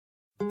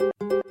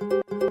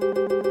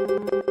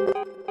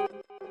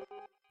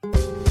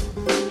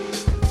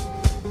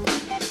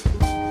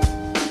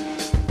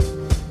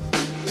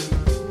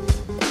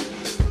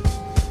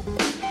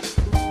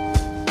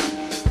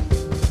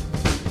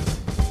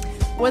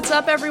What's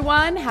up,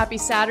 everyone? Happy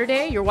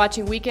Saturday. You're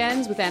watching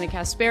Weekends with Anna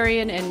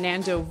Kasparian and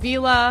Nando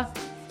Vila.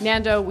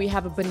 Nando, we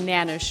have a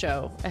banana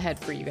show ahead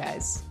for you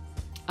guys.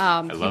 You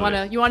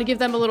want to give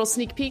them a little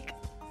sneak peek?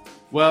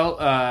 Well,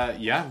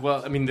 yeah.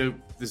 Well, I mean,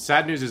 the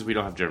sad news is we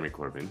don't have Jeremy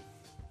Corbyn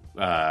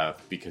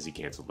because he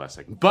canceled last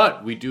second.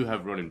 But we do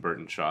have Ronan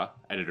Burtonshaw,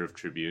 editor of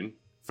Tribune,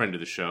 friend of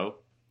the show,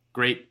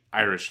 great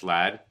Irish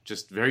lad,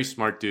 just very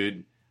smart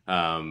dude.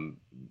 Knows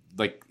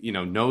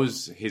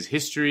his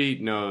history,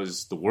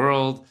 knows the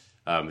world.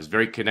 Is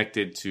very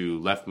connected to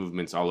left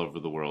movements all over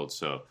the world.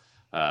 So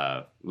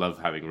love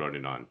having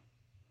Ronan on.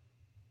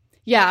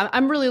 Yeah,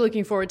 I'm really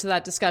looking forward to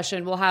that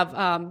discussion. We'll have,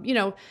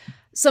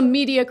 some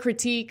media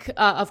critique,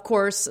 of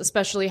course,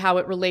 especially how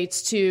it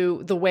relates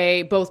to the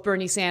way both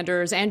Bernie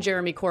Sanders and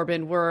Jeremy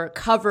Corbyn were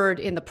covered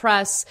in the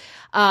press.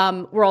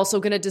 We're also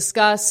going to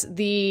discuss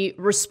the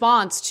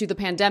response to the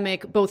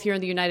pandemic, both here in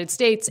the United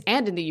States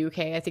and in the UK.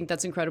 I think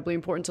that's incredibly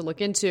important to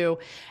look into.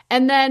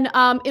 And then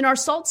in our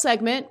SALT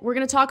segment, we're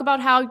going to talk about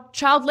how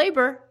child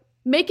labor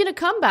making a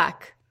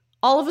comeback.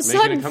 All of a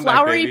sudden,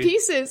 flowery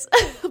pieces,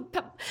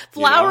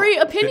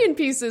 opinion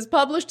pieces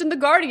published in The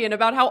Guardian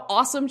about how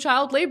awesome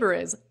child labor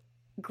is.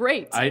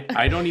 Great.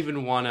 I don't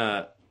even want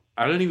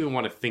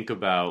to think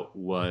about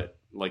what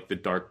like the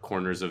dark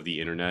corners of the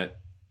internet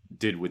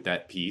did with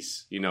that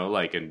piece,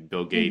 and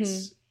Bill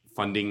Gates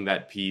funding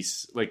that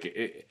piece.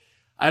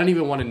 I don't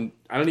even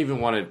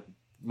want to,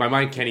 my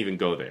mind can't even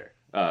go there,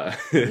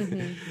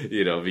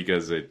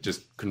 because it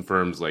just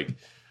confirms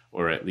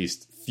or at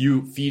least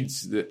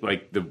feeds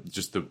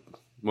the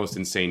most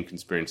insane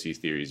conspiracy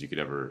theories you could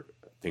ever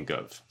think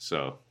of.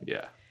 So,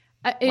 yeah.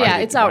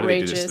 It's outrageous. Why do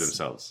they do this to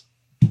themselves?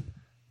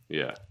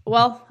 Yeah.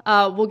 Well,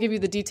 we'll give you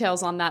the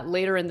details on that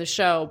later in the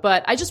show.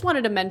 But I just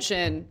wanted to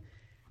mention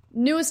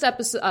newest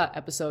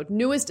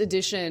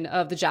edition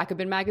of the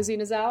Jacobin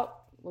magazine is out.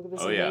 Look at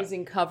this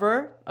amazing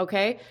cover.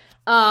 Okay.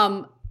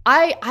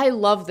 I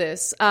love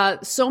this.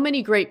 So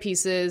many great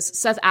pieces.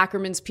 Seth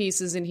Ackerman's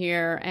piece is in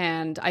here.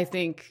 And I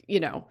think,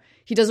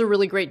 he does a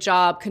really great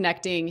job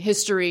connecting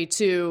history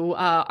to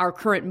our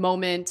current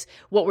moment,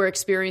 what we're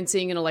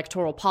experiencing in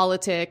electoral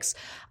politics.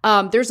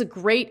 There's a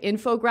great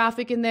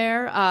infographic in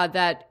there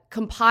that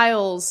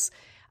compiles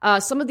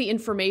some of the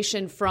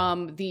information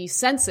from the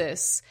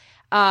census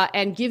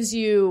and gives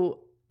you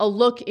a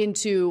look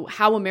into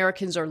how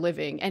Americans are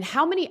living and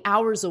how many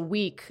hours a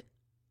week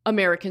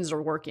Americans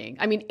are working.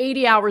 I mean,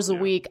 80 hours a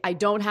week. I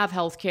don't have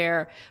health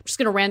care. I'm just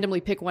going to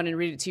randomly pick one and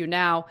read it to you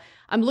now.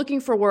 I'm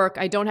looking for work.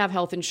 I don't have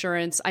health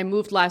insurance. I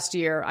moved last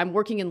year. I'm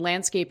working in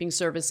landscaping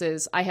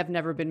services. I have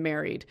never been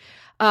married.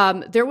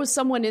 There was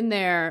someone in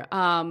there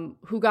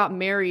who got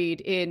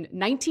married in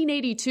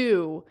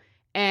 1982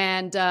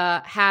 and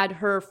had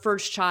her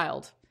first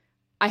child.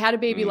 I had a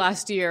baby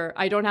last year.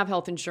 I don't have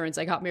health insurance.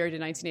 I got married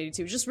in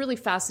 1982. Just really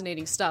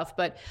fascinating stuff.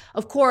 But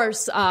of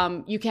course,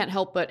 you can't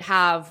help but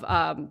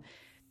have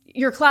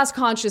your class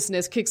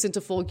consciousness kicks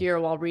into full gear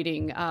while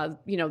reading,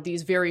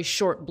 these very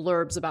short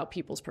blurbs about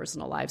people's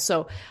personal lives.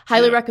 So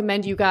highly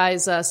recommend you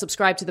guys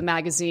subscribe to the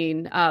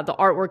magazine. The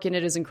artwork in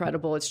it is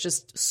incredible. It's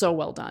just so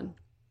well done.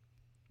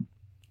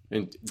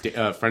 And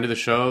a friend of the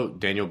show,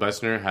 Daniel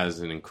Bessner, has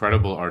an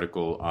incredible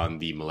article on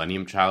the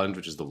Millennium Challenge,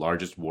 which is the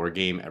largest war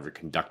game ever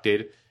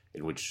conducted,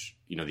 in which,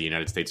 the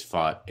United States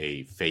fought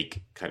a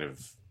fake kind of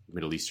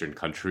Middle Eastern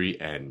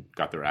country and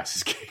got their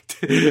asses kicked.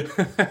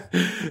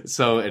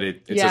 So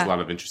it says a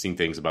lot of interesting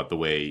things about the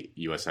way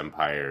U.S.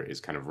 empire is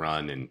kind of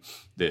run and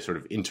the sort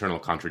of internal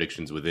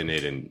contradictions within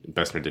it. And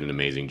Bessner did an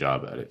amazing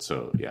job at it.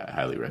 So, yeah, I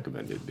highly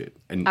recommended it.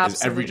 And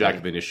as every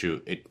Jacobin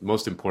issue,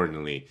 most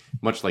importantly,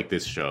 much like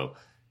this show,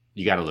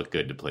 you got to look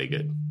good to play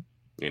good,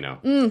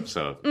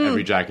 So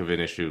every Jacobin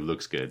issue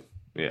looks good.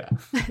 Yeah.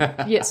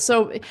 Yes.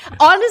 So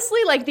honestly,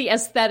 the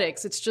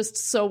aesthetics, it's just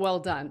so well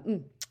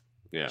done.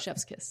 Yeah.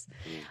 Chef's kiss.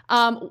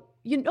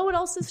 You know what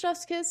else is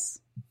chef's kiss?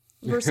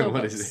 Verso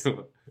what books. Is it?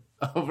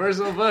 Oh,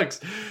 Verso books.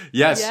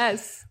 Yes.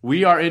 Yes.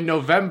 We are in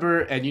November,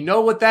 and you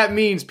know what that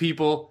means,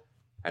 people.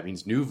 That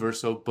means new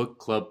Verso Book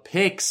Club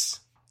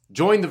picks.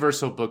 Join the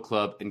Verso Book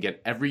Club and get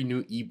every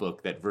new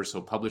ebook that Verso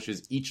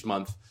publishes each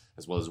month,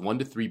 as well as 1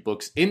 to 3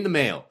 books in the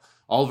mail.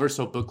 All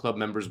Verso Book Club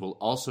members will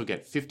also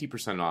get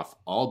 50% off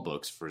all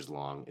books for as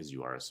long as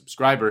you are a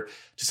subscriber.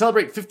 To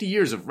celebrate 50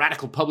 years of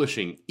radical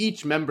publishing,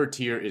 each member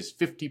tier is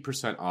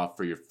 50% off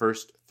for your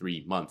first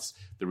 3 months.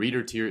 The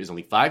reader tier is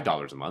only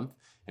 $5 a month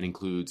and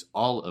includes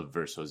all of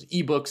Verso's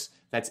ebooks.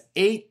 That's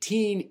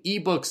 18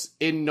 ebooks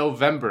in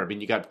November. I mean,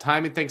 you got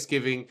time in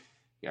Thanksgiving,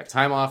 you got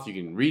time off, you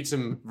can read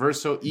some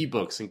Verso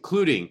ebooks,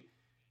 including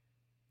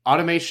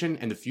Automation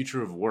and the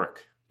Future of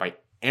Work by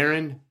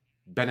Aaron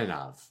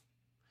Benanav.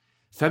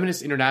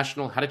 Feminist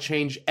International, How to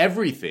Change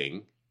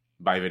Everything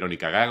by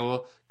Veronica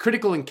Gago.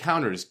 Critical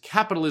Encounters,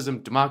 Capitalism,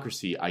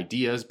 Democracy,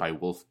 Ideas by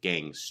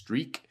Wolfgang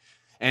Streeck.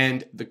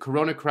 And The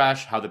Corona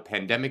Crash, How the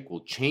Pandemic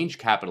Will Change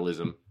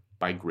Capitalism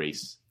by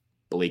Grace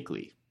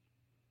Blakely.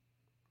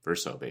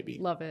 Verso, baby.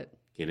 Love it.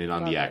 Get in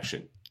on the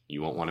action.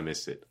 You won't want to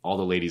miss it. All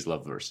the ladies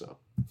love Verso.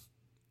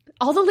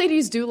 All the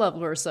ladies do love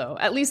Verso.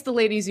 At least the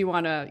ladies you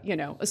want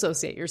to,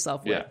 associate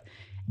yourself with. Yeah.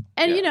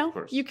 And,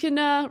 you can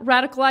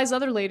radicalize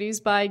other ladies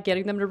by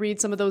getting them to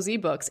read some of those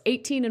ebooks.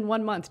 18 in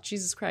 1 month.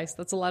 Jesus Christ,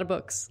 that's a lot of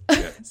books.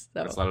 Yeah,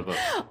 that's a lot of books.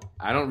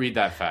 I don't read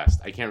that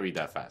fast. I can't read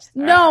that fast.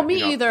 No,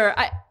 me either.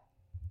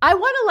 I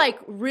want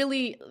to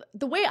really,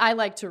 the way I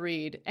like to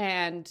read,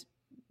 and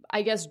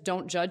I guess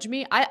don't judge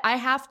me, I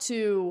have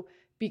to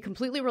be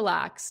completely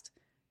relaxed,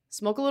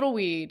 smoke a little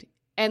weed,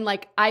 and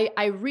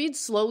I read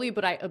slowly,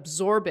 but I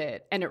absorb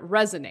it and it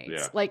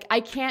resonates. Yeah.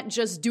 I can't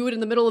just do it in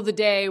the middle of the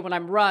day when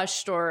I'm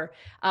rushed or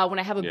when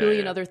I have a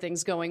billion other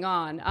things going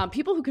on.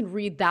 People who can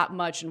read that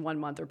much in 1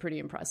 month are pretty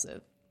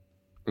impressive.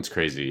 It's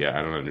crazy. Yeah,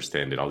 I don't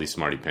understand it. All these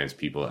smarty pants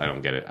people, I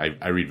don't get it.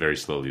 I read very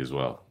slowly as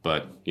well.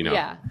 But,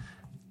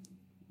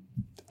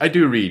 I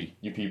do read,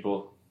 you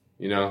people.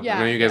 I know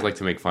you guys like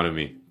to make fun of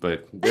me,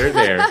 but they're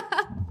there.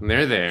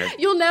 They're there.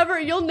 You'll never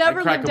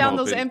live down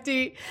those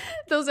empty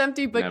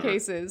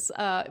bookcases.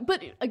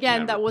 But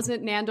again, that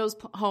wasn't Nando's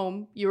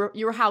home. You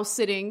were house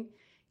sitting.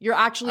 You're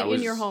actually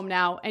in your home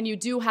now, and you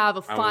do have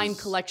a fine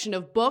collection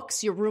of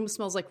books. Your room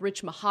smells like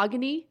rich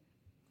mahogany.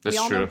 That's we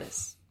all true. know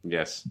this.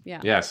 Yes.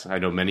 Yeah. Yes, I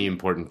know many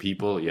important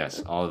people.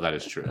 Yes, all of that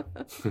is true.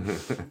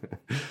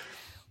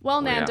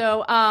 Well,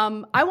 Nando,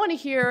 I want to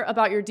hear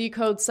about your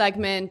Decode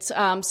segment,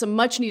 some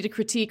much-needed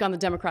critique on the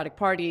Democratic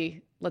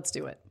Party. Let's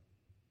do it.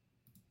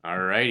 All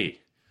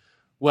righty.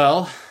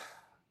 Well,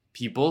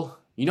 people,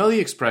 you know the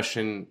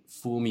expression,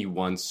 fool me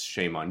once,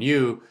 shame on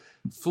you.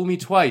 Fool me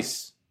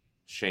twice,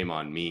 shame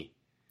on me.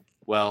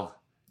 Well,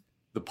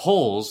 the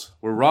polls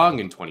were wrong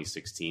in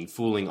 2016,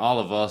 fooling all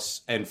of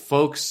us. And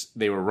folks,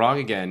 they were wrong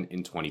again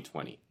in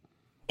 2020.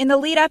 In the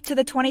lead up to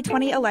the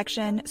 2020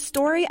 election,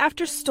 story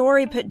after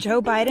story put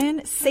Joe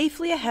Biden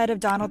safely ahead of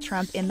Donald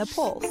Trump in the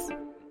polls.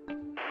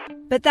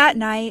 But that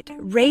night,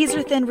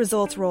 razor-thin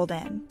results rolled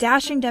in,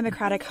 dashing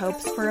Democratic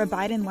hopes for a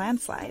Biden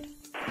landslide.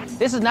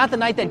 This is not the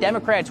night that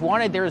Democrats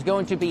wanted. There is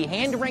going to be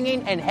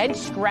hand-wringing and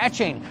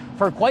head-scratching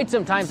for quite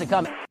some time to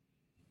come.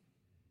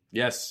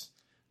 Yes,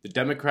 the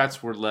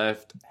Democrats were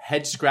left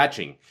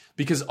head-scratching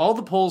because all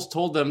the polls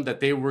told them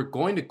that they were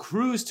going to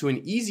cruise to an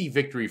easy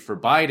victory for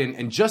Biden,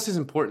 and just as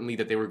importantly,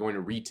 that they were going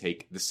to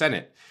retake the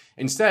Senate.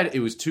 Instead, it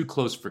was too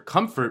close for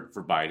comfort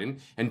for Biden,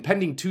 and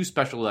pending 2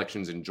 special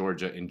elections in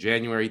Georgia in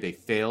January, they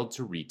failed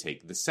to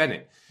retake the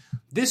Senate.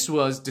 This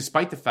was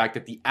despite the fact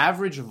that the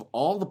average of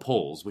all the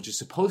polls, which is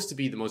supposed to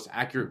be the most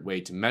accurate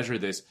way to measure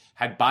this,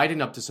 had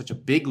Biden up to such a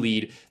big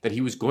lead that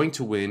he was going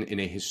to win in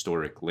a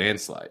historic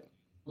landslide.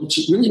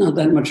 It's really not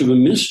that much of a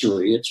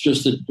mystery. It's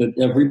just that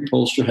every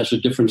pollster has a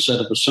different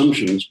set of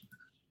assumptions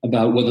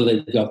about whether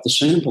they've got the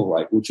sample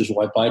right, which is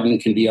why Biden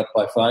can be up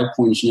by 5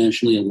 points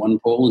nationally in one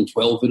poll and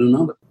 12 in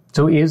another.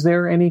 So is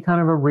there any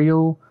kind of a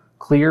real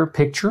clear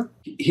picture?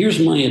 Here's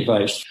my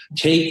advice.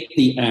 Take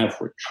the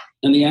average.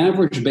 And the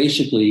average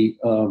basically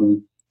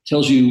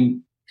tells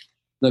you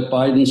that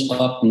Biden's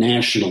up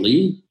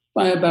nationally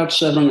by about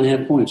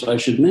 7.5 points. I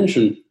should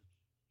mention,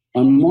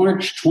 on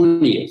March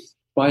 20th,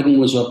 Biden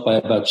was up by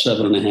about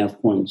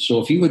 7.5 points.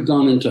 So if you had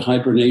gone into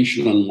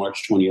hibernation on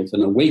March 20th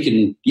and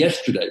awakened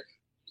yesterday,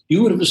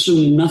 you would have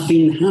assumed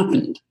nothing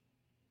happened.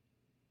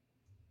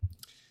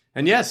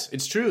 And yes,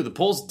 it's true. The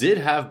polls did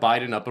have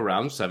Biden up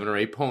around 7 or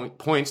 8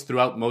 points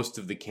throughout most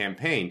of the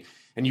campaign.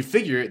 And you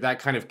figure that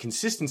kind of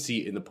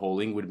consistency in the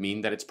polling would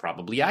mean that it's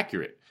probably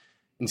accurate.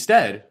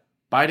 Instead,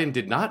 Biden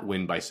did not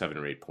win by 7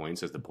 or 8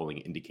 points, as the polling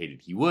indicated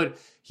he would.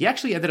 He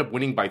actually ended up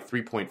winning by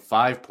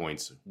 3.5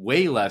 points,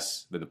 way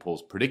less than the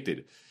polls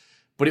predicted.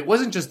 But it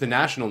wasn't just the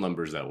national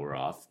numbers that were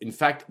off. In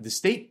fact, the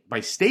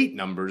state-by-state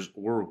numbers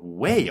were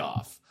way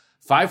off.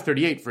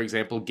 538, for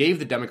example, gave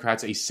the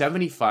Democrats a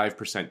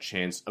 75%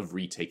 chance of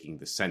retaking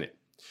the Senate.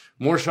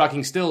 More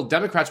shocking still,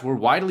 Democrats were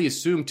widely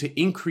assumed to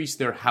increase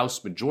their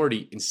House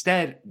majority.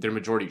 Instead, their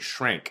majority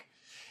shrank.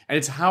 And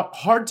it's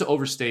hard to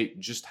overstate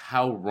just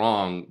how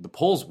wrong the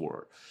polls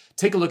were.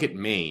 Take a look at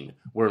Maine,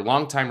 where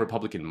longtime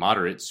Republican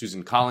moderate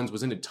Susan Collins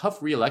was in a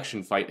tough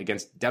re-election fight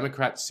against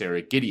Democrat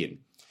Sarah Gideon.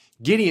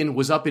 Gideon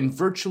was up in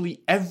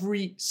virtually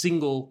every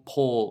single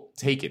poll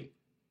taken.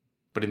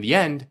 But in the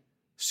end,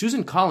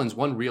 Susan Collins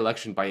won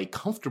re-election by a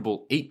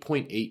comfortable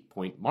 8.8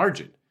 point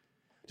margin,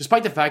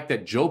 despite the fact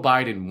that Joe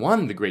Biden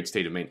won the great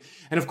state of Maine.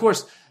 And of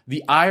course,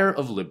 the ire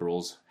of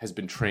liberals has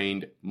been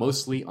trained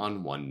mostly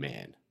on one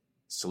man,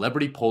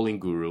 celebrity polling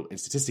guru and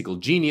statistical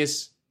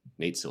genius,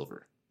 Nate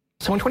Silver.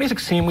 So in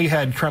 2016, we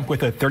had Trump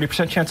with a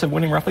 30% chance of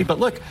winning roughly. But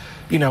look,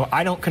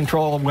 I don't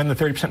control when the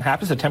 30%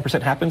 happens. The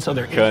 10% happens.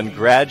 So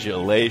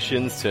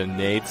Congratulations to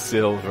Nate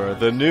Silver,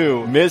 the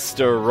new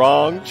Mr.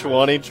 Wrong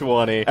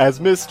 2020. As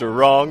Mr.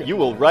 Wrong, you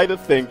will write a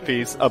think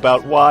piece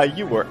about why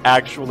you were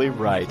actually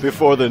right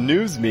before the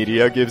news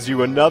media gives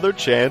you another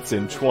chance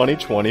in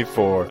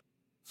 2024.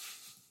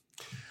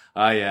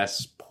 Ah,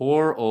 yes.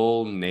 Poor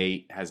old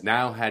Nate has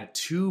now had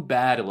 2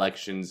 bad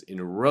elections in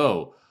a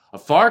row. A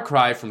far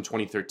cry from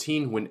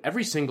 2013 when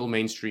every single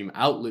mainstream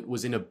outlet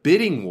was in a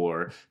bidding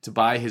war to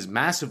buy his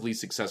massively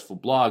successful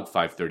blog,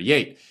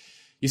 538.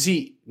 You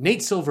see,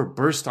 Nate Silver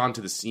burst onto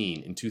the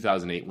scene in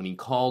 2008 when he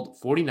called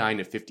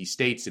 49 of 50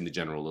 states in the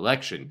general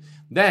election.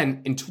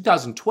 Then, in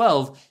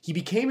 2012, he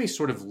became a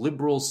sort of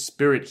liberal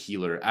spirit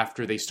healer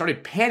after they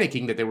started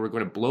panicking that they were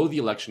going to blow the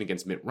election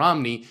against Mitt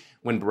Romney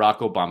when Barack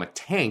Obama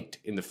tanked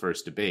in the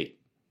first debate.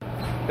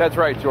 That's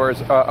right, George.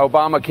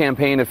 Obama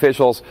campaign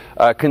officials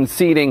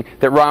conceding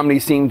that Romney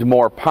seemed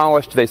more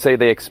polished. They say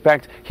they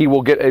expect he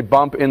will get a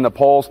bump in the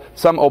polls.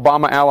 Some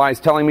Obama allies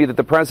telling me that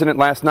the president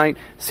last night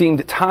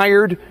seemed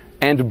tired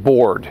and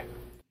bored.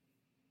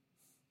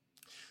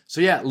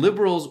 So yeah,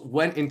 liberals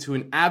went into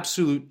an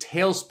absolute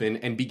tailspin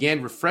and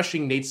began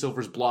refreshing Nate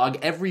Silver's blog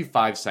every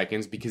 5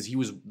 seconds because he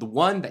was the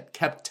one that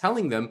kept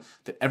telling them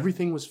that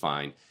everything was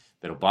fine,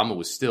 that Obama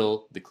was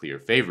still the clear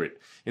favorite.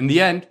 In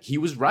the end, he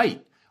was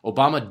right.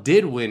 Obama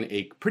did win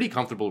a pretty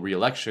comfortable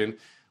re-election,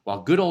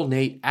 while good old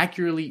Nate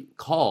accurately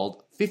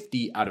called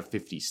 50 out of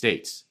 50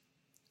 states.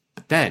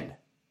 But then,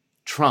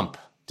 Trump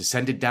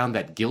descended down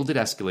that gilded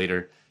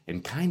escalator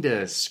and kind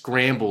of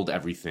scrambled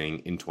everything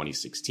in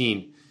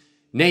 2016.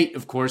 Nate,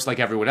 of course, like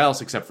everyone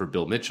else except for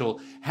Bill Mitchell,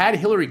 had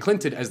Hillary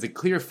Clinton as the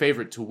clear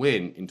favorite to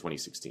win in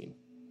 2016.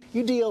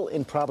 You deal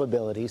in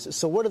probabilities,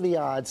 so what are the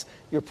odds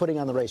you're putting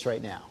on the race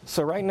right now?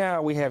 So right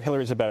now we have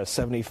Hillary's about a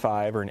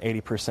 75 or an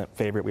 80%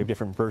 favorite. We have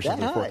different versions of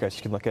the forecast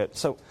you can look at.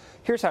 So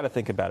here's how to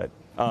think about it.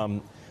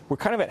 We're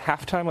kind of at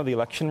halftime of the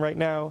election right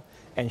now,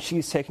 and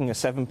she's taking a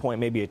 7-point,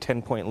 maybe a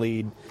 10-point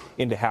lead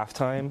into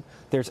halftime.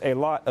 There's a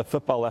lot of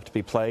football left to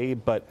be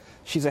played, but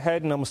she's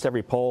ahead in almost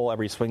every poll,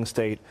 every swing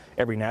state,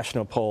 every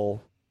national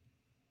poll.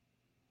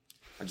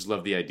 I just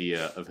love the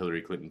idea of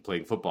Hillary Clinton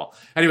playing football.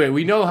 Anyway,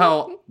 we know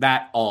how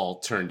that all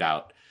turned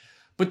out.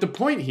 But the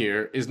point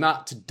here is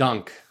not to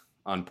dunk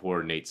on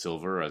poor Nate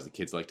Silver, or as the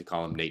kids like to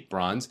call him, Nate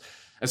Bronze.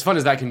 As fun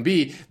as that can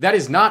be, that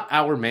is not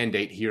our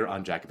mandate here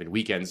on Jacobin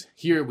Weekends.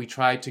 Here we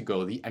try to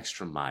go the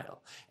extra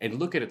mile and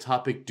look at a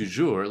topic du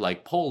jour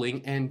like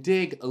polling and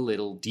dig a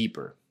little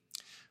deeper.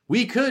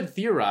 We could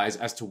theorize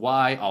as to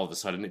why all of a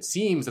sudden it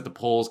seems that the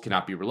polls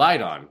cannot be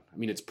relied on. I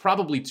mean, it's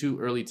probably too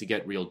early to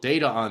get real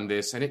data on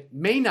this, and it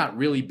may not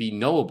really be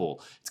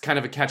knowable. It's kind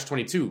of a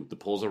catch-22. The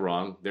polls are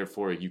wrong,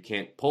 therefore you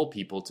can't poll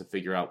people to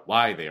figure out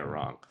why they are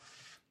wrong.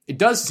 It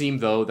does seem,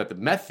 though, that the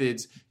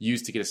methods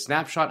used to get a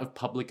snapshot of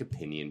public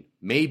opinion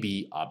may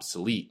be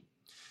obsolete.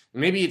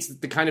 Maybe it's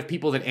the kind of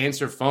people that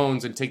answer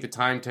phones and take the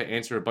time to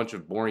answer a bunch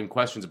of boring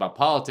questions about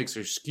politics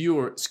are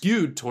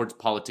skewed towards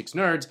politics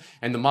nerds,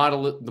 and the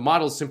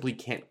models simply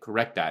can't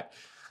correct that.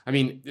 I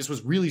mean, this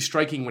was really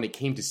striking when it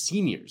came to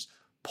seniors.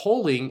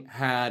 Polling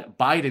had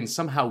Biden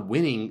somehow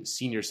winning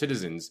senior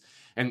citizens,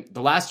 and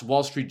the last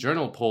Wall Street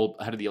Journal poll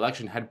ahead of the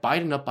election had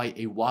Biden up by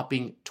a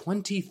whopping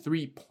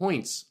 23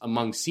 points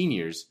among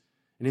seniors,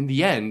 and in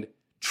the end,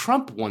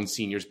 Trump won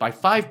seniors by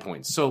 5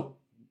 points. So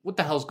what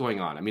the hell's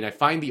going on? I mean, I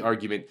find the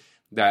argument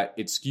that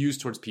it skews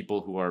towards people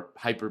who are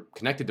hyper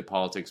connected to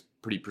politics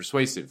pretty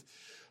persuasive.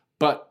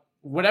 But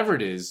whatever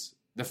it is,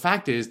 the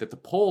fact is that the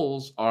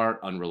polls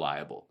are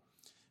unreliable.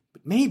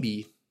 But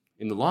maybe,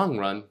 in the long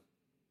run,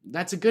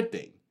 that's a good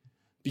thing.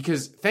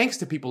 Because thanks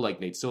to people like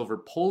Nate Silver,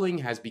 polling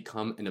has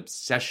become an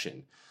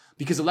obsession.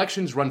 Because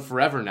elections run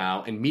forever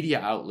now, and media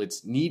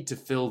outlets need to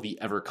fill the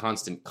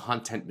ever-constant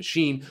content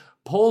machine,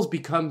 polls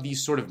become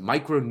these sort of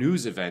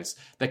micro-news events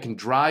that can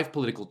drive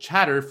political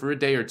chatter for a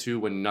day or two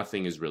when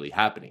nothing is really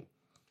happening.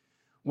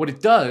 What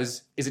it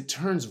does is it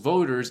turns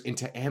voters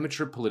into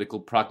amateur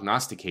political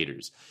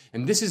prognosticators.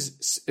 And this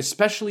is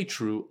especially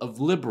true of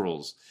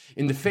liberals.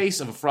 In the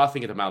face of a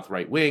frothing-at-the-mouth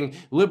right wing,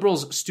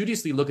 liberals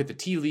studiously look at the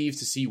tea leaves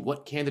to see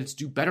what candidates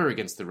do better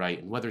against the right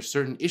and whether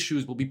certain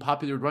issues will be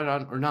popular right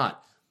on or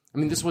not. I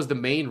mean, this was the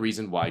main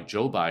reason why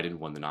Joe Biden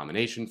won the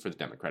nomination for the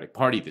Democratic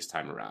Party this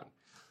time around.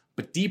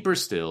 But deeper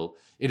still,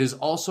 it has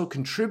also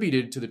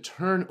contributed to the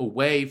turn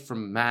away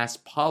from mass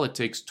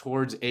politics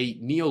towards a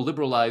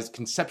neoliberalized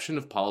conception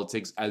of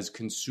politics as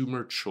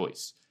consumer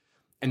choice.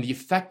 And the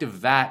effect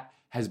of that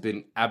has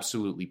been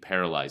absolutely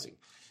paralyzing.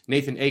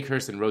 Nathan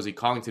Akehurst and Rosie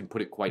Collington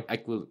put it quite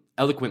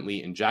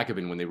eloquently in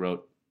Jacobin when they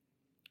wrote,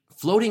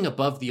 "Floating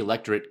above the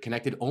electorate,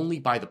 connected only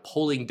by the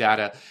polling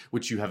data,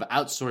 which you have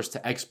outsourced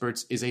to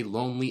experts, is a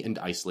lonely and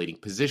isolating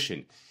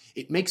position.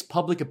 It makes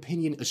public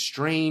opinion a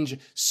strange,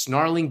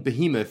 snarling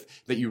behemoth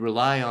that you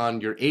rely on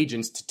your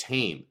agents to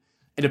tame.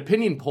 An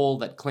opinion poll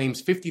that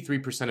claims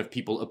 53% of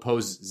people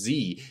oppose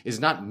Z is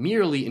not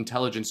merely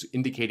intelligence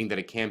indicating that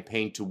a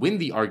campaign to win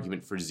the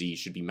argument for Z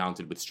should be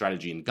mounted with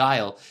strategy and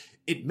guile.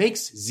 It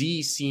makes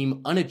Z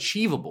seem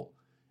unachievable,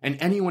 and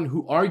anyone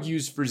who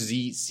argues for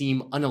Z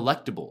seem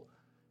unelectable.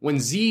 When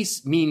Z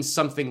means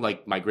something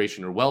like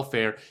migration or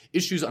welfare,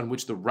 issues on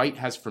which the right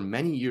has for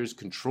many years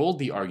controlled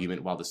the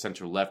argument while the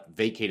center-left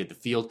vacated the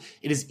field,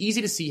 it is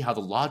easy to see how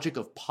the logic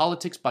of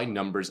politics by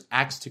numbers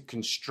acts to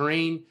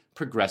constrain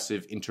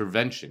progressive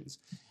interventions.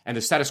 And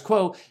the status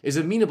quo is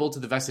amenable to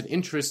the vested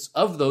interests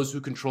of those who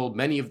control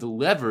many of the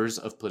levers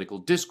of political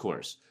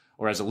discourse.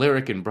 Or as a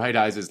lyric in Bright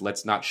Eyes'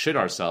 Let's Not Shit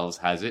Ourselves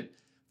has it,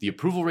 the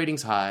approval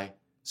rating's high,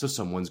 so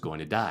someone's going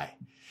to die."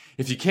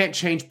 If you can't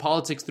change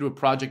politics through a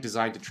project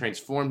designed to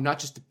transform not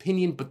just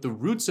opinion, but the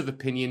roots of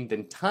opinion,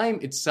 then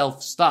time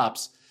itself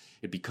stops.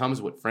 It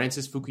becomes what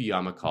Francis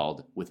Fukuyama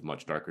called, with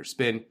much darker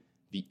spin,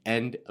 the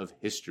end of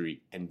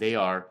history. And they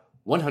are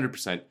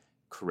 100%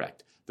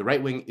 correct. The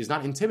right wing is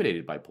not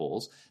intimidated by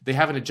polls. They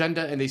have an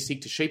agenda and they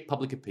seek to shape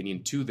public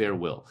opinion to their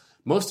will.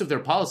 Most of their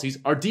policies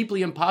are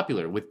deeply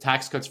unpopular, with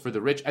tax cuts for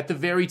the rich at the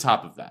very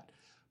top of that.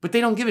 But they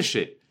don't give a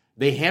shit.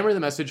 They hammer the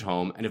message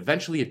home, and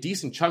eventually a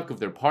decent chunk of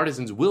their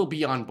partisans will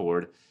be on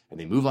board, and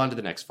they move on to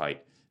the next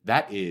fight.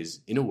 That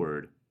is, in a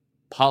word,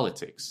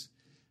 politics.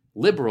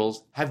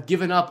 Liberals have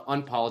given up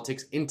on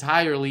politics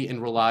entirely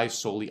and rely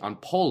solely on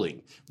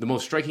polling. The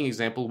most striking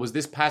example was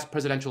this past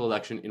presidential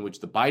election, in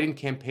which the Biden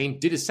campaign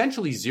did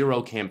essentially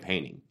zero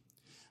campaigning.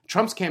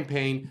 Trump's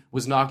campaign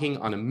was knocking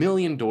on 1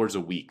 million doors a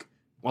week,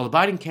 while the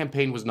Biden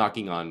campaign was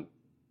knocking on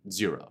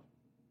 0.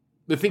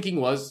 The thinking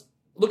was,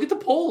 look at the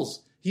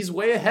polls. He's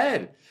way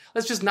ahead.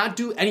 Let's just not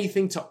do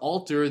anything to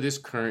alter this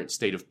current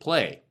state of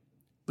play.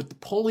 But the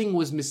polling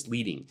was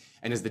misleading,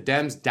 and as the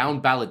Dems'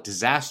 down-ballot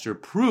disaster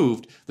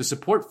proved, the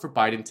support for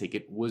Biden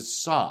ticket was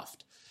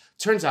soft.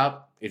 Turns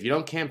out, if you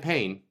don't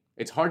campaign,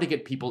 it's hard to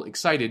get people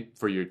excited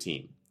for your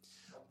team.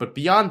 But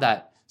beyond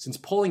that, since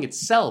polling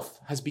itself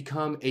has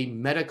become a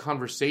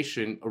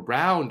meta-conversation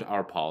around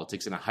our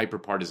politics in a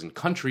hyper-partisan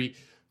country,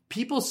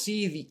 people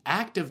see the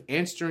act of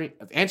answering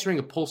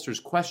a pollster's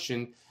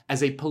question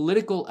as a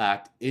political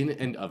act in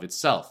and of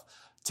itself.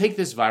 Take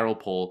this viral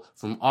poll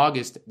from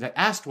August that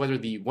asked whether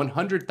the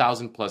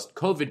 100,000 plus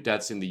COVID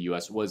deaths in the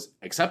US was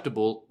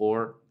acceptable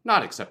or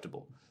not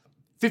acceptable.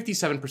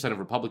 57% of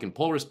Republican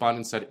poll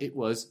respondents said it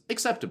was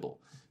acceptable.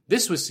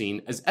 This was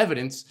seen as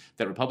evidence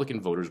that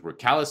Republican voters were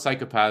callous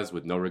psychopaths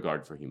with no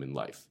regard for human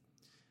life.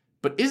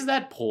 But is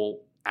that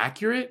poll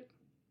accurate?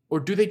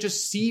 Or do they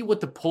just see what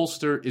the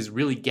pollster is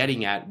really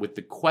getting at with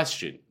the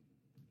question?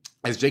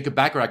 As Jacob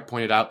Bacharach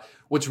pointed out,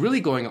 what's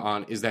really going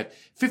on is that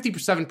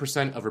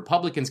 57% of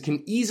Republicans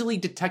can easily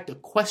detect a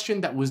question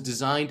that was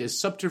designed as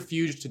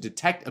subterfuge to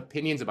detect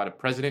opinions about a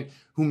president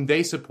whom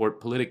they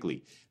support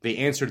politically. They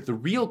answered the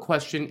real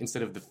question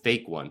instead of the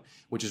fake one,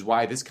 which is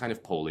why this kind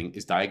of polling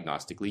is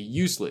diagnostically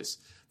useless.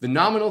 The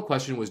nominal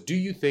question was, do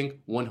you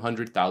think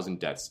 100,000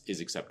 deaths is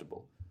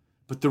acceptable?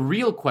 But the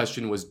real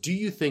question was, do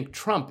you think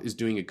Trump is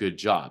doing a good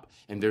job?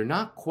 And they're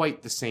not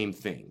quite the same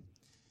thing.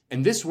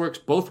 And this works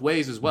both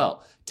ways as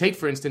well. Take,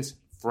 for instance,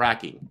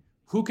 fracking.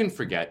 Who can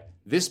forget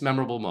this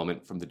memorable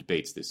moment from the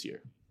debates this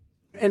year?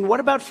 And what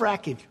about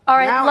fracking? All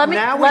right, let me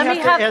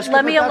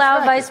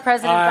allow Vice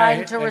President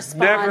Biden to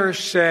respond. I never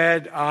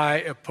said I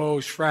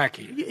oppose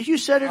fracking. You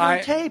said it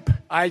on tape.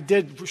 I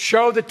did.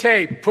 Show the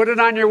tape. Put it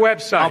on your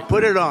website. I'll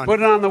put it on. Put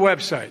it on the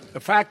website. The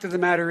fact of the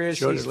matter is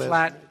he's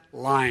flat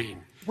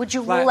lying. Would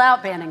you rule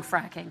out banning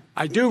fracking?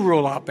 I do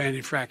rule out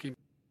banning fracking.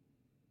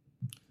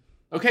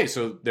 Okay,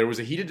 so there was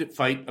a heated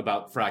fight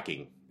about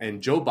fracking, and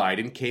Joe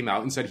Biden came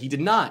out and said he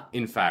did not,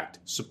 in fact,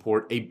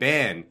 support a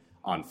ban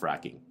on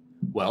fracking.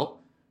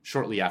 Well,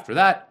 shortly after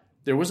that,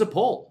 there was a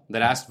poll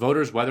that asked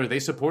voters whether they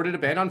supported a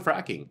ban on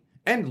fracking.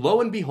 And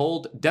lo and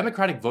behold,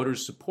 Democratic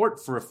voters'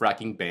 support for a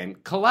fracking ban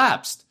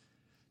collapsed.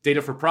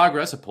 Data for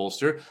Progress, a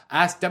pollster,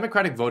 asked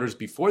Democratic voters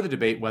before the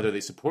debate whether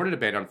they supported a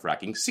ban on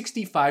fracking.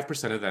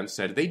 65% of them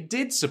said they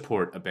did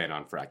support a ban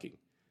on fracking.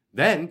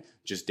 Then,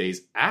 just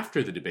days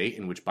after the debate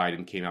in which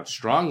Biden came out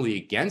strongly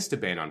against a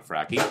ban on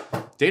fracking,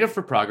 Data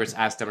for Progress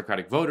asked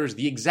Democratic voters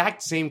the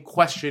exact same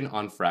question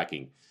on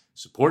fracking.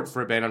 Support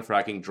for a ban on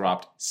fracking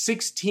dropped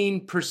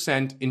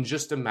 16% in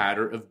just a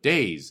matter of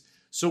days.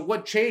 So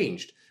what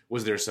changed?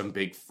 Was there some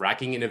big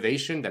fracking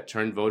innovation that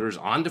turned voters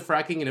onto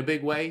fracking in a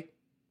big way?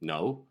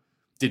 No.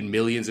 Did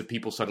millions of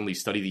people suddenly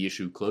study the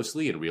issue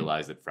closely and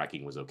realize that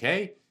fracking was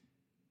okay?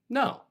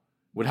 No.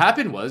 What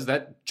happened was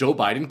that Joe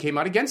Biden came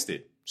out against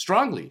it.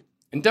 Strongly.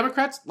 And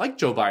Democrats like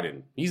Joe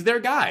Biden. He's their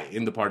guy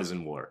in the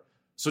partisan war.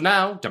 So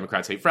now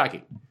Democrats hate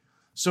fracking.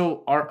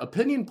 So are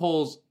opinion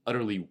polls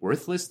utterly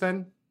worthless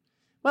then?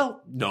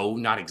 Well, no,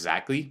 not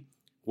exactly.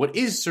 What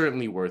is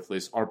certainly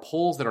worthless are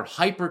polls that are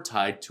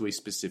hyper-tied to a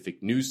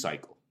specific news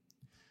cycle.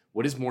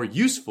 What is more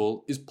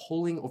useful is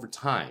polling over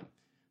time.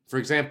 For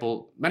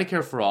example,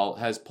 Medicare for All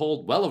has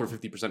polled well over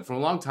 50% for a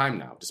long time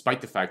now,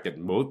 despite the fact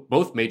that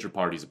both major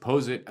parties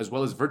oppose it, as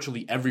well as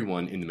virtually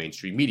everyone in the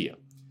mainstream media.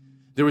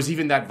 There was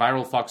even that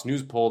viral Fox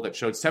News poll that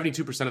showed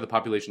 72% of the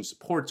population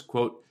supports,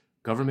 quote,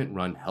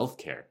 government-run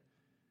healthcare.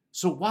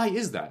 So why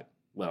is that?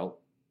 Well,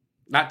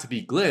 not to be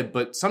glib,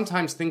 but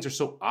sometimes things are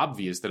so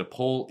obvious that a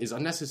poll is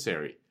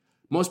unnecessary.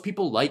 Most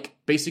people like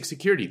basic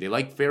security. They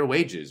like fair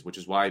wages, which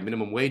is why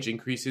minimum wage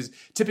increases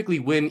typically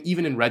win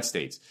even in red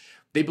states.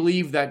 They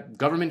believe that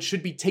government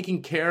should be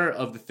taking care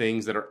of the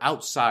things that are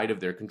outside of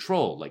their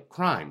control, like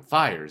crime,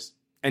 fires,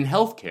 and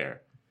healthcare.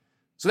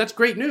 So that's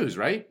great news,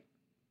 right?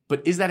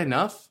 But is that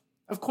enough?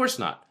 Of course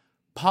not.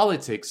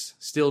 Politics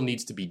still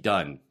needs to be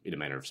done, in a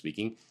manner of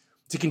speaking,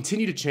 to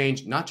continue to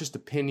change not just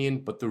opinion,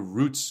 but the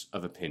roots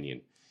of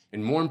opinion.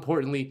 And more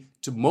importantly,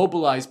 to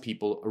mobilize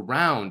people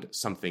around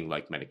something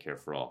like Medicare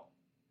for All.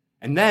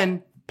 And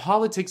then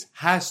politics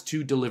has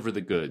to deliver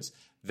the goods.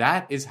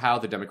 That is how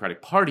the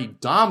Democratic Party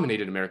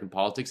dominated American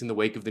politics in the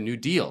wake of the New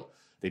Deal.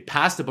 They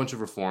passed a bunch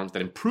of reforms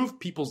that improved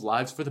people's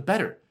lives for the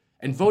better,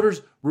 and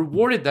voters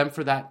rewarded them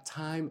for that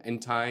time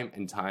and time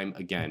and time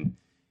again.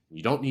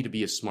 You don't need to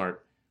be as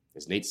smart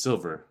as Nate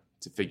Silver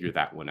to figure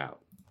that one out.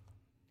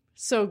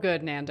 So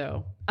good,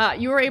 Nando.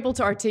 You were able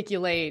to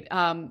articulate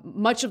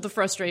much of the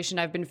frustration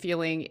I've been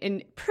feeling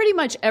in pretty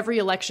much every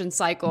election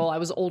cycle I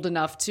was old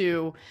enough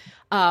to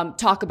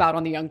talk about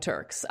on the Young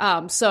Turks.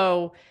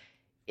 So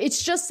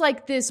it's just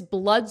like this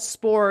blood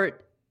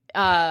sport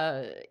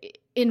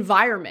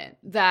environment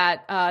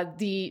that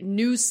the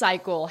news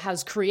cycle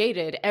has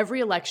created every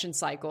election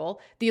cycle.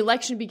 The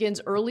election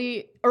begins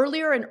earlier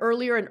and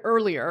earlier and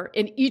earlier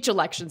in each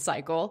election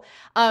cycle.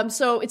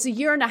 So it's a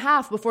year and a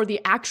half before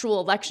the actual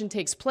election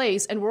takes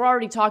place. And we're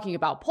already talking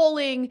about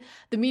polling.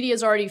 The media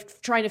is already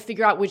trying to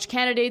figure out which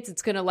candidates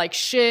it's going to like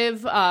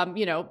shiv,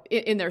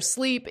 in their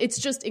sleep. It's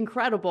just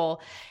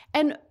incredible.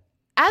 And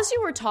as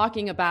you were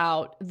talking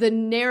about the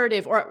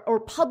narrative or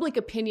public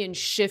opinion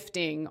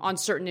shifting on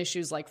certain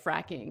issues like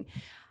fracking,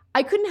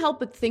 I couldn't help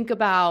but think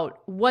about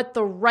what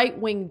the right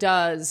wing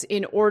does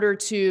in order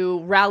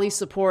to rally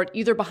support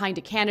either behind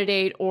a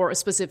candidate or a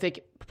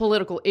specific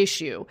political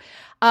issue.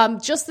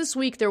 Just this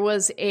week, there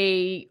was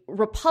a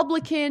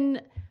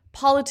Republican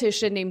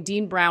politician named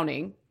Dean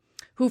Browning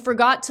who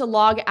forgot to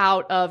log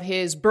out of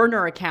his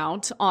burner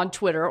account on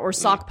Twitter or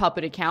sock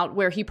puppet account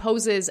where he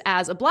poses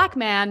as a black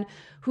man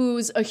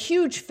who's a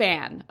huge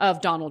fan of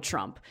Donald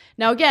Trump.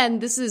 Now, again,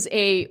 this is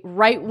a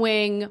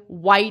right-wing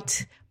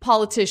white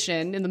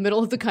politician in the middle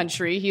of the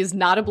country. He is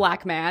not a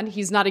black man.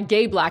 He's not a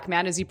gay black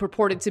man, as he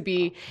purported to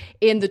be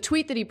in the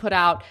tweet that he put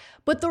out.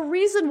 But the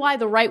reason why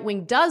the right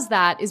wing does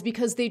that is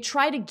because they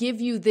try to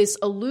give you this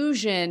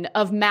illusion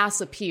of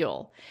mass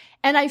appeal.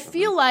 And I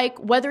feel like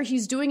whether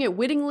he's doing it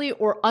wittingly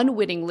or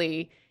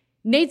unwittingly,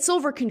 Nate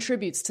Silver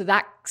contributes to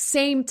that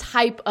same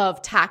type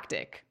of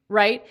tactic,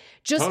 right?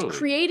 Just totally.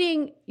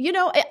 Creating,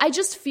 I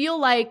just feel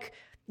like,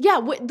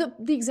 the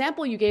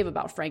example you gave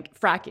about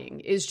fracking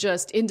is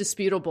just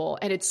indisputable,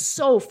 and it's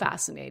so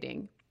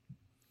fascinating.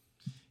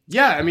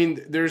 Yeah, I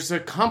mean, there's a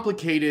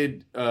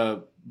complicated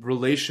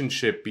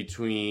relationship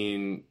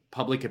between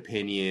public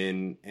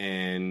opinion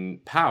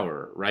and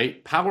power,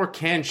 right? Power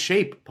can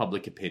shape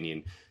public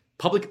opinion.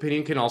 Public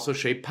opinion can also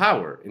shape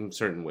power in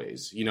certain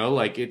ways.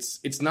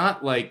 It's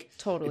not like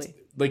totally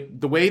like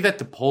the way that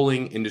the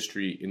polling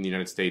industry in the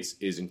United States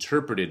is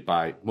interpreted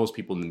by most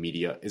people in the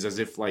media is as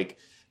if like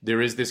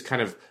there is this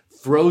kind of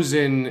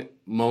frozen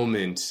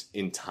moment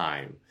in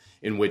time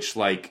in which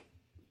like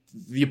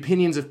the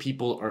opinions of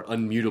people are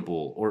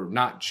unmutable or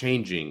not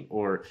changing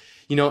or,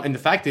 and the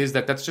fact is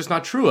that that's just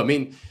not true. I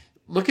mean,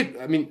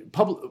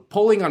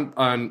 polling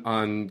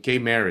on gay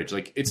marriage,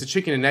 like it's a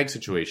chicken and egg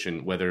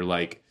situation, whether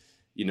like,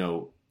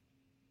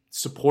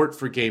 support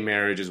for gay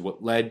marriage is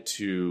what led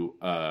to,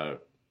 the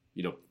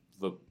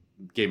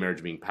gay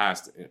marriage being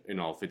passed in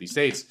all 50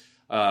 states,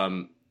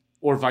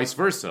 or vice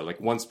versa.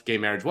 Like once gay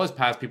marriage was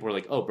passed, people were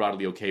like, oh,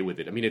 broadly okay with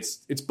it. I mean,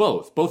 it's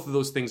both. Both of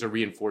those things are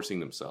reinforcing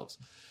themselves.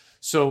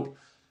 So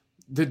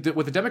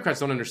what the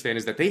Democrats don't understand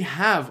is that they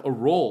have a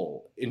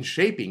role in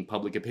shaping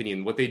public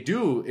opinion. What they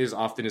do is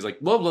often is like,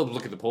 well,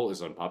 look at the poll.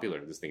 It's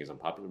unpopular. This thing is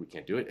unpopular. We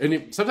can't do it.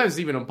 And sometimes it's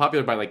even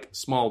unpopular by like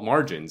small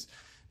margins.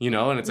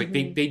 And it's like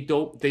they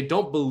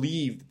don't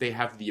believe they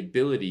have the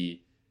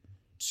ability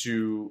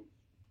to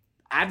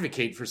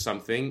advocate for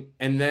something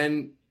and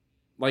then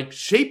like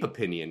shape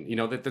opinion.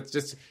 That's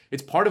just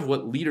it's part of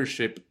what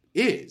leadership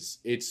is.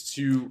 It's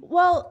to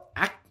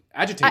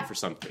agitate for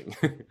something.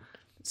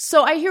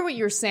 So I hear what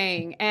you're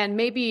saying, and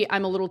maybe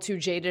I'm a little too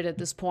jaded at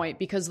this point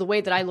because the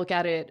way that I look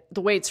at it, the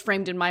way it's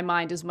framed in my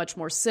mind is much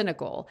more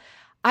cynical.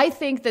 I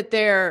think that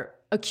they're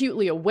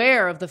acutely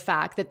aware of the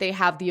fact that they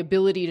have the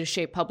ability to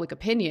shape public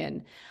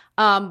opinion,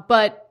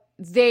 but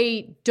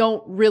they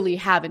don't really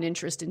have an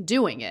interest in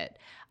doing it.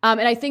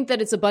 And I think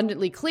that it's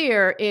abundantly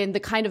clear in the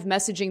kind of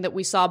messaging that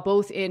we saw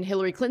both in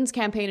Hillary Clinton's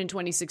campaign in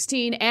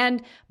 2016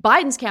 and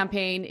Biden's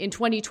campaign in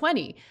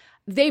 2020.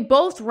 They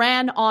both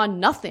ran on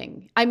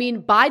nothing. I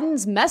mean,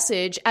 Biden's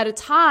message at a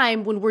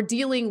time when we're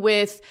dealing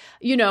with,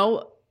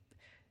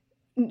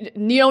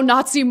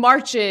 neo-Nazi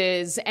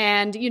marches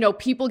and,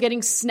 people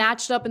getting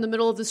snatched up in the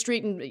middle of the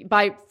street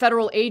by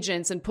federal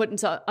agents and put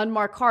into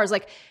unmarked cars.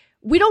 Like,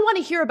 we don't want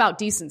to hear about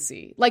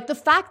decency. Like the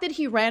fact that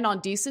he ran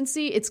on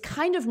decency, it's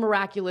kind of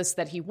miraculous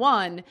that he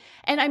won.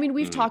 And I mean,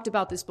 we've talked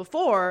about this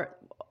before.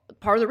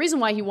 Part of the reason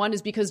why he won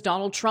is because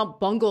Donald Trump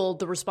bungled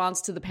the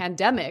response to the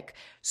pandemic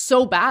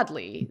so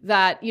badly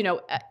that,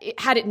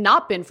 had it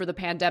not been for the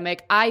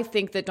pandemic, I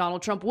think that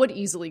Donald Trump would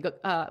easily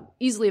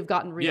have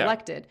gotten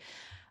reelected.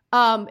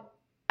 Yeah.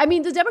 I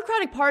mean, the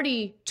Democratic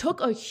Party took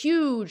a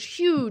huge,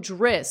 huge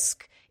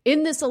risk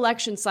in this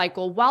election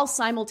cycle while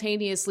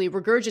simultaneously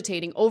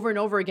regurgitating over and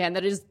over again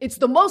that it's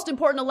the most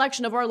important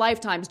election of our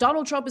lifetimes.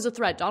 Donald Trump is a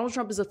threat. Donald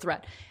Trump is a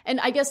threat.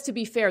 And I guess to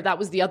be fair, that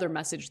was the other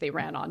message they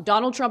ran on.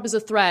 Donald Trump is a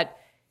threat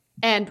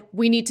and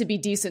we need to be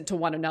decent to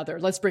one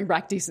another. Let's bring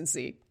back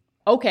decency.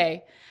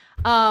 Okay.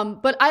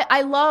 But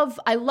I love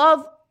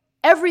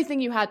everything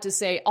you had to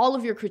say, all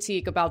of your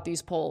critique about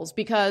these polls,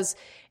 because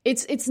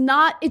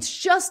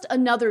it's just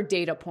another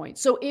data point.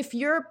 So if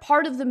you're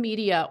part of the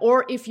media,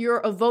 or if you're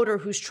a voter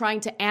who's trying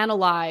to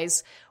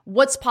analyze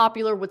what's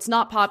popular, what's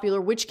not popular,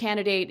 which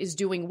candidate is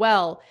doing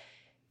well,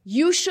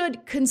 you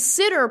should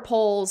consider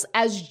polls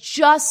as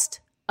just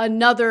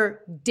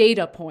another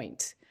data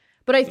point.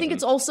 But I think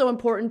it's also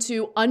important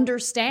to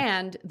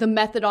understand the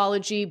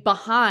methodology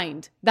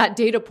behind that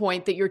data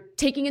point that you're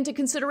taking into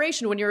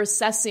consideration when you're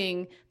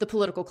assessing the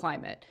political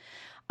climate.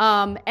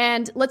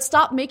 And let's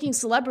stop making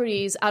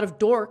celebrities out of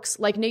dorks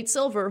like Nate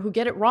Silver who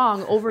get it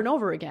wrong over and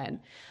over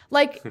again.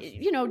 Like,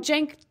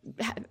 Cenk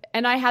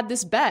and I had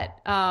this bet.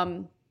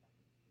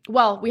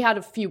 Well, we had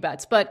a few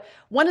bets, but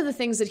one of the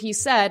things that he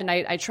said, and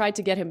I tried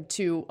to get him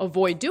to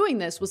avoid doing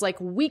this, was like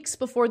weeks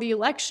before the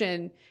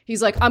election,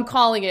 he's like, I'm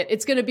calling it.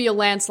 It's going to be a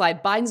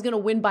landslide. Biden's going to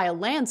win by a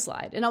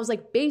landslide. And I was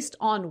like, based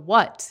on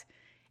what?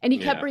 And he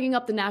kept bringing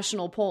up the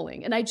national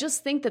polling. And I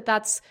just think that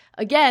that's,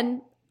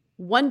 again,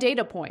 one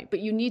data point,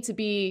 but you need to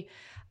be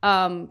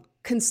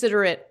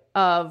considerate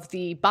of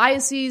the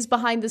biases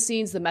behind the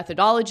scenes, the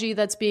methodology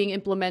that's being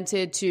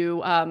implemented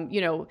to,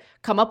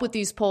 come up with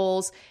these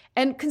polls,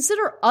 and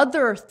consider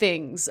other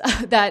things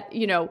that,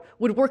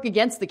 would work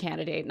against the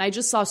candidate. And I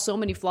just saw so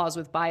many flaws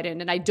with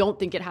Biden, and I don't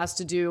think it has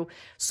to do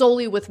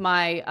solely with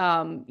my,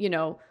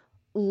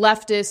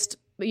 leftist,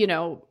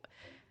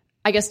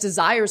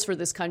 desires for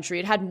this country.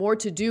 It had more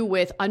to do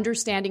with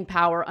understanding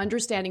power,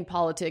 understanding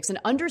politics, and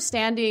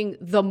understanding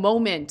the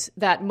moment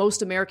that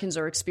most Americans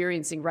are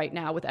experiencing right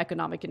now with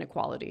economic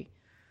inequality.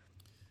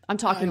 I'm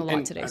talking a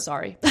lot today.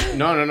 Sorry.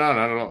 No, not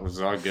at all. It's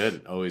all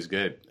good. Always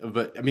good.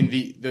 But I mean,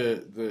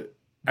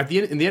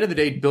 in the end of the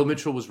day, Bill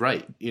Mitchell was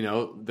right.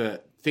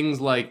 The things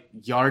like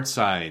yard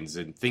signs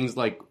and things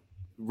like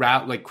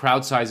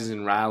crowd sizes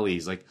and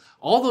rallies, like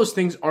all those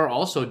things are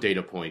also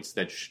data points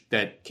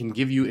that can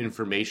give you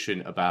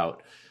information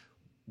about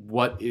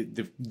what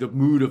the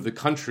mood of the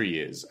country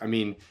is. I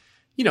mean,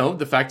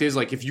 the fact is,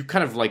 like, if you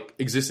kind of like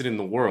existed in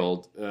the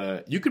world,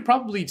 you could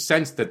probably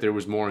sense that there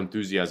was more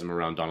enthusiasm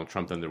around Donald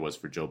Trump than there was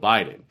for Joe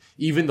Biden,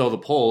 even though the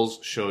polls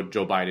showed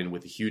Joe Biden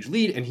with a huge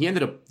lead, and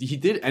he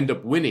did end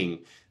up winning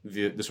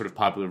the sort of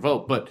popular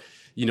vote. But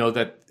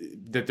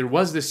that there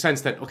was this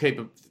sense that, okay,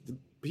 but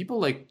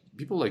people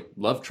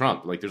love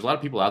Trump. Like, there's a lot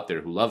of people out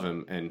there who love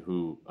him and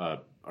who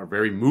are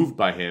very moved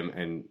by him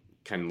and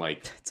can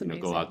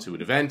go out to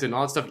an event and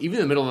all that stuff, even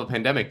in the middle of a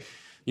pandemic.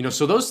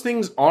 So those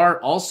things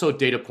are also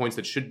data points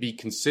that should be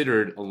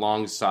considered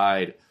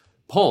alongside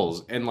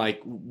polls. And like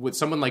with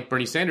someone like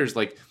Bernie Sanders,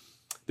 like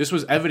this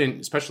was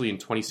evident, especially in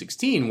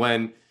 2016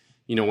 when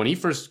he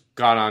first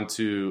got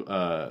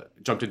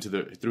jumped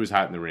threw his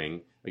hat in the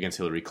ring against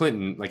Hillary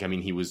Clinton. Like, I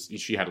mean,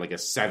 she had like a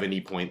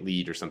 70-point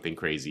lead or something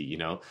crazy,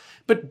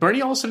 but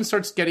Bernie all of a sudden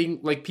starts getting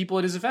like people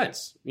at his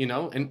events,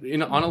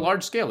 and on a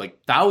large scale,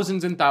 like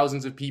thousands and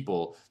thousands of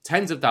people,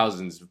 tens of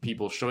thousands of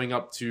people showing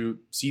up to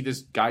see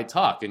this guy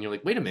talk. And you're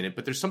like, wait a minute,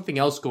 but there's something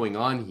else going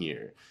on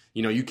here.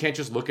 You can't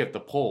just look at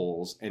the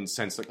polls and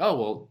sense like, oh,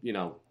 well,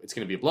 it's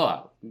going to be a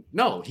blowout.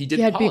 No, he did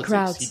politics. Big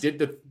crowds. He did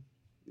the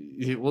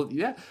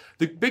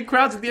big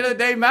crowds at the end of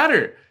the day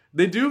matter.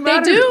 They do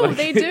matter.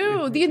 They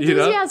do. The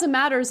enthusiasm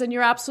matters, and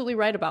you're absolutely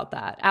right about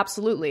that.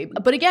 Absolutely.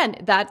 But again,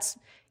 that's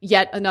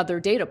yet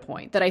another data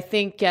point that I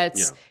think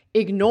gets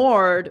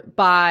ignored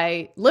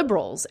by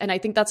liberals, and I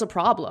think that's a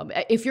problem.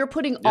 If you're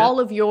putting all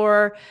of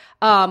your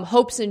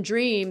hopes and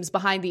dreams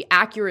behind the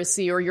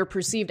accuracy or your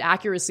perceived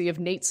accuracy of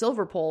Nate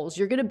Silver polls,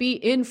 you're going to be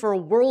in for a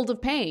world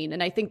of pain.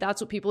 And I think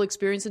that's what people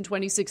experienced in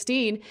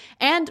 2016.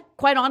 And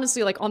quite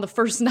honestly, like on the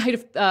first night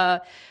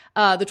of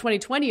the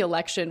 2020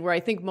 election, where I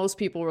think most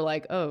people were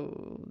like,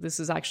 oh, this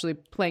is actually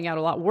playing out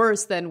a lot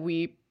worse than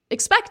we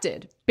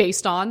expected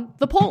based on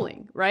the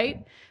polling,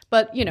 right?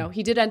 But,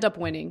 he did end up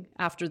winning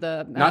after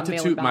the not to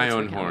toot my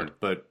own horn,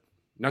 but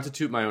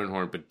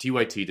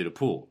TYT did a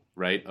pool,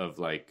 right? Of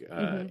like,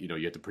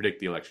 you have to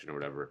predict the election or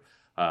whatever.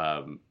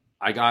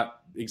 I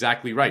got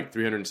exactly right.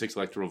 306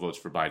 electoral votes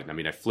for Biden. I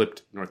mean, I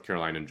flipped North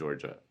Carolina and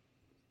Georgia.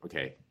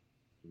 Okay,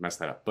 messed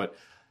that up. But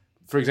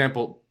for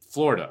example,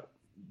 Florida.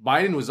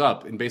 Biden was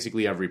up in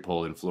basically every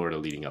poll in Florida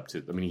leading up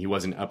to. I mean, he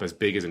wasn't up as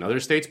big as in other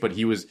states, but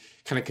he was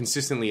kind of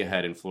consistently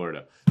ahead in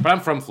Florida. But I'm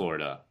from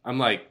Florida. I'm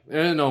like,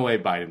 there's no way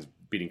Biden's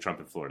beating Trump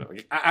in Florida.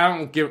 Like, I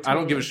don't give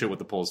a shit what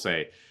the polls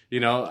say.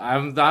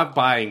 I'm not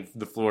buying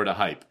the Florida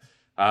hype.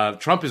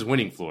 Trump is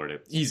winning Florida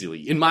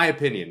easily, in my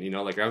opinion.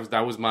 Like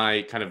that was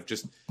my kind of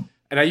just.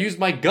 And I used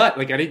my gut.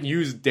 Like, I didn't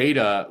use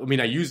data. I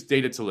mean, I used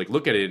data to like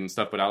look at it and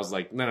stuff, but I was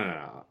like,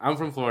 no. I'm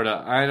from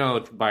Florida. I know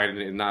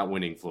Biden is not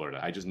winning Florida.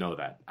 I just know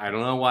that. I don't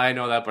know why I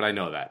know that, but I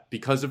know that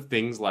because of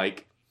things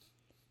like,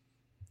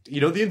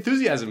 the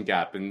enthusiasm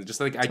gap, and just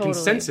like I can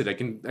sense it. I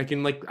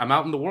can like, I'm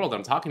out in the world.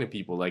 I'm talking to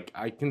people. Like,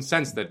 I can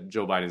sense that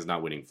Joe Biden is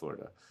not winning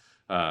Florida.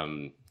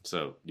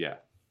 So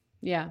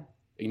yeah.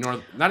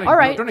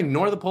 Don't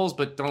ignore the polls,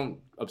 but don't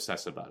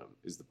obsess about them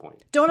is the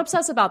point. Don't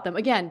obsess about them.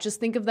 Again, just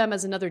think of them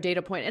as another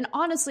data point. And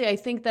honestly, I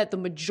think that the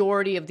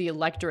majority of the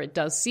electorate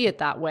does see it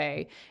that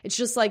way. It's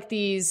just like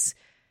these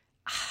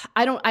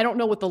I don't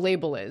know what the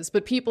label is,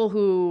 but people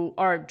who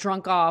are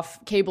drunk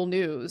off cable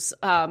news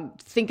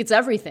think it's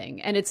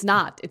everything, and it's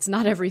not. It's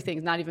not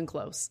everything, not even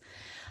close.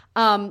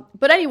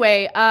 But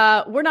anyway,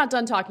 we're not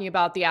done talking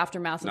about the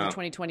aftermath of the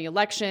 2020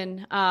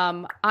 election.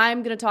 I'm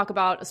going to talk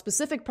about a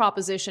specific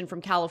proposition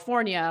from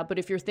California, but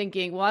if you're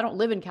thinking, well, I don't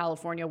live in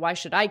California, why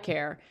should I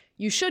care?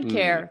 You should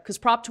care, because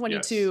Prop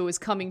 22 is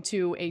coming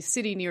to a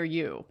city near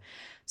you.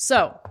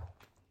 So,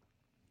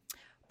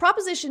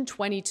 Proposition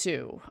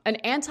 22, an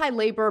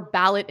anti-labor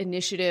ballot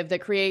initiative that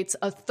creates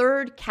a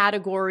third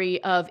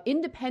category of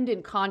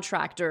independent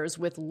contractors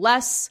with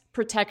less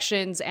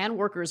protections and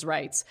workers'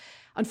 rights,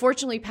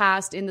 unfortunately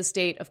passed in the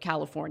state of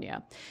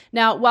California.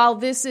 Now, while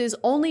this is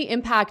only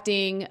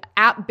impacting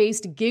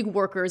app-based gig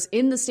workers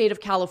in the state of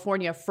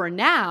California for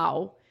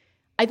now,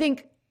 I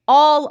think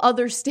all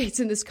other states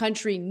in this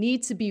country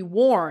need to be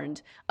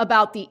warned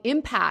about the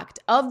impact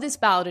of this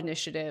ballot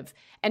initiative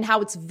and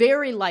how it's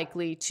very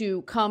likely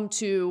to come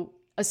to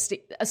a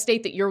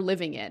state that you're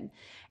living in.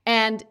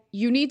 And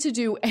you need to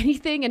do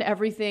anything and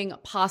everything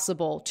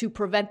possible to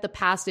prevent the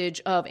passage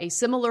of a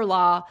similar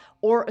law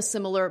or a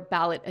similar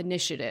ballot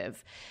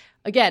initiative.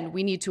 Again,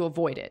 we need to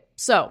avoid it.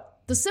 So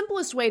the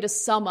simplest way to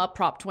sum up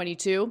Prop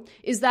 22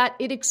 is that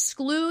it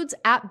excludes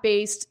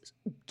app-based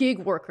gig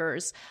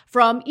workers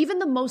from even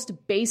the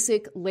most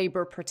basic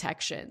labor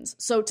protections.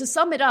 So to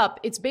sum it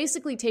up, it's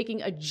basically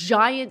taking a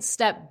giant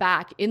step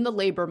back in the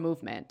labor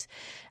movement.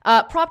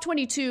 Prop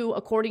 22,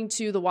 according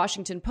to the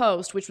Washington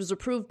Post, which was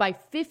approved by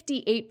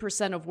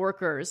 58% of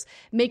workers,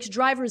 makes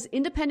drivers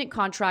independent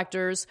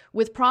contractors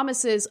with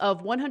promises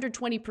of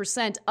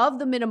 120% of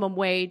the minimum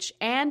wage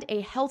and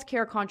a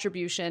healthcare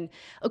contribution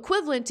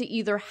equivalent to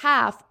either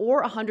half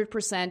or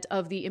 100%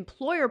 of the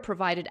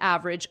employer-provided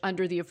average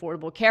under the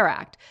Affordable Care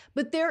Act.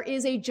 But there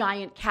is a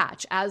giant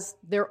catch, as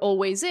there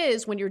always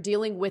is when you're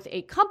dealing with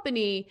a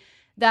company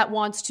that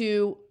wants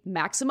to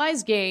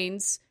maximize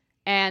gains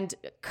and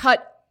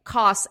cut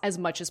costs as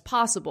much as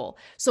possible.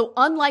 So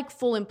unlike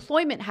full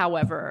employment,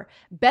 however,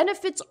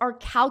 benefits are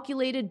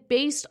calculated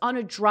based on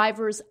a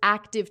driver's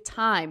active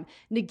time,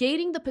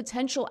 negating the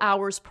potential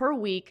hours per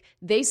week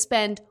they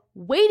spend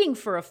waiting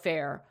for a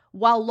fare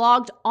while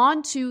logged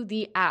onto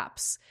the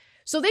apps.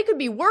 So they could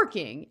be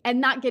working and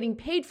not getting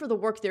paid for the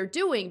work they're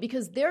doing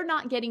because they're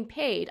not getting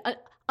paid.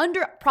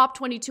 Under Prop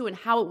 22 and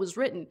how it was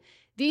written,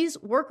 these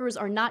workers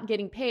are not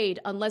getting paid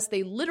unless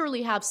they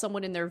literally have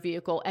someone in their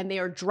vehicle and they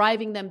are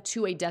driving them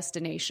to a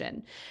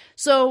destination.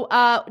 So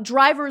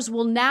drivers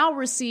will now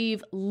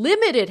receive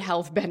limited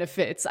health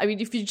benefits. I mean,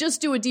 if you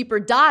just do a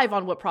deeper dive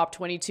on what Prop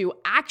 22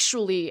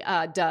 actually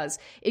does,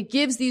 it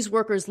gives these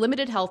workers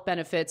limited health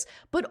benefits,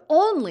 but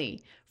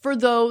only for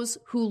those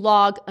who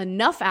log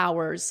enough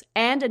hours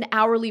and an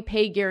hourly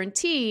pay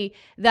guarantee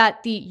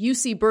that the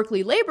UC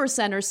Berkeley Labor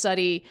Center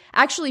study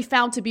actually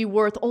found to be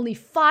worth only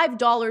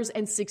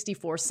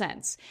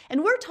 $5.64.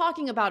 And we're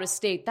talking about a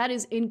state that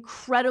is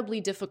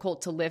incredibly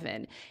difficult to live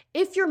in.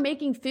 If you're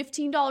making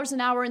 $15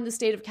 an hour in the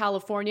state of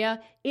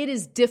California, it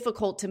is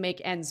difficult to make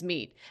ends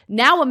meet.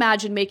 Now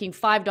imagine making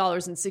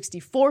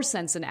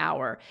 $5.64 an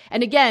hour.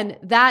 And again,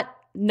 that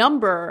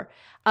number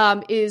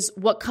is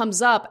what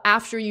comes up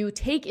after you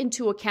take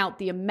into account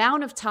the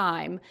amount of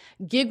time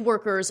gig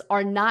workers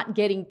are not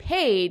getting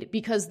paid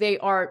because they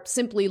are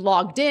simply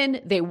logged in,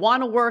 they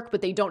want to work,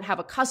 but they don't have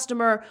a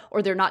customer,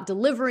 or they're not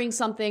delivering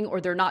something, or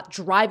they're not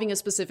driving a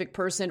specific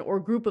person or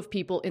group of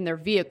people in their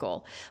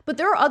vehicle. But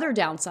there are other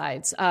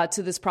downsides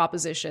to this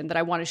proposition that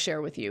I want to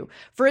share with you.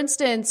 For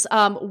instance,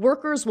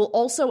 workers will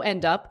also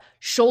end up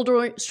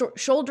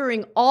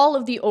shouldering all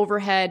of the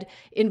overhead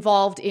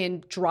involved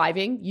in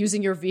driving,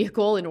 using your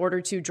vehicle in order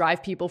to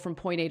drive people from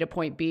point A to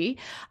point B.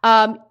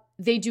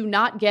 They do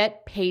not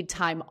get paid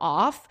time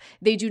off.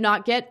 They do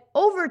not get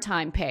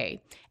overtime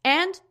pay.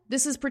 And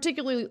this is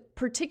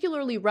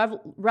particularly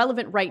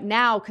relevant right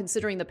now,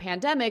 considering the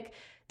pandemic.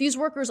 These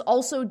workers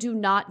also do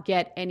not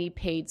get any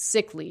paid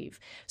sick leave.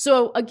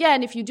 So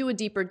again, if you do a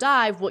deeper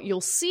dive, what you'll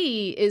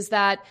see is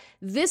that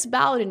this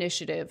ballot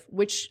initiative,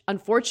 which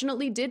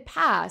unfortunately did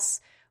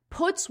pass,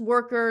 puts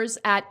workers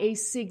at a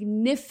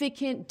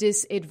significant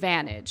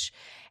disadvantage.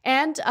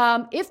 And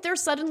if they're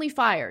suddenly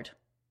fired,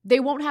 they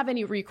won't have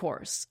any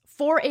recourse.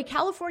 For a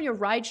California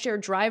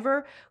rideshare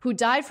driver who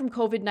died from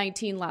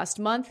COVID-19 last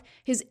month,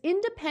 his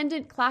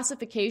independent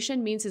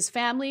classification means his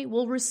family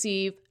will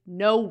receive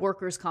no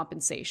workers'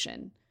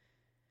 compensation.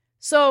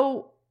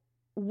 So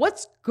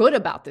what's good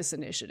about this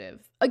initiative?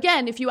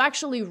 Again, if you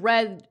actually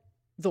read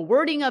the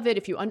wording of it,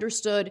 if you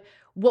understood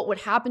what would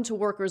happen to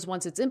workers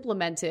once it's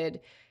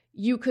implemented,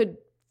 you could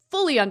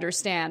fully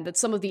understand that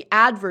some of the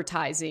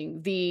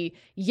advertising, the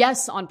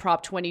yes on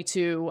Prop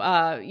 22,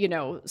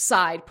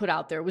 side put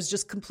out there was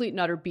just complete and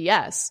utter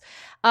BS.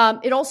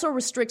 It also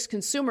restricts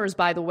consumers,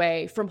 by the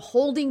way, from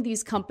holding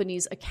these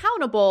companies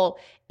accountable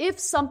if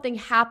something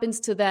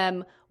happens to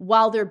them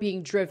while they're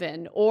being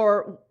driven,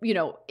 or,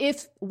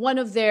 if one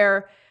of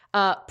their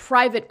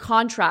private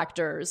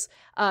contractors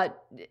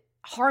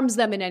harms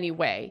them in any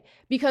way.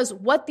 Because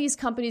what these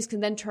companies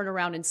can then turn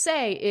around and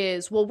say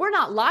is, well, we're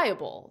not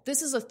liable.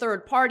 This is a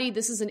third party.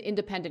 This is an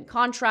independent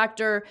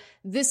contractor.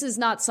 This is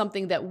not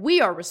something that we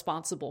are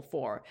responsible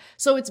for.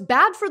 So it's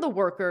bad for the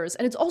workers,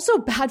 and it's also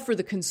bad for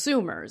the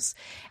consumers.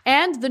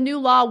 And the new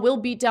law will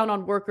beat down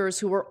on workers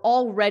who are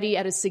already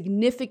at a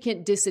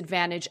significant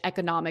disadvantage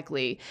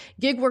economically.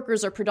 Gig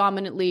workers are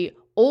predominantly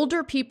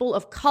older people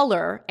of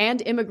color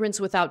and immigrants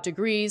without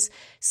degrees,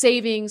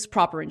 savings,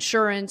 proper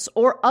insurance,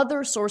 or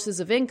other sources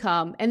of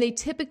income, and they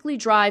typically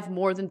drive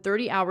more than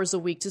 30 hours a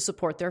week to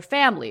support their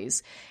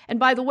families. And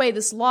by the way,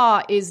 this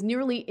law is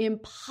nearly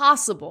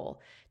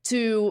impossible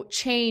to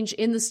change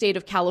in the state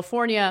of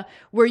California,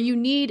 where you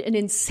need an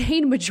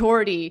insane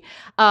majority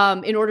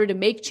in order to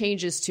make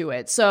changes to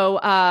it. So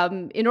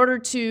in order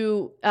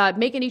to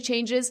make any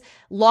changes,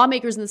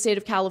 lawmakers in the state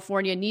of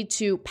California need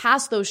to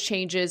pass those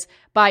changes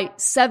by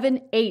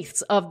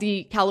 7/8 of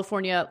the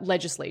California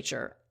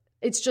legislature.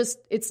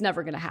 It's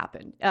never going to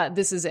happen.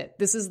 This is it.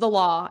 This is the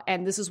law,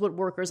 and this is what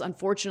workers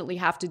unfortunately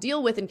have to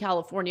deal with in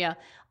California,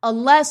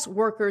 unless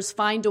workers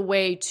find a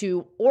way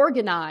to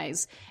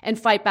organize and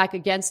fight back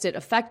against it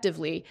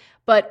effectively.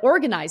 But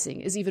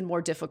organizing is even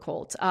more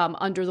difficult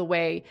under the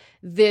way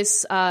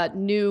this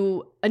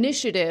new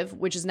initiative,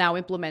 which is now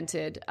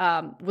implemented,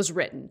 was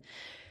written.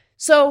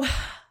 So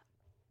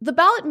the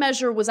ballot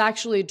measure was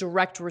actually a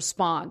direct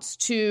response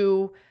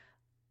to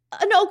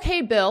an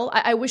okay bill.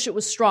 I wish it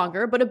was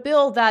stronger, but a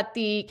bill that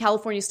the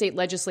California state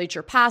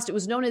legislature passed. It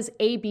was known as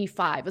AB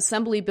 5,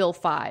 Assembly Bill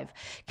 5.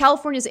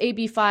 California's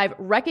AB 5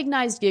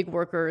 recognized gig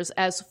workers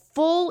as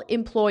full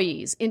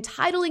employees,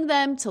 entitling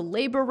them to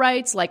labor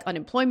rights like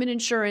unemployment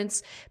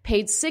insurance,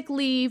 paid sick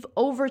leave,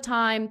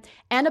 overtime,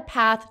 and a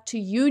path to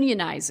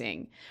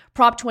unionizing.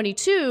 Prop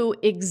 22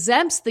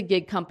 exempts the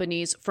gig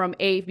companies from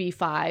AB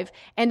 5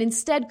 and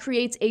instead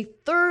creates a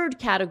third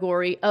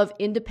category of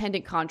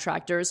independent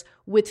contractors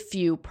with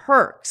few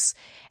perks.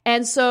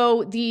 And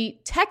so the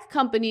tech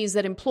companies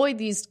that employed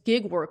these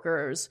gig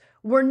workers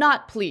were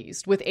not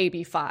pleased with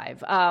AB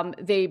 5.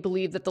 They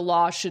believed that the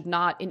law should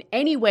not in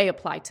any way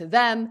apply to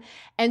them.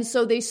 And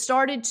so they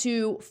started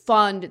to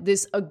fund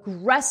this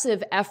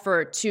aggressive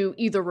effort to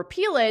either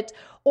repeal it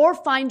or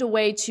find a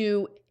way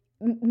to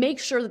make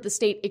sure that the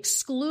state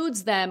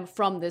excludes them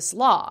from this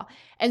law.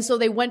 And so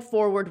they went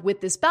forward with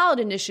this ballot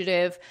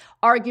initiative,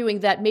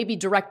 arguing that maybe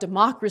direct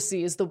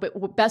democracy is the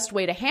best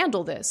way to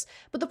handle this.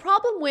 But the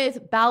problem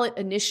with ballot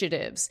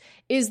initiatives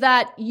is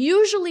that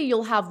usually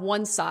you'll have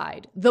one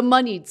side, the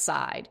moneyed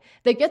side,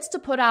 that gets to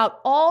put out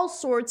all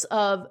sorts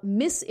of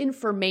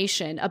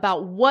misinformation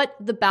about what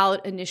the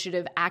ballot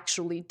initiative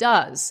actually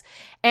does.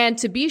 And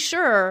to be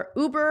sure,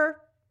 Uber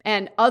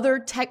and other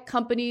tech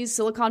companies,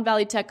 Silicon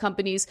Valley tech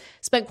companies,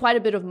 spent quite a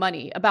bit of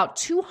money, about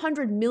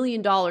 $200 million,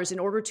 in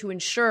order to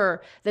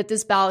ensure that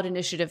this ballot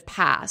initiative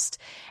passed.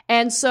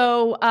 And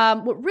so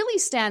what really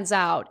stands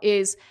out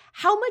is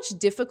how much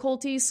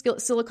difficulty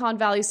Silicon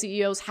Valley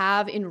CEOs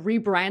have in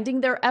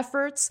rebranding their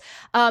efforts,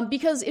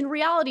 because in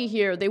reality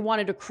here, they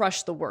wanted to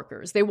crush the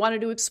workers. They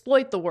wanted to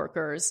exploit the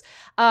workers.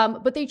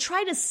 But they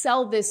try to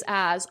sell this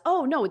as,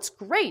 oh, no, it's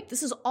great.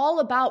 This is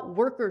all about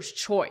workers'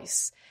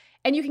 choice.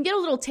 And you can get a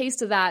little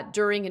taste of that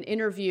during an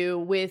interview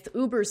with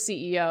Uber's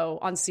CEO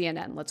on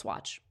CNN. Let's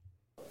watch.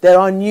 There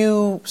are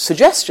new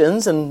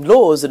suggestions and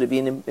laws that have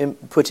been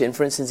put in,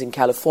 for instance, in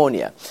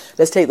California.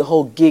 Let's take the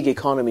whole gig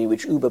economy,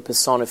 which Uber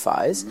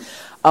personifies,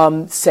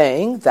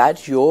 saying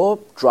that your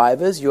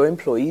drivers, your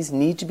employees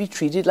need to be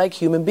treated like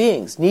human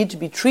beings, need to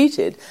be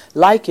treated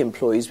like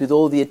employees with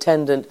all the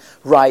attendant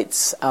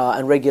rights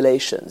and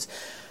regulations.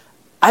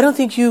 I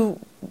think you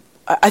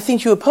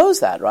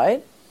oppose that,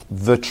 right?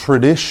 The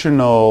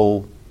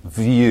traditional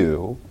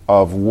view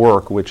of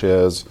work, which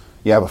is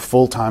you have a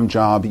full-time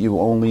job, you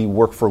only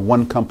work for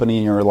one company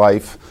in your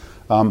life,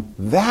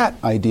 that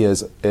idea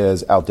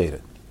is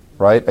outdated,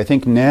 right? I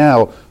think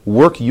now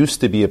work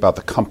used to be about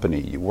the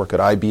company. You work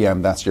at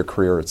IBM, that's your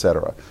career,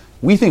 etc.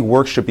 We think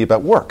work should be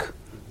about work,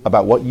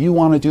 about what you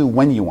want to do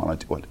when you want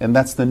to do it. And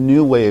that's the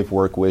new way of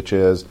work, which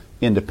is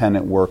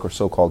independent work or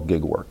so-called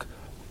gig work.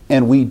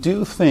 And we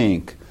do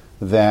think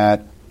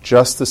that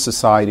just as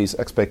society's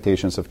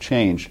expectations have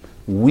changed,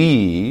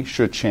 we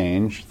should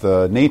change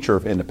the nature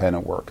of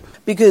independent work.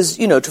 Because,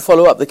 to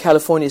follow up, the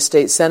California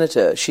state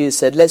senator, she has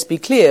said, let's be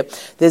clear,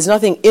 there's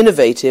nothing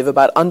innovative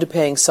about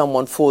underpaying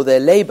someone for their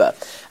labor.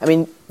 I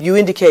mean, you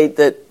indicate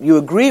that you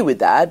agree with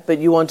that, but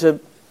you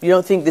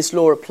don't think this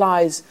law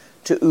applies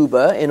to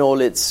Uber in all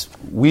its...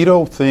 We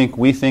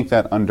think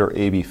that under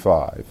AB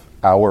 5,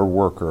 our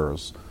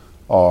workers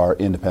are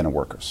independent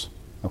workers,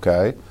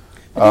 okay?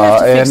 They have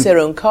to fix their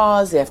own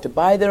cars. They have to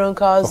buy their own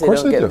cars. They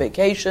don't get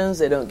vacations.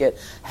 They don't get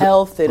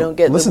health. They don't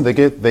get... Listen, they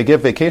get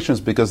vacations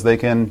because they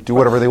can do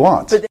whatever they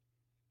want.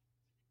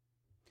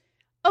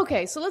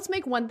 Okay, so let's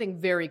make one thing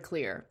very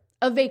clear.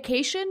 A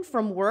vacation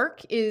from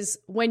work is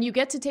when you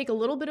get to take a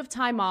little bit of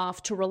time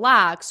off to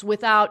relax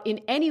without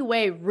in any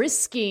way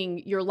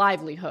risking your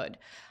livelihood.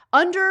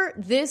 Under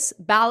this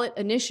ballot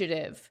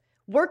initiative,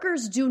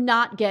 workers do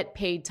not get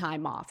paid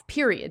time off,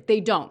 period. They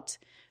don't.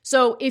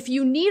 So if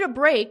you need a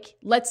break,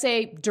 let's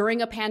say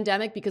during a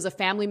pandemic because a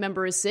family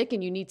member is sick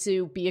and you need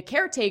to be a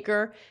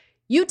caretaker,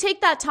 you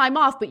take that time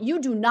off, but you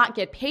do not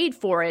get paid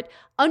for it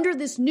under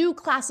this new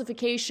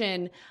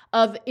classification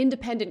of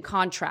independent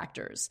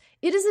contractors.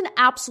 It is an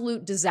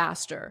absolute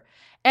disaster.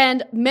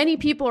 And many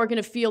people are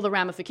going to feel the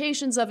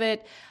ramifications of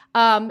it.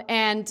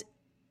 And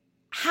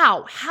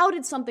how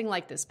did something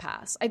like this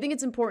pass? I think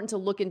it's important to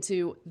look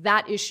into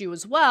that issue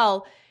as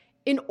well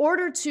in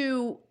order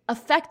to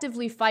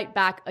effectively fight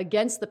back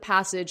against the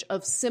passage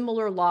of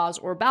similar laws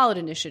or ballot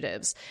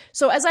initiatives.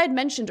 So as I had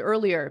mentioned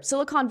earlier,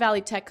 Silicon Valley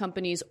tech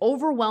companies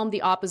overwhelmed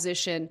the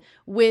opposition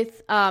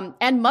with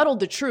and muddled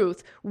the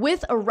truth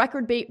with a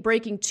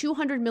record-breaking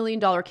 $200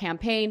 million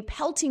campaign,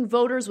 pelting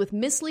voters with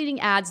misleading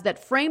ads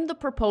that framed the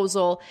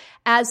proposal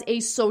as a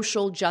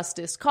social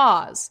justice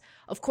cause.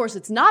 Of course,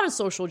 it's not a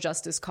social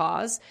justice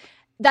cause.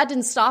 That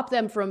didn't stop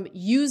them from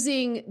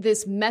using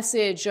this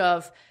message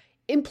of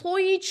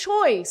employee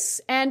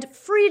choice and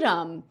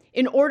freedom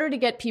in order to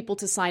get people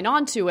to sign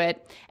on to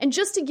it. And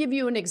just to give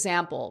you an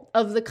example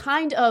of the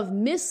kind of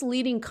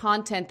misleading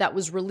content that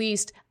was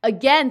released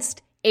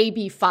against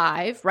AB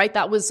 5, right?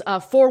 That was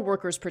for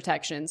workers'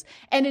 protections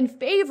and in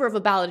favor of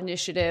a ballot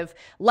initiative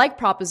like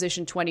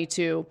Proposition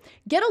 22.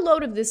 Get a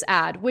load of this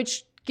ad,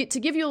 which, to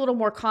give you a little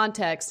more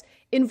context,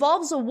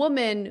 involves a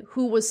woman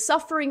who was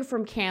suffering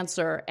from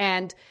cancer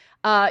and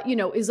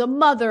is a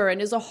mother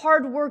and is a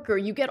hard worker.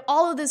 You get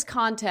all of this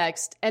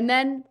context, and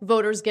then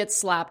voters get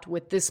slapped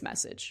with this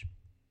message.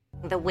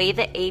 The way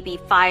that AB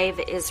 5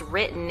 is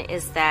written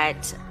is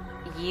that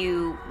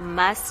you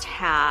must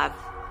have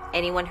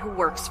anyone who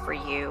works for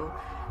you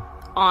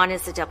on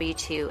as a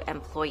W-2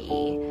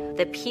 employee.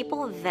 The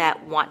people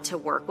that want to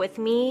work with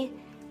me,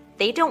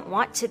 they don't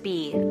want to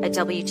be a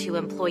W-2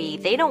 employee.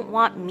 They don't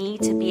want me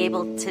to be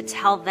able to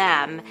tell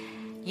them,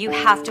 you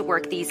have to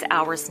work these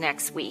hours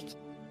next week.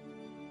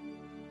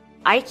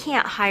 I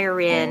can't hire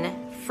in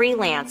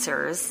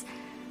freelancers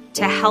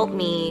to help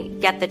me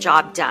get the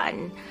job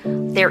done.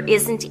 There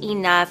isn't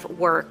enough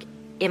work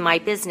in my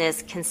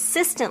business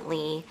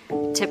consistently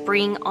to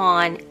bring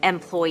on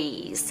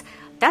employees.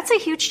 That's a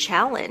huge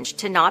challenge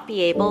to not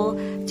be able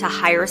to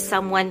hire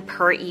someone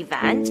per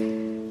event.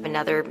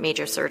 Another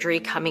major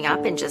surgery coming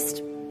up in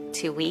just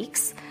 2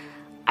 weeks.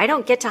 I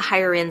don't get to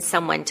hire in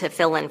someone to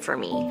fill in for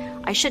me.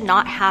 I should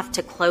not have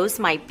to close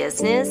my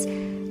business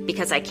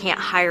because I can't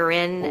hire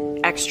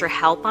in extra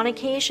help on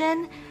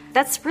occasion.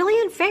 That's really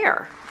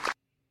unfair.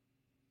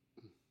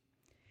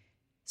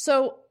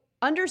 So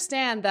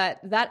understand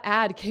that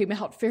ad came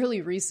out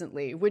fairly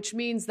recently, which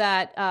means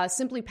that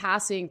simply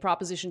passing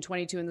Proposition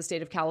 22 in the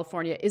state of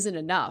California isn't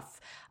enough.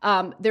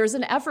 There's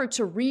an effort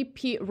to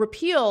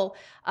repeal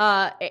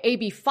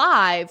AB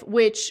 5,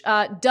 which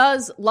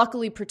does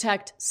luckily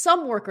protect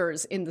some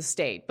workers in the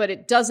state, but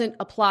it doesn't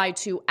apply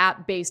to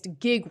app-based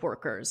gig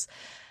workers.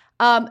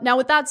 Now,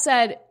 with that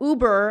said,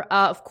 Uber,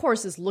 of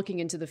course, is looking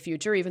into the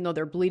future, even though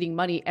they're bleeding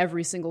money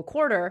every single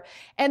quarter.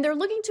 And they're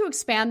looking to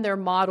expand their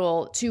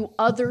model to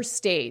other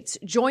states,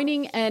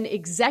 joining an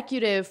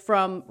executive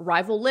from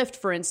rival Lyft,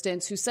 for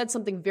instance, who said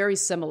something very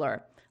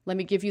similar. Let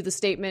me give you the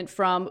statement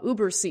from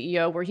Uber's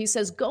CEO, where he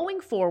says,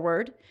 going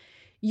forward,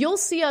 you'll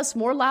see us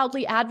more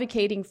loudly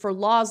advocating for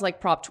laws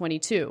like Prop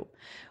 22.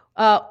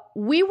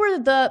 We were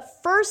the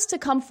first to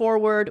come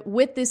forward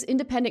with this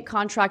independent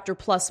contractor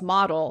plus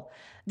model.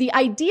 The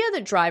idea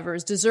that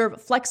drivers deserve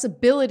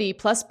flexibility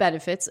plus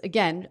benefits,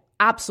 again,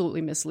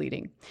 absolutely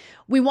misleading.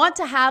 We want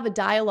to have a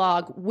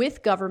dialogue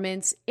with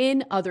governments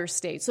in other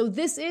states. So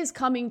this is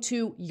coming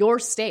to your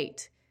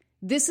state.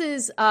 This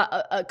is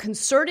a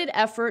concerted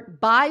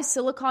effort by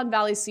Silicon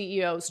Valley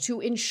CEOs to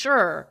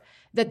ensure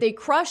that they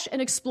crush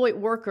and exploit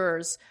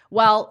workers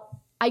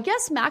while, I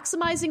guess,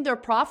 maximizing their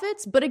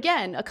profits. But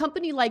again, a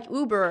company like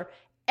Uber,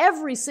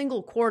 every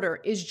single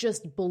quarter is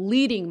just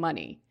bleeding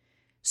money.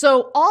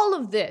 So all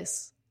of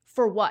this,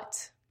 for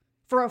what?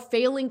 For a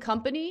failing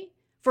company?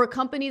 For a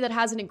company that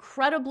has an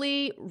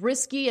incredibly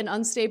risky and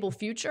unstable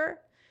future?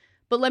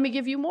 But let me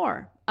give you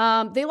more.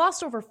 They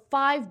lost over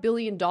 $5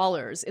 billion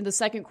in the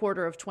second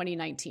quarter of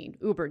 2019,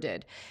 Uber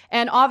did.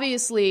 And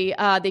obviously,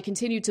 they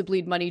continued to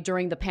bleed money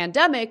during the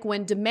pandemic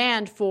when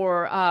demand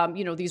for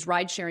these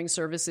ride-sharing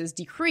services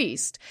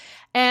decreased.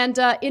 And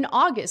in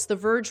August, The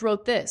Verge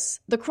wrote this: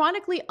 the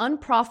chronically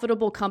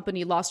unprofitable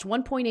company lost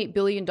 $1.8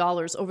 billion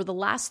over the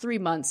last 3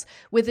 months,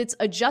 with its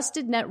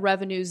adjusted net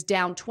revenues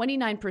down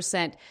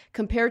 29%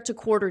 compared to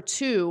quarter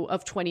 2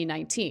 of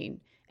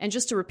 2019. And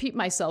just to repeat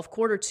myself,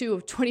 quarter 2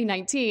 of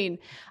 2019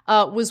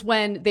 was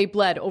when they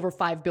bled over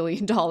 $5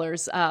 billion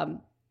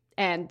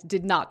and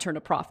did not turn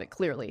a profit,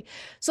 clearly.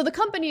 So the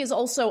company is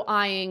also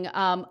eyeing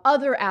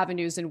other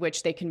avenues in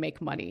which they can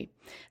make money.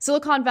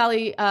 Silicon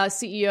Valley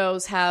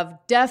CEOs have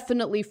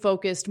definitely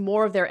focused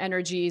more of their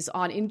energies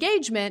on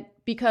engagement,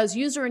 because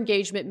user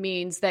engagement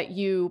means that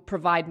you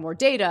provide more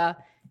data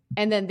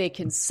and then they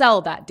can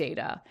sell that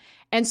data.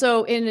 And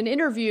so in an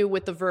interview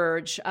with The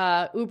Verge,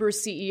 Uber's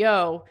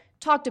CEO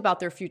talked about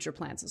their future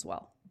plans as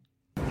well.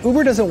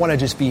 Uber doesn't want to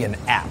just be an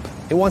app.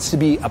 It wants to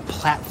be a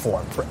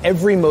platform for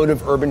every mode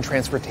of urban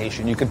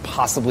transportation you could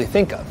possibly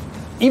think of,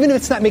 even if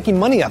it's not making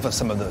money off of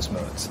some of those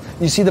modes.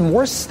 You see, the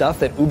more stuff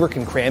that Uber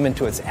can cram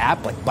into its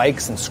app, like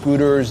bikes and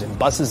scooters and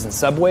buses and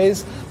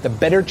subways, the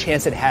better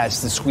chance it has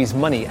to squeeze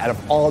money out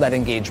of all that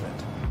engagement.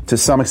 To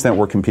some extent,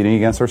 we're competing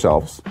against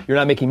ourselves. You're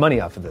not making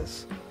money off of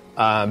this.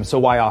 So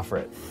why offer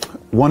it?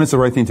 One, it's the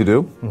right thing to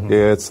do. Mm-hmm.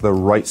 It's the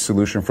right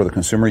solution for the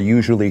consumer.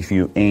 Usually, if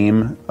you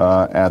aim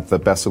at the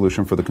best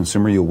solution for the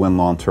consumer, you'll win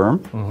long term.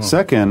 Mm-hmm.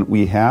 Second,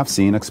 we have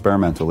seen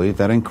experimentally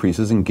that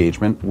increases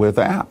engagement with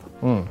the app.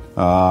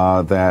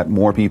 That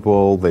more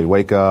people, they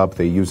wake up,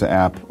 they use the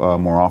app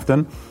more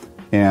often.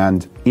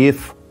 And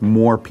if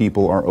more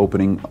people are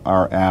opening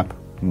our app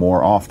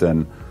more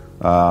often,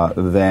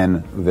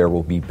 then there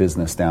will be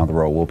business down the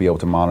road. We'll be able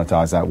to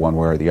monetize that one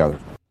way or the other.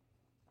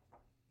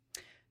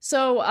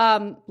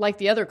 So, like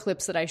the other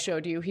clips that I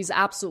showed you, he's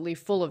absolutely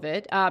full of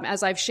it.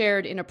 As I've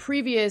shared in a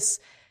previous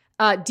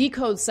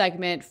Decode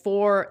segment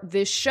for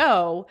this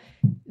show,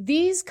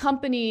 these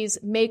companies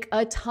make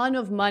a ton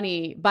of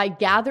money by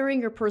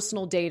gathering your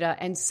personal data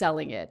and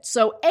selling it.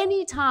 So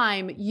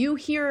anytime you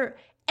hear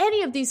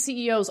any of these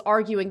CEOs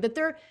arguing that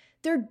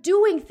they're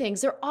doing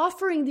things, they're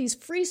offering these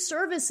free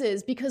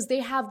services because they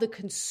have the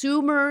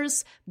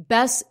consumer's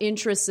best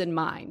interests in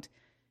mind.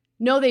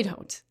 No, they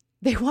don't.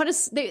 They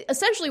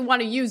essentially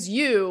want to use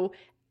you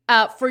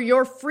for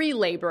your free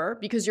labor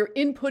because you're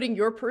inputting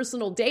your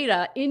personal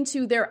data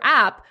into their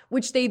app,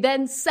 which they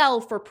then sell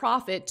for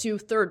profit to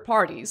third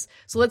parties.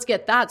 So let's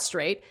get that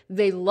straight.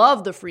 They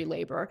love the free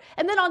labor.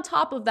 And then on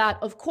top of that,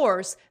 of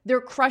course,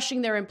 they're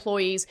crushing their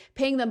employees,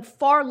 paying them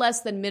far less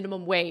than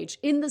minimum wage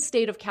in the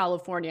state of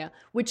California,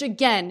 which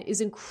again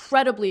is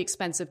incredibly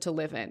expensive to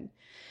live in.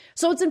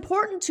 So it's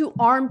important to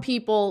arm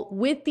people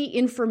with the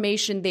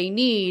information they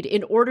need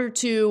in order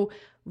to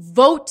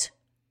vote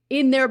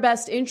in their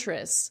best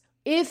interests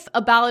if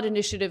a ballot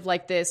initiative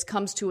like this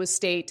comes to a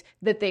state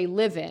that they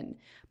live in.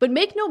 But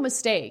make no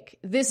mistake,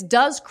 this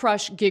does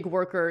crush gig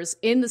workers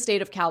in the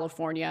state of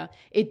California.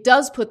 It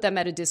does put them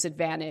at a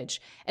disadvantage.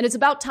 And it's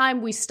about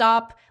time we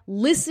stop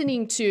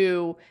listening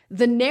to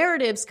the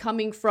narratives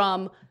coming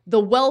from the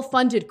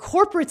well-funded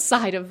corporate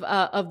side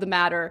of the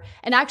matter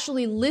and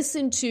actually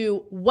listen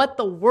to what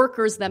the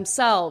workers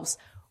themselves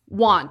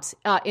want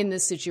in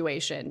this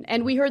situation.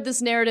 And we heard this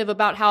narrative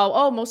about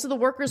how, most of the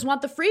workers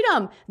want the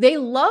freedom. They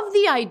love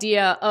the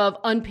idea of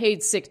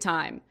unpaid sick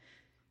time.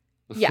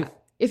 Yeah.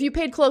 If you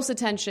paid close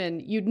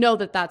attention, you'd know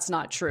that that's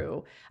not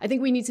true. I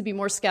think we need to be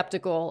more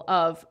skeptical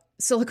of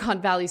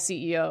Silicon Valley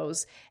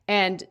CEOs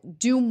and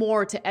do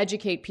more to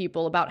educate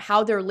people about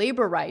how their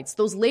labor rights,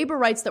 those labor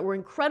rights that were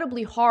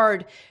incredibly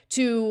hard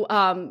to,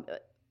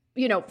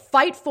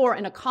 fight for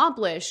and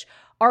accomplish,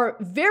 are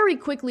very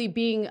quickly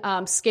being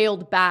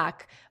scaled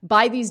back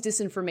by these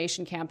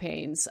disinformation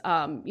campaigns,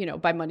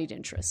 by moneyed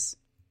interests.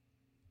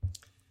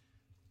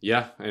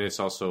 Yeah, and it's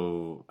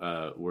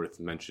also worth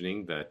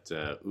mentioning that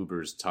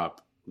Uber's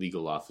top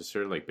legal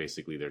officer, like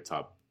basically their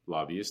top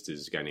lobbyist,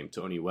 is a guy named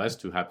Tony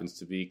West, who happens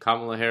to be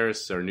Kamala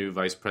Harris, our new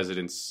vice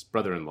president's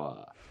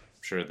brother-in-law.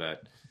 I'm sure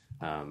that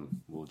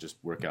will just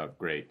work out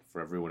great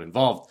for everyone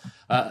involved.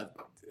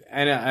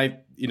 And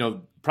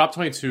Prop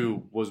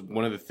 22 was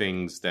one of the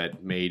things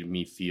that made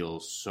me feel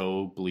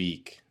so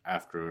bleak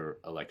after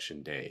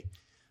Election Day.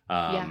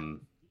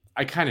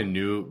 I kind of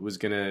knew it was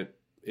gonna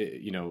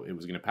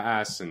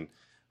pass, and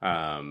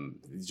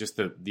just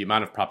the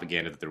amount of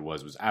propaganda that there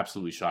was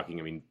absolutely shocking.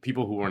 I mean,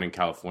 people who weren't in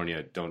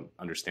California don't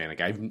understand.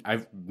 Like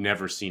I've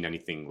never seen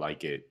anything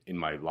like it in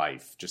my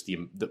life. Just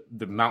the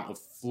amount of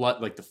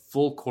flood, like the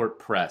full court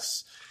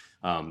press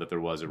that there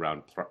was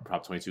around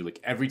Prop 22. Like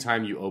every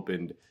time you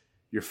opened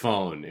your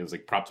phone, it was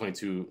like Prop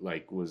 22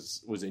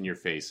 was in your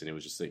face, and it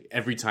was just like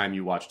every time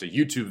you watched a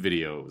YouTube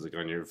video, it was like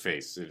on your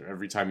face. And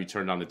every time you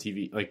turned on the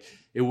TV, like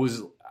it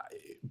was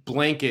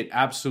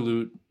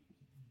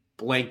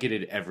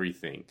blanketed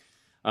everything.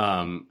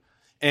 And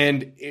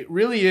it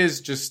really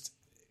is just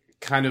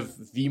kind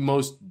of the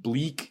most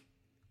bleak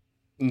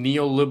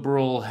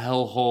neoliberal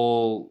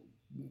hellhole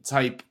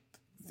type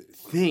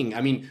thing.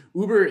 I mean,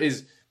 Uber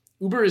is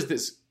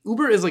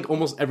like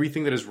almost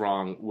everything that is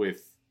wrong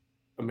with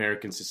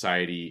American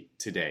society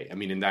today. I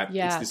mean, in that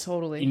it's this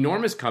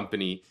enormous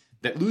company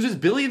that loses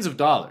billions of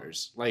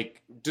dollars,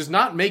 like does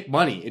not make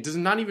money. It does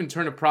not even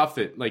turn a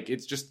profit. Like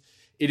it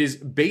is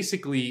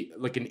basically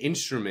like an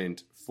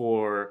instrument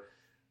for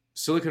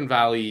Silicon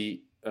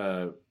Valley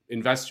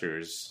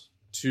investors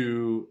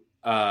to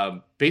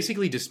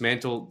basically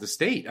dismantle the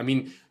state. I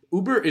mean,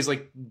 Uber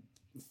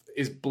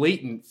is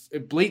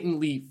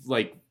blatantly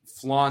like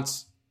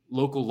flaunts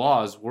local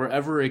laws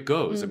wherever it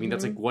goes. Mm-hmm. I mean,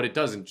 that's like what it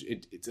does. And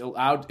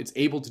it's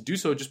able to do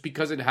so just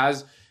because it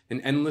has an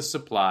endless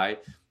supply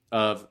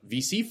of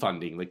VC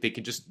funding. Like they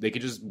could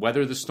just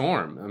weather the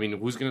storm. I mean,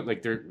 who's going to,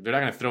 like, they're not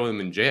going to throw them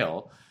in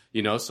jail,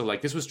 So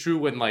like this was true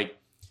when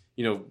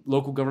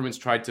local governments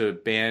tried to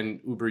ban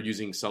Uber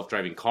using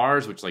self-driving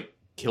cars, which like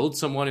killed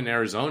someone in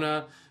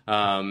Arizona.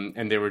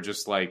 And they were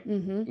just like,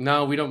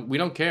 no, we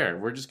don't care.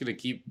 We're just going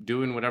to keep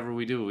doing whatever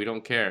we do. We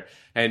don't care.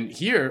 And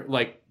here,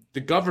 like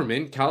the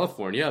government,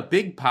 California, a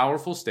big,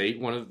 powerful state,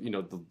 one of,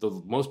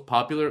 the most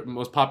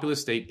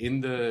populous state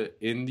in the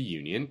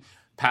union,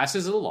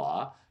 passes a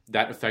law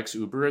that affects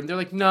Uber. And they're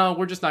like, no,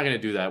 we're just not going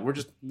to do that. We're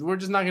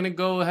just not going to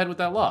go ahead with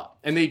that law.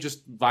 And they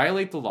just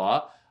violate the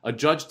law. A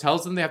judge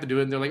tells them they have to do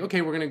it. And they're like,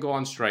 okay, we're going to go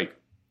on strike.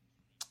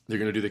 They're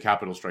going to do the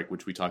Capitol strike,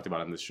 which we talked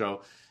about on this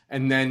show.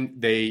 And then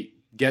they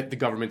get the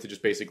government to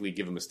just basically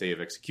give them a stay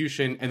of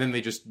execution, and then they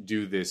just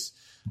do this.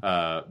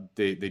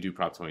 They do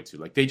Prop 22.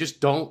 Like they just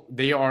don't.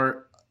 They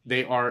are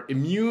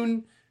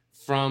immune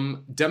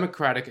from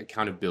democratic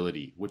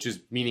accountability, which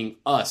is meaning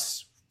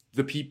us,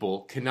 the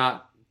people,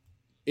 cannot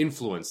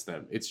influence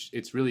them.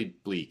 It's really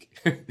bleak.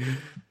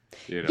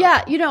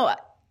 Yeah,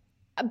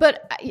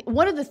 but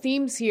one of the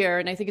themes here,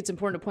 and I think it's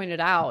important to point it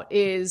out,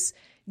 is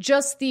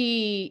just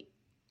the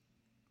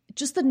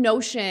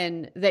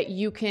notion that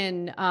you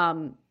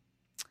can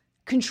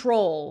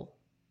control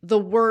the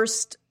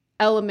worst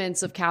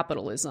elements of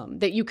capitalism,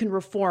 that you can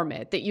reform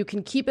it, that you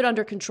can keep it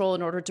under control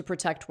in order to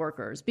protect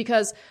workers.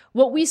 Because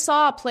what we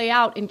saw play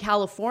out in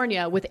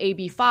California with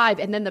AB 5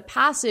 and then the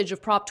passage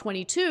of Prop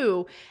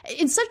 22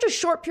 in such a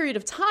short period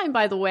of time,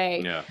 by the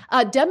way,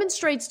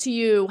 demonstrates to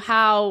you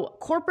how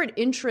corporate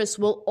interests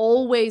will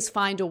always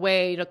find a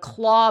way to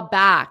claw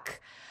back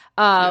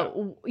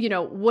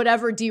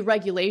whatever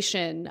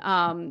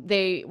deregulation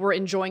they were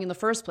enjoying in the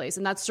first place.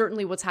 And that's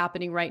certainly what's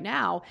happening right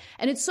now.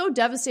 And it's so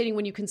devastating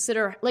when you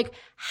consider like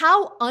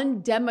how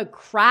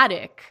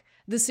undemocratic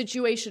the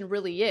situation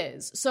really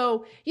is.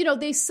 So,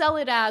 they sell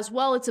it as,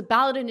 well, it's a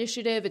ballot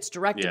initiative. It's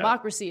direct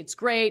democracy. It's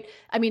great.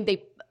 I mean,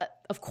 they,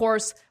 of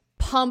course,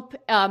 pump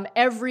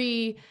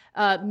every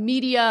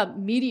media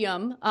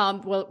medium,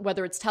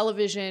 whether it's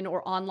television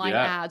or online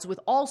ads, with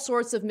all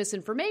sorts of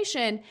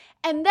misinformation.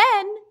 And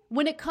then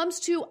when it comes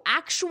to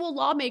actual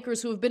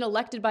lawmakers who have been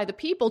elected by the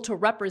people to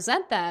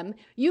represent them,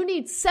 you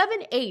need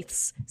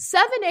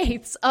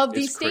 7/8 of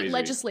the state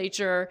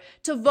legislature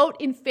to vote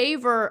in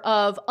favor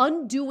of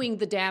undoing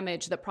the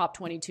damage that Prop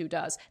 22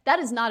 does. That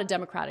is not a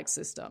democratic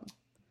system.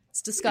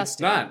 It's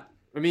disgusting. It's not.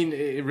 I mean,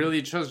 it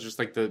really shows just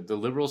like the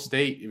liberal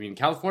state. I mean,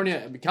 California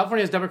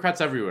has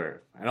Democrats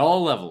everywhere at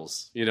all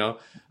levels.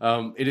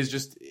 It is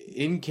just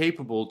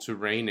incapable to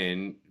rein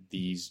in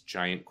these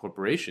giant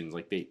corporations.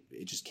 Like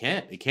it just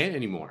can't. It can't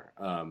anymore.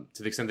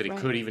 To the extent that it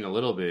could even a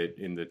little bit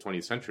in the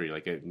 20th century.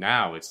 Like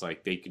now, it's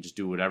like they could just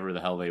do whatever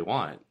the hell they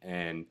want,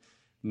 and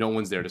no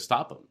one's there to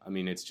stop them. I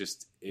mean, it's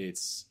just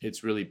it's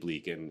really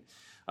bleak. And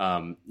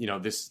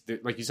this,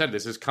 like you said,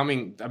 this is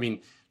coming. I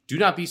mean, do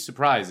not be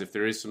surprised if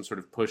there is some sort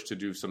of push to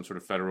do some sort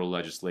of federal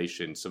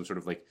legislation, some sort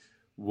of like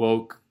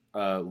woke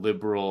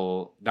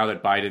liberal, now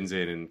that Biden's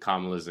in and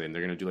Kamala's in,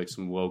 they're going to do like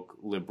some woke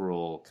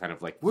liberal kind of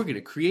like, we're going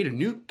to create a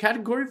new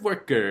category of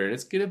worker. And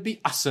it's going to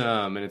be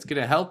awesome. And it's going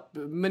to help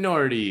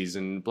minorities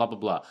and blah, blah,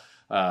 blah.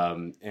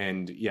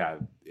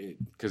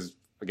 Because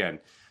again,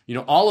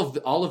 all of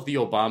the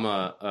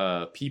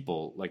Obama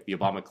people, like the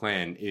Obama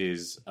clan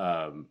is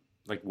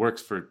like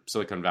works for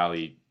Silicon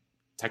Valley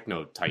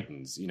techno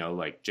titans,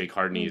 like Jake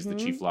Hardney is the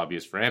chief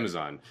lobbyist for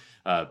Amazon.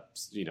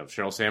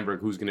 Sheryl Sandberg,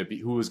 who was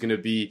going to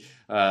be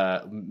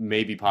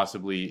maybe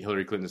possibly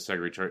Hillary Clinton's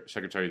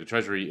Secretary of the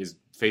Treasury, is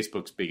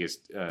Facebook's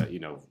biggest,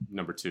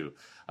 number two.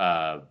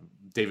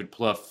 David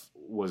Plouffe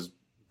was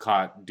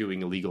caught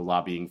doing illegal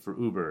lobbying for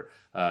Uber.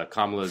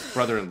 Kamala's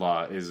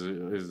brother-in-law is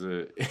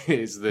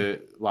the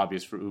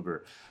lobbyist for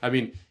Uber. I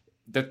mean,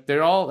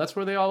 that's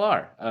where they all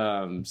are.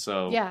 And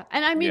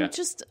I mean,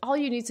 just all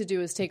you need to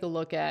do is take a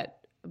look at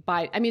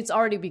Biden. I mean, it's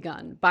already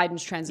begun.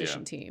 Biden's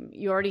transition team.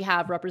 You already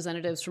have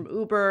representatives from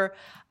Uber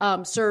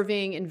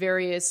serving in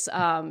various,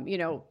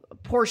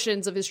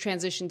 portions of his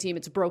transition team.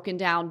 It's broken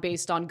down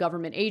based on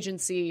government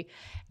agency,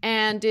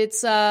 and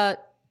it's,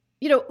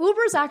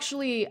 Uber's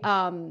actually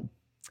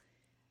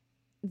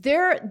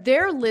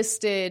they're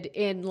listed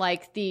in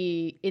like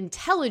the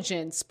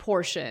intelligence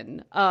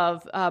portion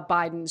of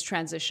Biden's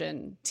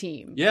transition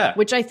team. Yeah,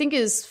 which I think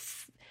is.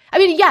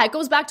 It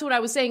goes back to what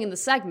I was saying in the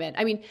segment.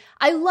 I mean,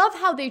 I love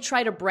how they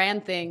try to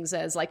brand things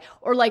as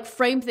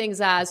frame things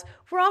as,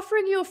 we're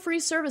offering you a free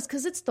service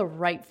because it's the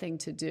right thing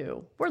to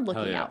do. We're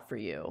looking out for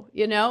you,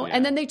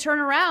 And then they turn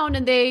around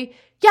and they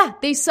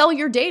sell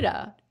your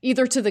data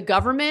either to the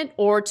government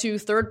or to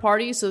third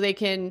parties so they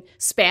can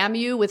spam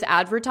you with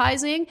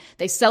advertising.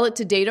 They sell it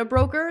to data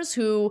brokers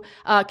who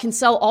can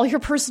sell all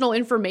your personal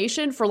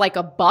information for like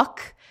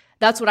 $1.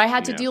 That's what I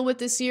had to deal with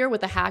this year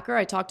with a hacker.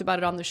 I talked about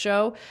it on the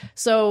show.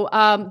 So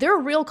there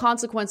are real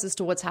consequences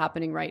to what's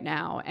happening right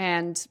now.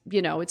 And,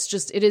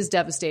 it is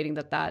devastating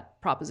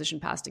that proposition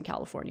passed in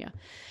California.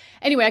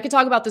 Anyway, I could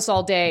talk about this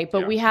all day,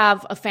 but we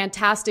have a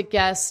fantastic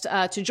guest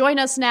to join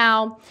us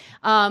now.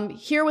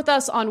 Here with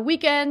us on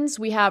weekends,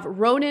 we have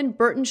Ronen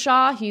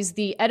Burtenshaw. He's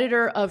the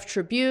editor of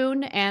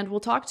Tribune, and will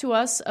talk to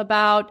us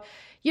about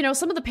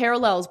some of the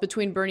parallels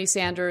between Bernie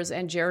Sanders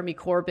and Jeremy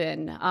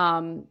Corbyn,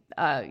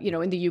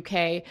 in the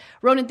UK.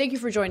 Ronen, thank you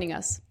for joining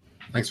us.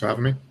 Thanks for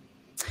having me.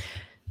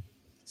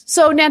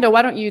 So, Nando,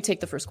 why don't you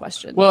take the first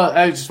question? Well,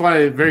 I just want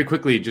to very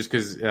quickly, just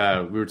because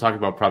we were talking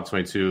about Prop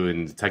 22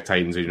 and Tech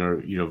Titans,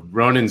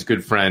 Ronan's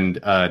good friend,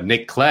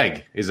 Nick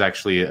Clegg, is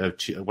actually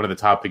one of the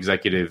top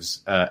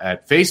executives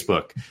at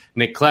Facebook.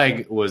 Nick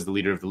Clegg was the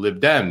leader of the Lib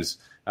Dems.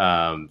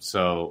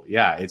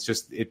 It's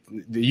just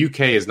the UK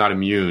is not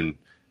immune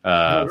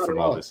from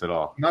all this at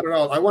all. Not at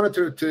all. I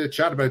wanted to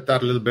chat about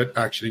that a little bit,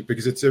 actually,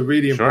 because it's a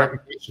really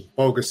important question,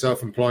 bogus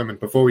self-employment,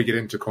 before we get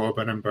into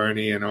Corbyn and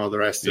Bernie and all the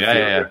rest of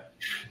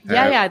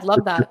I'd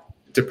love that.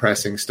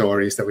 Depressing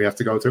stories that we have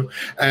to go through.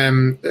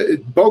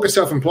 Bogus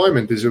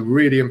self-employment is a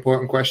really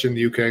important question in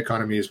the UK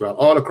economy as well,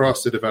 all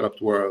across the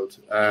developed world.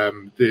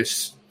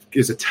 This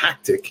is a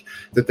tactic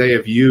that they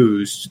have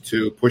used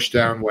to push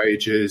down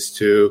wages,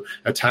 to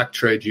attack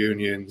trade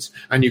unions.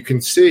 And you can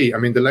see,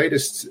 the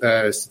latest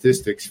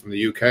statistics from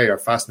the UK are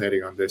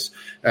fascinating on this.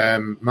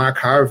 Mark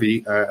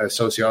Harvey, a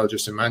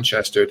sociologist in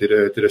Manchester, did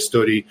a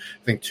study,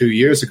 I think 2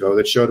 years ago,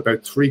 that showed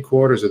about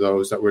 3/4 of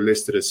those that were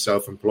listed as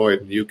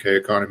self-employed in the UK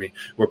economy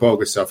were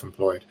bogus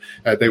self-employed.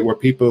 They were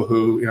people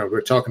who,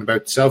 we're talking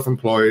about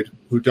self-employed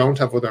who don't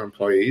have other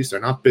employees. They're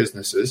not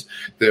businesses.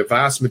 The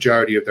vast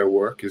majority of their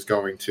work is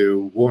going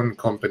to one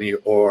company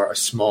or a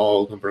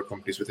small number of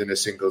companies within a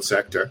single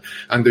sector.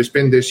 And there's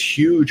been this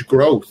huge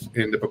growth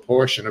in the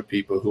proportion of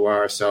people who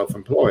are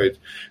self-employed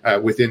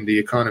within the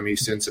economy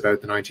since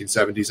about the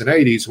 1970s and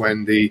 80s,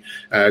 when the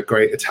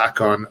great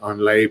attack on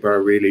labor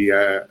really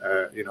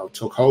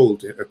took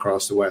hold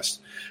across the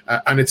West.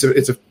 And it's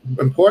an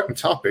important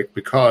topic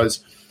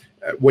because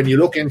when you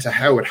look into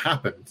how it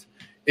happened,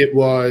 it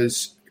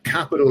was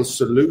capital's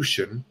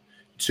solution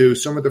to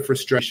some of the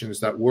frustrations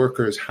that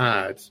workers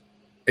had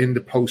in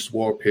the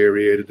post-war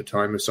period, at the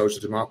time of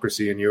social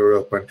democracy in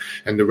Europe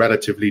and the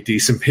relatively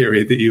decent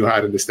period that you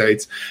had in the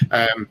States.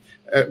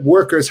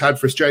 Workers had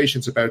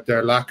frustrations about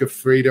their lack of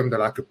freedom, their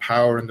lack of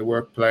power in the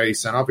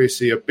workplace. And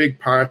obviously a big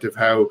part of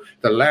how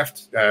the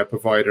left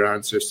provided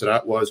answers to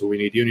that was, well, we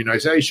need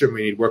unionization,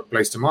 we need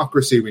workplace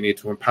democracy, we need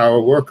to empower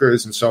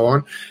workers and so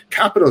on.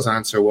 Capital's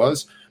answer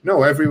was,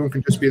 no, everyone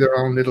can just be their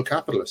own little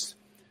capitalist.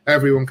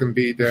 Everyone can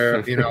be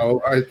their,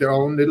 their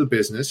own little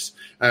business,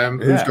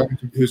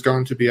 who's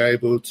going to be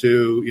able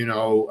to,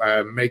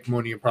 make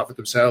money and profit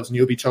themselves, and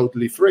you'll be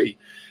totally free.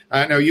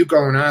 Now you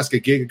go and ask a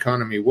gig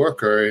economy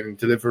worker in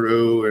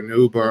Deliveroo and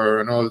Uber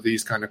and all of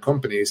these kind of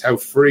companies how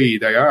free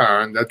they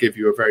are, and they'll give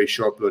you a very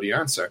short, bloody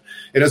answer.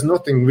 It has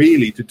nothing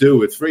really to do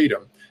with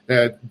freedom.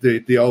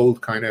 The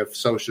old kind of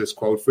socialist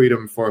quote,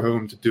 freedom for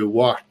whom to do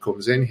what,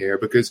 comes in here,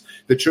 because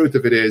the truth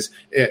of it is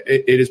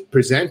it is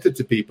presented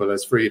to people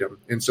as freedom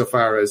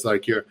insofar as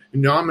like you're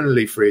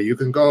nominally free. You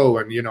can go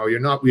and,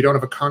 we don't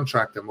have a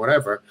contract and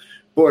whatever,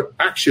 but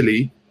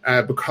actually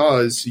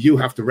because you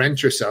have to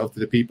rent yourself to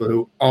the people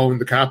who own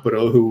the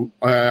capital, who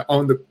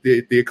own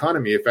the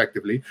economy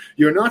effectively,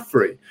 you're not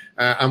free.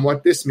 And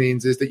what this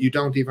means is that you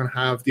don't even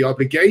have the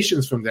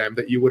obligations from them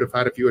that you would have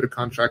had if you had a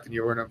contract and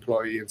you were an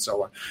employee and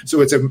so on.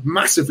 So it's a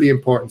massively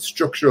important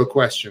structural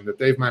question that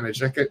they've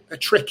managed, like a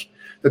trick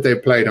that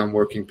they've played on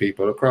working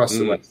people across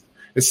the West.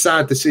 It's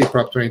sad to see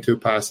Prop 22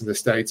 pass in the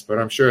States, but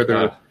I'm sure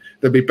there'll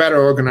be better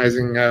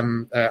organizing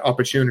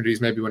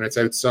opportunities maybe when it's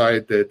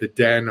outside the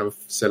den of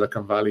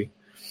Silicon Valley.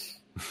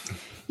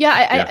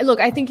 Look,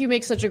 I think you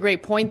make such a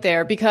great point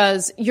there,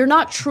 because you're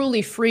not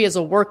truly free as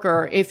a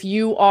worker if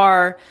you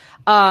are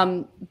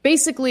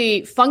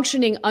basically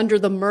functioning under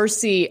the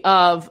mercy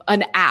of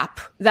an app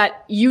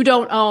that you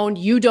don't own,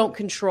 you don't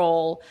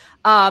control,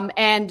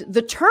 and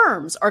the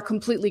terms are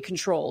completely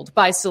controlled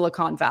by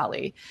Silicon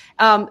Valley.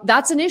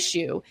 That's an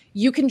issue.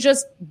 You can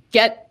just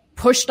get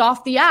pushed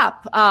off the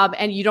app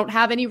and you don't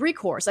have any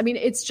recourse. I mean,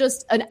 it's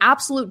just an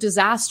absolute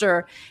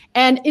disaster.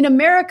 And in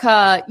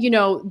America,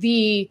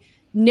 the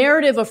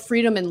narrative of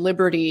freedom and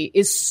liberty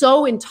is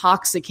so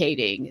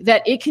intoxicating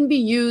that it can be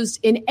used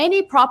in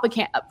any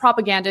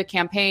propaganda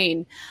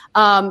campaign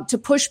to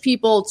push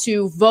people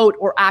to vote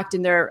or act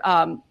in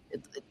a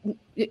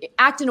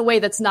way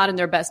that's not in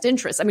their best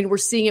interest. I mean, we're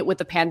seeing it with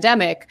the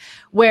pandemic,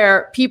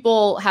 where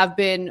people have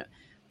been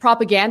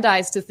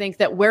propagandized to think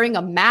that wearing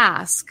a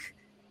mask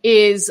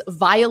is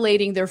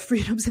violating their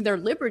freedoms and their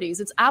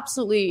liberties. It's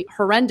absolutely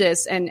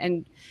horrendous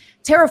and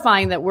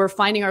terrifying that we're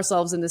finding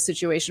ourselves in this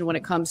situation when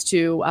it comes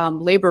to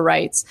labor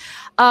rights.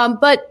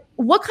 But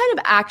what kind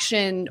of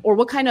action or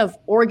what kind of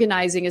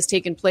organizing has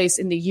taken place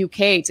in the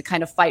UK to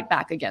kind of fight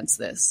back against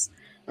this?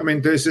 I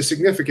mean, there's a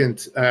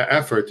significant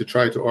effort to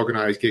try to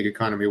organize gig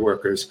economy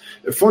workers.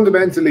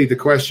 Fundamentally, the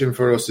question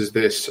for us is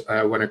this,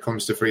 when it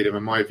comes to freedom,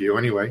 in my view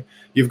anyway.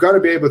 You've got to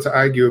be able to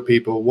argue with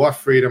people what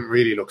freedom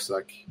really looks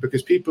like,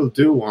 because people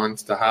do want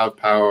to have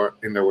power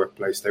in their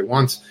workplace. They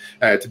want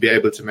to be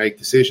able to make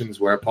decisions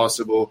where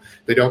possible.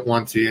 They don't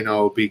want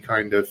to, be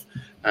kind of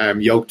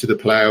yoked to the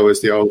plow, as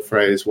the old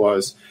phrase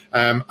was.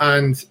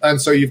 And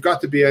so you've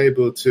got to be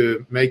able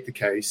to make the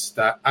case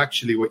that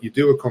actually what you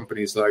do with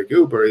companies like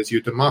Uber is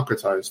you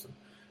democratize them.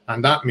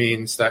 And that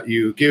means that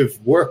you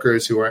give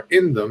workers who are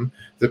in them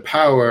the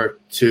power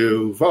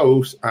to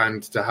vote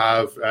and to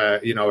have,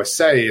 a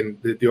say in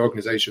the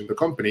organization, the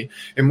company,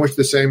 in much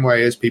the same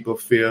way as people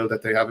feel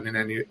that they have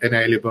an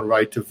inalienable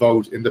right to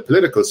vote in the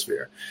political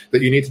sphere.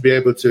 That you need to be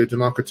able to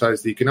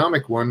democratize the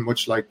economic one,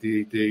 much like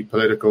the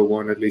political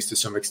one, at least to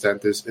some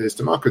extent, is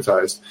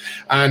democratized.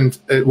 And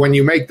when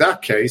you make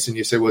that case and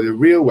you say, well, the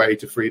real way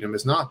to freedom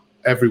is not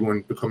everyone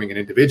becoming an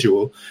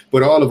individual,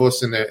 but all of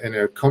us in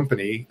a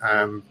company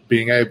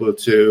being able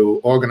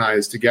to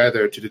organize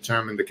together to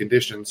determine the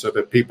conditions so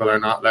that people are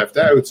not left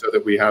out, so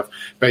that we have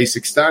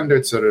basic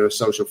standards, so that a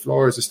social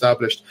floor is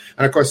established.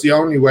 And of course, the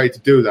only way to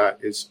do that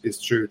is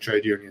through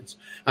trade unions.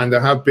 And there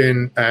have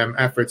been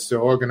efforts to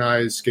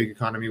organize gig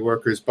economy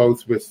workers,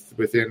 both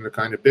within the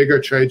kind of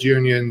bigger trade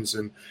unions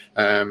and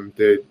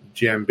the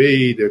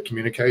GMB, the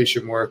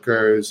communication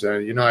workers,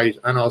 Unite,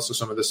 and also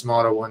some of the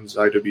smaller ones,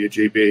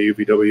 IWGB,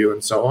 UVW,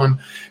 and so on.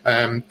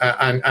 And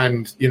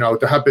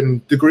there have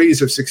been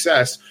degrees of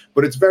success,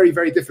 but it's very,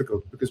 very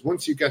difficult because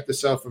once you get the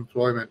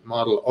self-employment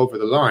model over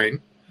the line,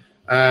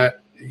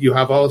 you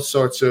have all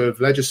sorts of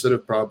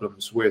legislative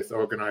problems with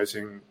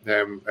organizing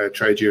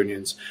trade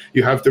unions.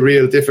 You have the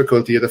real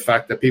difficulty of the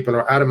fact that people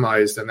are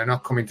atomized and they're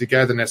not coming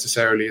together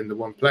necessarily in the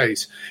one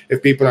place.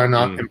 If people are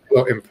not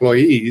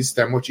employees,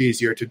 they're much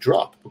easier to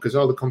drop because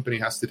all the company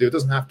has to do, it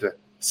doesn't have to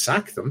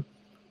sack them.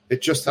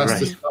 It just has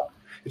to stop.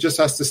 It just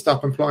has to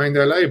stop employing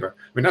their labor.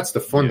 I mean, that's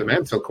the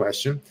fundamental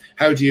question.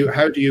 How do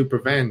you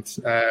prevent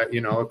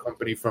a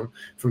company from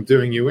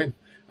doing you in?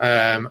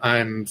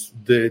 And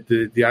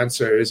the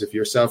answer is, if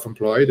you're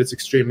self-employed, it's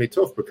extremely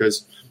tough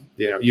because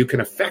you can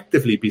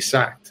effectively be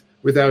sacked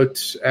without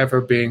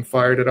ever being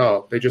fired at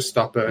all. They just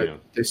stop.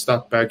 They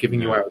stop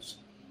giving you hours.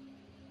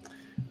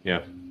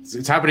 Yeah,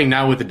 it's happening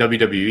now with the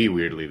WWE.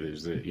 Weirdly,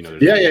 there's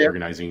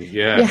organizing.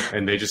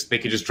 And they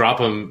could just drop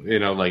them.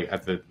 Like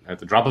at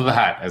the drop of a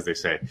hat, as they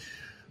say.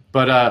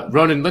 But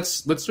Ronan,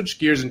 let's switch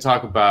gears and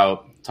talk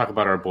about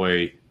our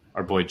boy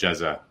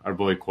Jezza, our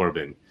boy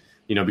Corbyn.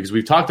 Because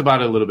we've talked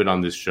about it a little bit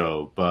on this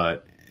show,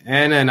 but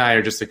Anna and I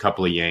are just a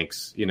couple of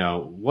Yanks.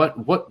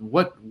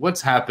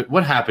 What's happened?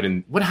 What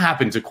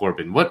happened to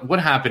Corbyn? What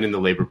happened in the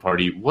Labour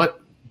Party?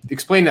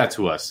 Explain that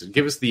to us.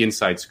 Give us the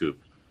inside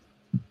scoop.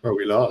 Well,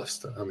 we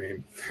lost. I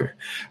mean,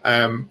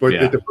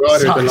 the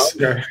broader, the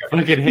longer,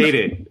 fucking hate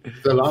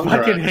it. The longer,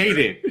 fucking hate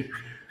it.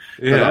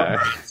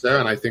 Yeah,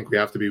 and I think we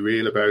have to be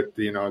real about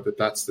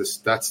that's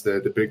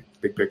the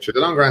big picture. The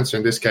longer answer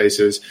in this case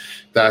is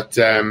that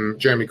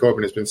Jeremy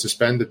Corbyn has been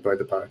suspended by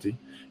the party.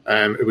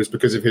 It was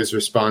because of his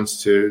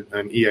response to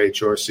an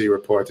EHRC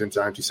report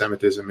into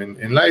anti-Semitism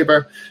in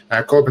Labour.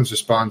 Corbyn's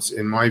response,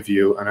 in my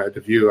view, and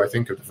the view, I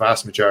think, of the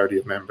vast majority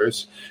of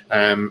members,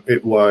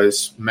 it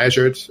was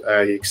measured.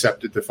 He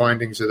accepted the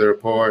findings of the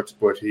report,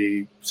 but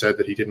he said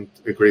that he didn't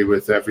agree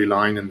with every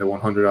line in the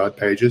 100-odd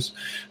pages.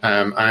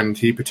 And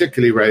he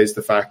particularly raised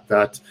the fact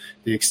that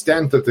the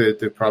extent of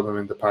the problem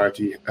in the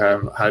party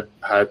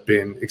had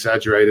been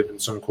exaggerated in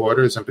some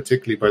quarters, and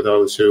particularly by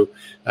those who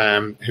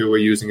were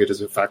using it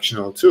as a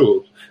factional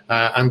tool.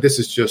 And this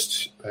is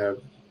just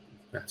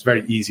it's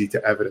very easy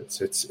to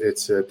evidence.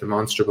 It's a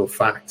demonstrable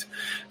fact.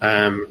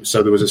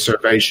 So there was a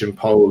Survation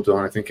poll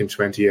done, I think, in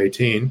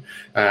 2018,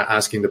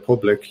 asking the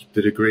public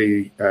the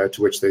degree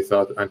to which they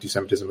thought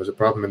anti-Semitism was a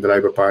problem in the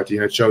Labour Party,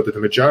 and it showed that the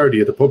majority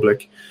of the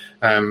public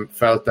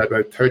felt that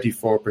about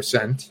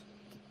 34%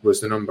 was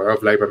the number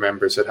of Labour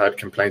members that had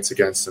complaints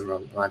against them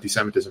on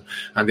anti-Semitism,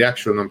 and the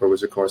actual number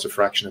was, of course, a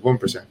fraction of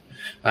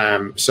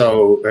 1%.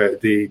 So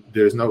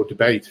there's no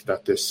debate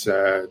that this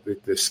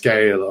the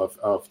scale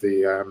of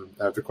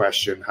the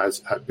question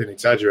had been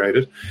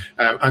exaggerated,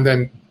 and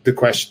then the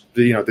question,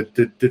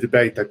 the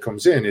debate that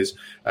comes in is,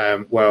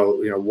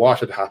 what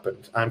had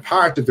happened? And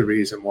part of the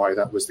reason why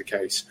that was the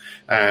case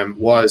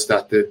was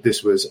that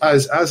this was,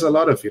 as a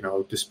lot of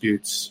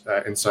disputes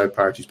inside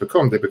parties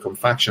become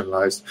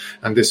factionalized,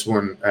 and this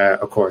one,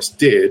 of course,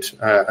 did.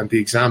 And the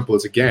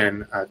examples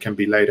again can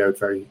be laid out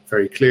very,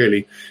 very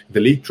clearly. The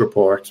leaked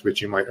report,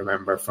 which you might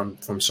remember from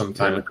some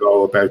time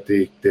ago, about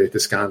the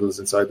scandals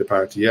inside the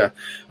party.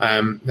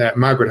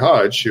 Margaret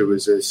Hodge, who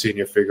was a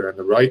senior figure on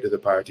the right of the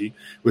party,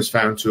 was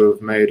found to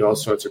have made all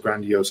sorts of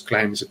grandiose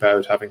claims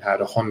about having had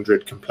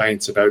 100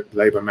 complaints about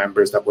Labour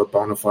members that were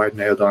bona fide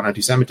nailed on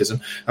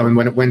anti-Semitism. And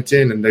when it went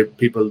in and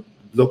people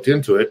looked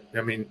into it,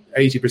 I mean,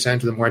 80%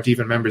 of them weren't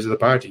even members of the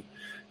party.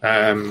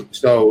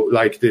 So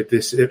like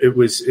it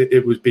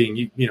was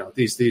being,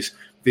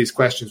 these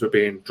questions were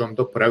being drummed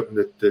up, put out in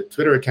the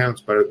Twitter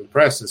accounts, put out in the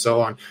press, and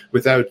so on,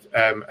 without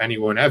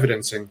anyone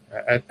evidencing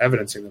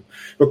them.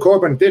 But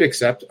Corbyn did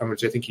accept, and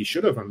which I think he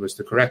should have, and was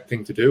the correct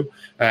thing to do.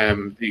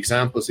 The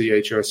examples the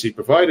HRC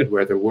provided,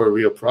 where there were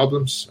real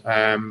problems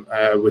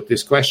with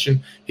this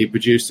question, he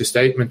produced a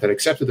statement that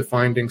accepted the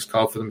findings,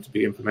 called for them to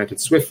be implemented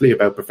swiftly,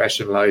 about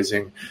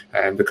professionalising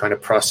the kind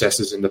of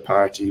processes in the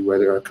party where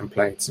there are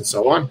complaints and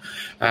so on.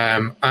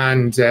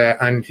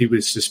 And he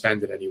was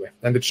suspended anyway.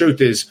 And the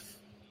truth is,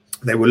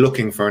 They were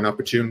looking for an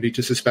opportunity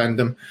to suspend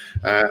them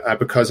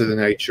because of the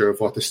nature of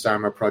what the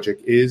Starmer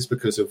project is,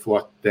 because of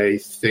what they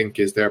think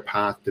is their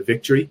path to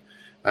victory,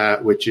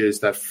 which is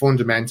that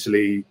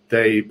fundamentally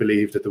they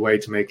believe that the way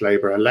to make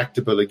Labour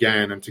electable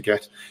again and to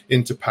get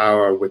into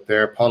power with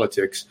their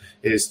politics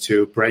is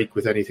to break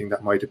with anything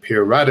that might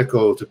appear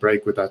radical, to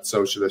break with that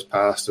socialist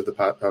past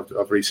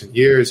of recent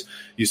years.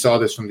 You saw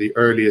this from the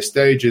earliest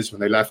stages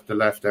when they left the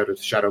left out of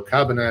the shadow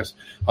cabinet.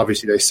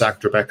 Obviously, they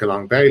sacked Rebecca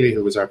Long-Bailey,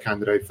 who was our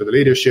candidate for the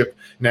leadership.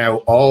 Now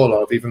all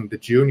of even the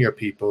junior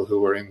people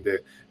who were in the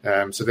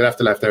so they left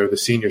the left out of the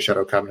senior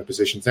shadow cabinet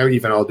positions. Now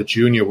even all the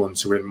junior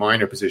ones who were in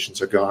minor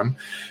positions are gone.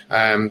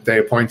 They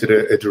appointed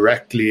a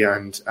directly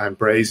and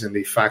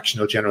brazenly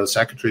factional general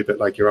secretary, a bit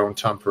like your own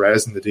Tom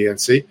Perez in the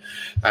DNC.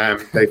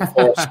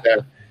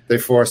 They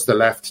forced the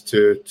left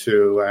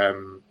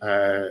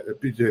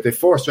they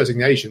forced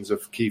resignations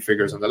of key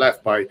figures on the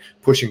left by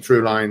pushing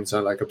through lines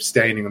on like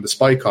abstaining on the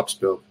Spy Cops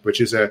bill,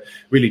 which is a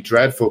really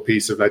dreadful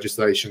piece of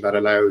legislation that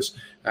allows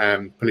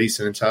police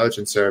and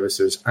intelligence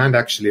services and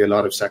actually a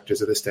lot of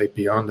sectors of the state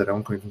beyond that. I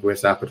don't go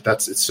with that, but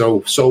it's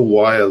so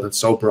wild and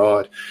so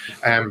broad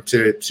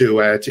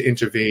to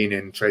intervene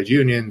in trade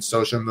unions,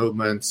 social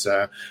movements,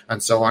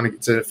 and so on.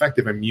 It's an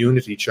effective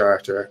immunity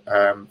charter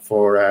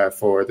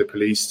for the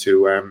police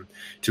to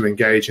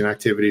engage in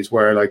activities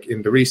where, like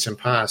in the recent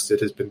past,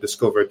 it has been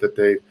discovered that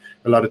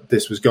a lot of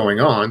this was going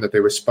on, that they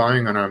were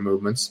spying on our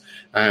movements.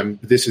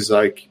 This is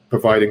like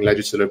providing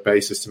legislative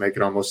basis to make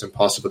it almost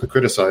impossible to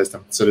criticize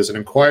them. So there's an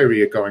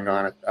inquiry going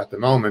on at the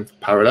moment,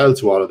 parallel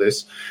to all of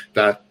this,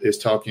 that is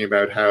talking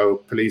about how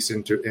police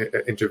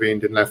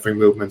intervened in left-wing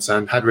movements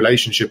and had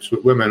relationships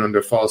with women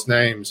under false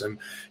names, and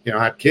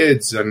had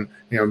kids and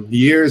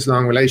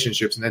years-long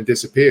relationships, and then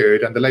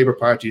disappeared. And the Labour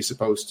Party is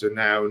supposed to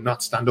now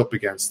not stand up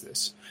against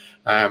this.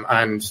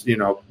 And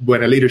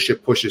when a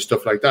leadership pushes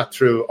stuff like that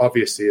through,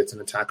 obviously it's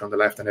an attack on the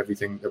left and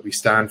everything that we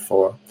stand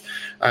for.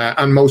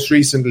 And most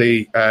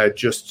recently,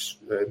 just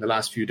in the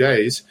last few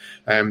days,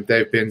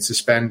 they've been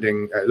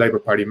suspending Labour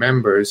Party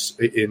members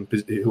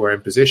who are in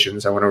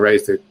positions. I want to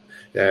raise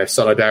the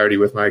solidarity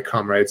with my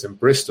comrades in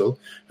Bristol,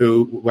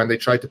 who, when they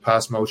tried to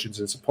pass motions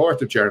in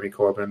support of Jeremy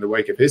Corbyn in the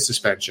wake of his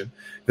suspension,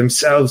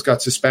 themselves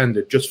got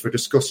suspended just for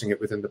discussing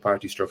it within the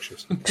party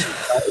structures.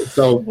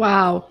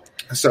 Wow.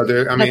 So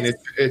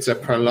it's a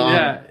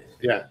prolonged,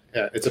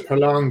 it's a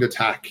prolonged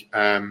attack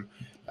on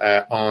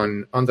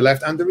the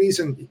left, and the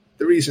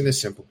reason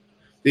is simple.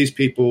 These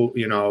people,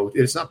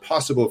 it's not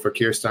possible for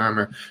Keir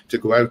Starmer to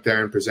go out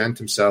there and present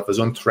himself as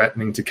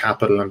unthreatening to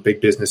capital and big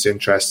business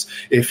interests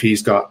if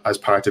he's got, as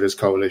part of his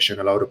coalition,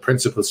 a lot of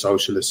principled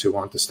socialists who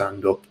want to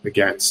stand up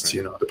against,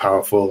 the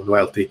powerful and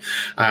wealthy.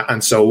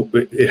 And so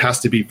it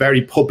has to be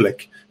very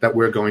public that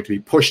we're going to be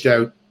pushed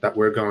out, that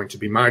we're going to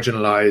be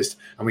marginalized,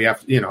 and we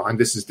have, and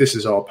this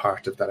is all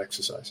part of that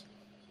exercise.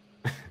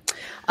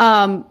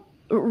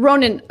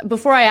 Ronan,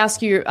 before I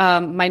ask you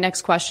my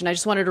next question, I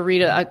just wanted to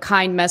read a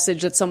kind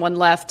message that someone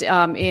left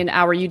in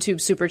our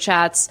YouTube super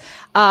chats.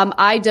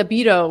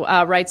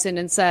 Dabito writes in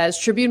and says,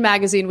 Tribune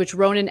Magazine, which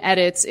Ronan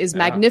edits, is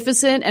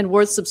magnificent and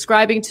worth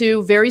subscribing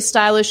to. Very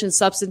stylish and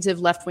substantive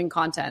left-wing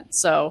content.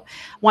 So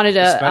wanted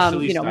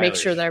to make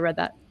sure that I read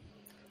that.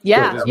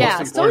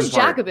 Yeah. So is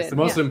Jacobin. It's the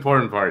most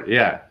important part.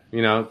 Yeah.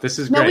 This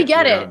is great. No, we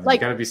get it. You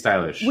got to be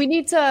stylish. We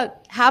need to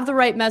have the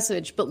right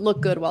message, but look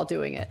good while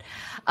doing it.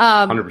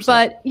 100%.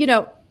 But,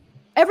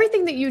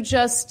 everything that you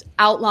just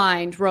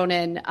outlined,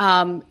 Ronan,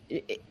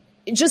 it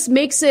just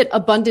makes it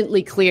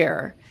abundantly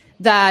clear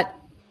that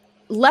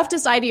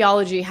leftist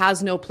ideology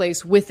has no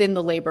place within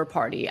the Labour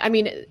Party. I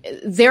mean,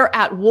 they're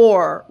at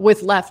war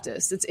with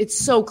leftists. It's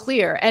so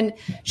clear. And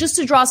just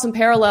to draw some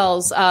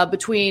parallels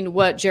between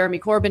what Jeremy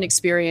Corbyn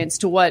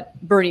experienced to what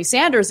Bernie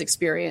Sanders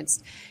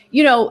experienced,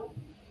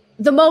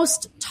 the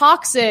most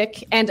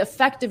toxic and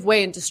effective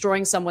way in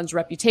destroying someone's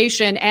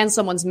reputation and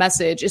someone's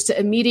message is to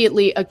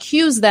immediately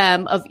accuse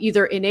them of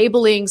either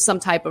enabling some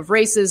type of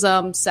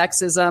racism,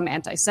 sexism,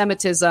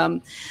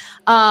 anti-Semitism,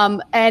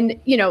 and,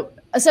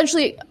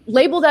 essentially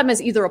label them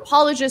as either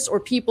apologists or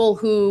people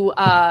who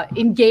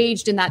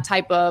engaged in that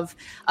type of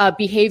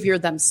behavior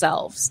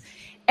themselves.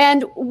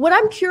 And what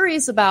I'm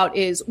curious about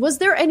is, was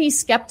there any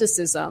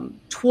skepticism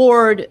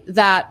toward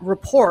that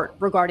report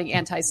regarding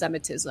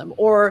anti-Semitism,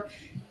 or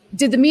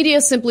did the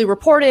media simply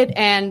report it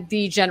and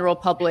the general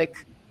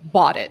public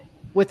bought it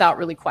without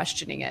really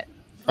questioning it?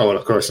 Oh, well,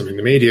 of course. I mean,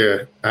 the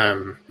media,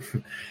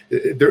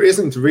 there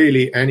isn't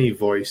really any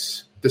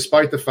voice,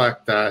 despite the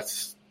fact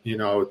that,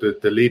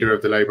 the leader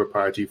of the Labour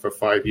Party for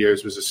 5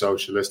 years was a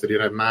socialist, that he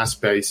had a mass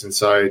base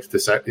inside the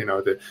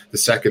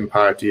second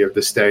party of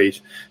the state,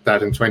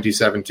 that in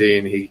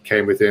 2017 he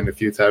came within a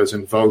few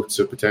thousand votes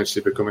of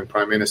potentially becoming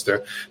Prime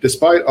Minister.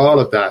 Despite all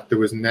of that, there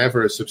was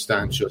never a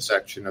substantial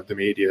section of the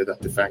media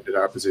that defended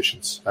our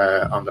positions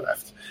on the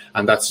left.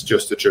 And that's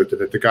just the truth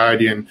of it. The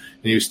Guardian,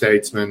 New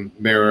Statesman,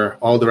 Mirror,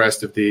 all the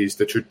rest of these,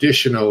 the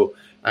traditional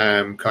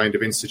kind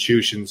of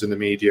institutions in the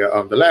media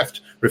on the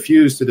left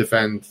refused to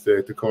defend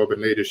the Corbyn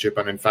leadership,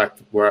 and in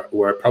fact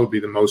were probably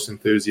the most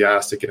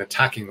enthusiastic in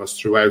attacking us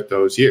throughout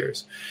those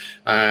years.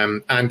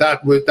 And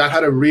that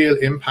had a real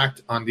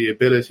impact on the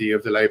ability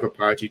of the Labour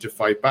Party to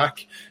fight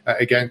back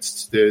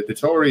against the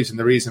Tories. And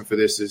the reason for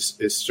this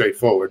is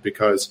straightforward,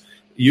 because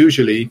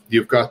usually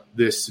you've got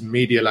this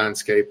media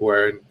landscape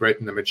where in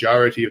Britain the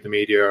majority of the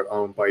media are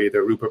owned by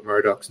either Rupert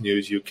Murdoch's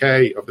News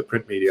UK, of the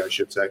print media I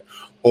should say,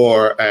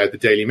 or the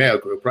Daily Mail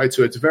group, right?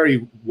 So it's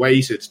very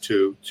weighted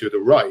to the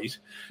right.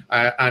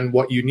 And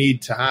what you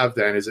need to have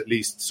then is at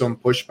least some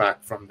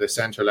pushback from the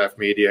centre-left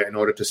media in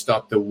order to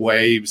stop the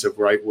waves of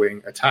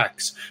right-wing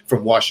attacks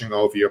from washing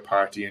over your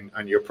party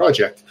and your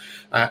project.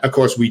 Of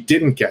course, we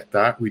didn't get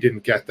that. We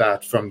didn't get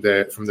that from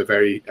the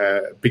very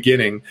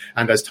beginning.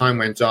 And as time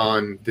went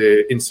on,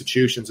 the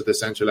institutions of the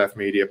centre-left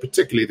media,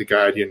 particularly The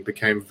Guardian,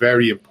 became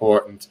very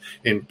important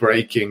in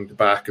breaking the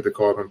back of the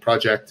Corbyn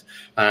project.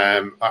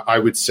 I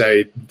would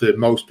say the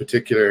most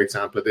particular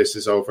example of this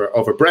is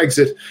over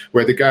Brexit,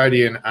 where The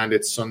Guardian and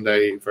its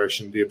Sunday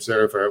version, The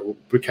Observer,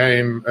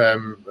 became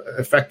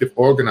effective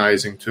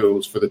organising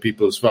tools for the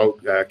People's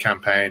Vote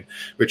campaign,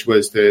 which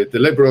was the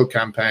Liberal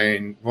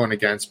campaign run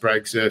against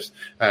Brexit,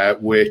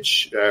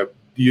 which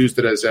used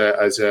it as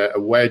a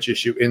wedge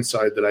issue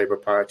inside the Labour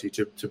Party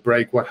to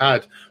break what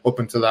had, up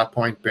until that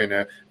point, been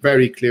a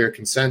very clear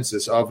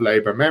consensus of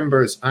Labour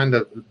members and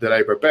of the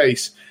Labour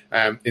base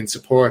in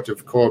support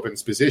of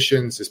Corbyn's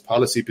positions, his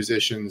policy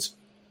positions,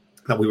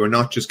 that we were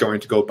not just going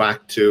to go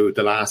back to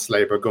the last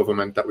Labour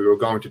government, that we were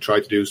going to try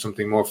to do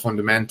something more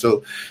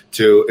fundamental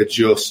to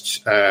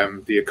adjust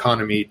the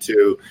economy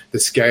to the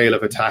scale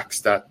of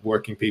attacks that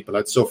working people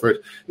had suffered,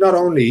 not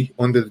only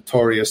under the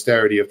Tory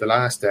austerity of the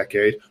last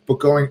decade, but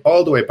going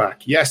all the way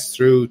back, yes,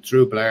 through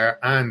Blair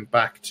and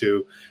back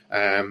to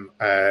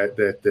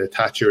the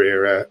Thatcher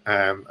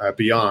era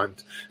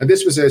beyond. And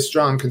this was a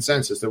strong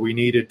consensus that we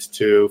needed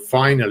to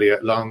finally,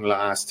 at long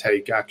last,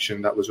 take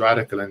action that was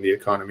radical in the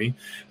economy.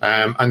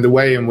 And the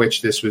way in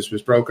which this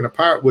was broken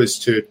apart was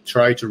to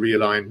try to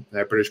realign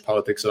British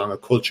politics along a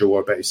culture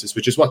war basis,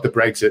 which is what the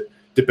Brexit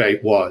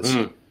debate was.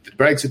 The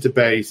Brexit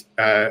debate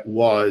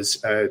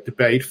was a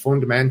debate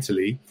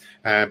fundamentally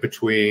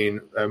between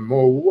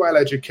more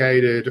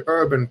well-educated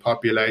urban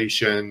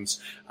populations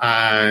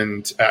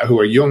and who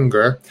are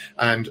younger,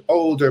 and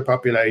older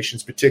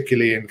populations,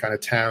 particularly in kind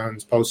of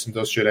towns,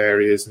 post-industrial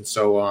areas and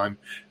so on,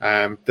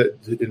 in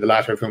the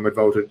latter of whom had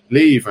voted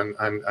Leave, and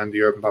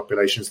the urban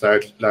populations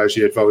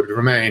largely had voted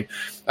Remain.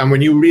 And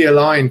when you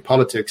realign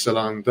politics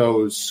along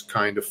those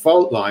kind of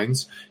fault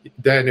lines,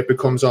 then it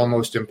becomes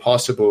almost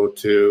impossible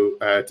to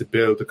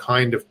build the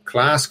kind of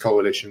class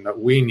coalition that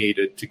we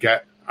needed to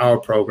get our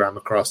program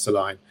across the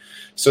line.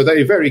 So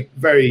they very,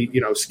 very,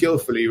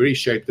 skillfully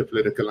reshaped the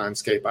political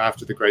landscape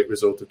after the great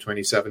result of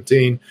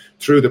 2017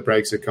 through the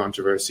Brexit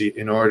controversy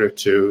in order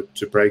to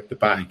break the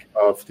back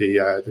of the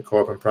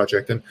Corbyn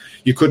project. And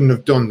you couldn't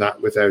have done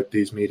that without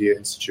these media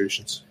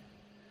institutions.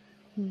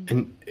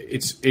 And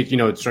it's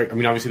right. I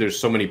mean, obviously, there's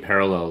so many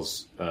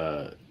parallels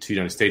to the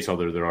United States,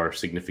 although there are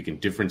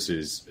significant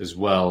differences as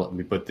well. I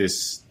mean, but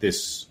this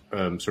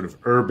sort of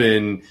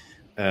urban,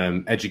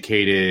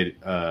 educated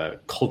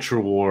culture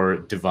war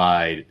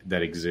divide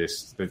that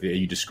exists, that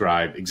you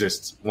describe,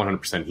 exists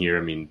 100% here.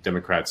 I mean,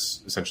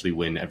 Democrats essentially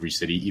win every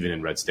city, even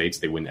in red states.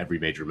 They win every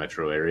major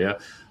metro area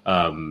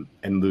and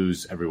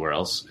lose everywhere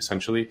else,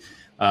 essentially.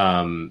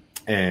 And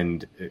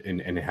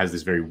it has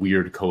this very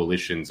weird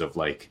coalitions of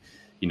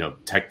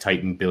tech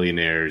titan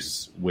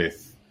billionaires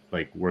with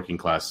working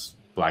class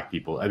black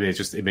people. I mean,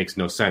 it makes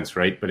no sense,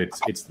 right? But it's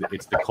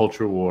the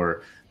culture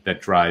war that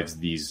drives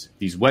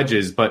these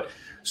wedges. But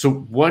so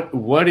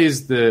what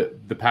is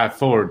the path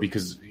forward?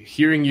 Because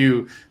hearing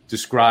you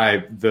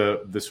describe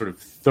the sort of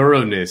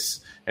thoroughness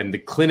and the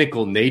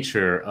clinical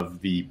nature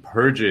of the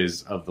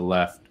purges of the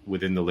left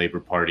within the Labour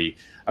Party,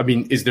 I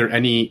mean, is there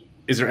any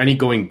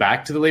going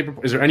back to the Labour?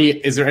 Is there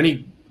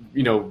any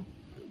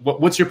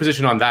what's your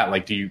position on that?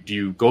 Like, do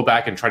you go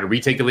back and try to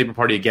retake the Labour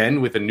Party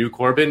again with a new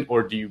Corbyn,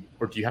 or do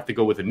you have to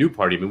go with a new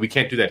party? I mean, we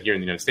can't do that here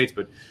in the United States,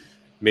 but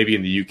maybe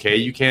in the UK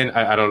you can.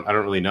 I don't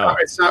really know. No,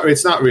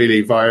 it's not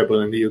really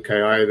viable in the UK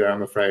either,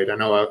 I'm afraid. I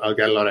know I'll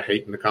get a lot of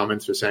hate in the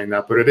comments for saying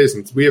that, but it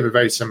isn't. We have a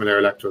very similar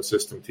electoral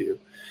system to you,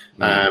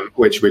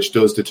 which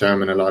does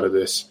determine a lot of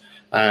this.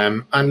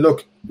 And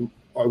look,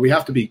 we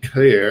have to be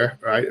clear,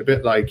 right? A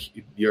bit like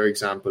your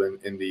example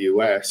in the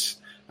US.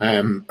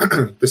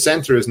 The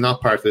centre is not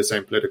part of the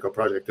same political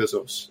project as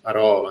us at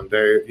all. And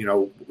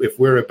if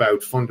we're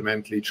about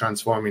fundamentally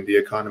transforming the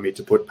economy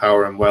to put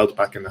power and wealth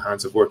back in the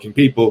hands of working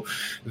people,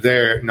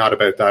 they're not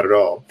about that at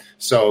all.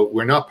 So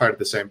we're not part of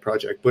the same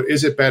project. But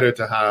is it better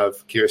to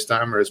have Keir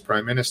Starmer as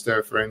Prime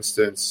Minister, for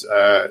instance,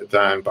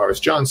 than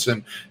Boris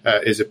Johnson?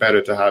 Is it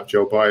better to have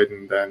Joe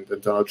Biden than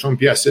Donald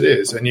Trump? Yes, it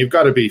is. And you've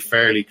got to be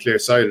fairly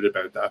clear-sighted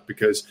about that,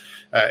 because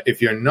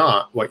if you're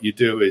not, what you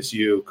do is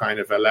you kind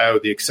of allow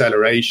the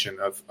acceleration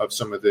of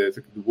some of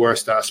the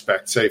worst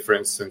aspects, say, for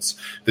instance,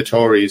 the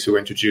Tories who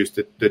introduced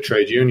the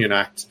Trade Union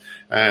Act,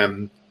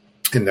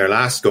 in their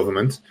last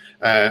government,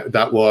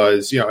 that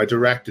was, a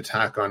direct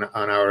attack on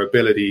our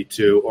ability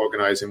to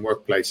organize in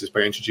workplaces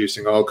by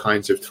introducing all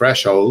kinds of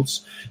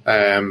thresholds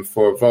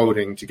for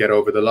voting to get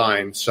over the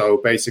line. So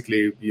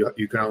basically,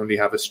 you can only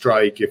have a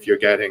strike if you're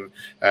getting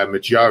a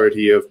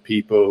majority of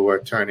people who are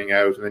turning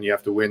out, and then you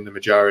have to win the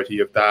majority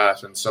of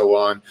that, and so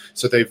on.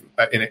 So they've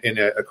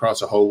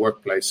across a whole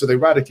workplace. So they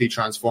radically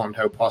transformed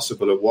how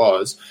possible it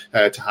was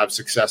to have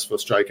successful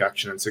strike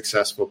action and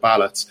successful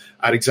ballots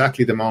at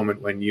exactly the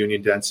moment when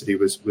union density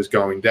was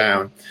going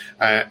down.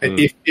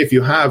 If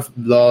you have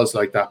laws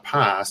like that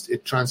passed,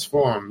 it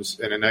transforms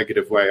in a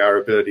negative way our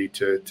ability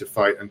to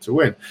fight and to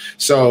win.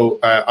 So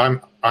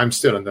I'm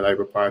still in the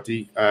Labour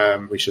Party.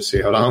 We shall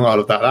see how long all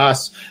of that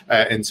lasts,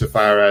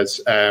 insofar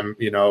as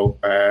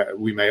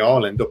we may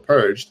all end up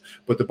purged.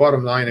 But the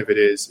bottom line of it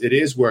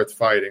is worth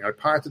fighting. And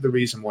part of the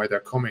reason why they're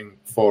coming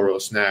for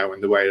us now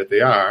in the way that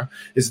they are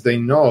is they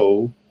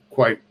know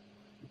quite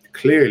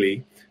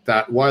clearly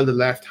that while the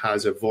left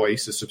has a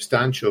voice, a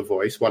substantial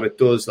voice, while it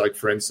does, like,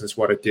 for instance,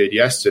 what it did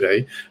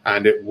yesterday,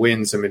 and it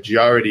wins a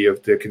majority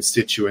of the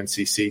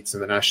constituency seats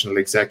in the national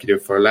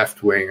executive for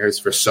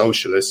left-wingers, for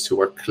socialists who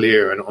are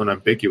clear and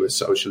unambiguous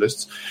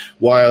socialists,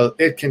 while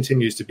it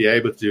continues to be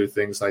able to do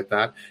things like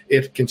that,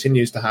 it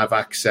continues to have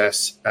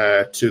access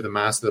to the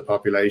mass of the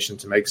population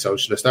to make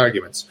socialist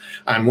arguments.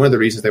 And one of the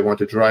reasons they want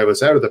to drive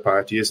us out of the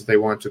party is that they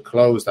want to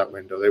close that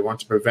window. They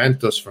want to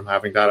prevent us from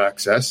having that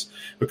access,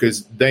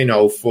 because they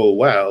know full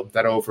well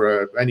that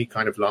over any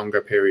kind of longer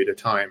period of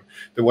time,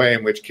 the way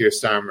in which Keir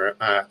Starmer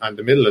and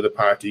the middle of the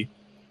party,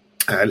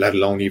 let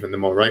alone even the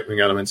more right-wing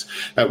elements,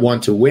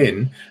 want to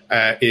win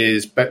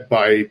is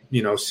by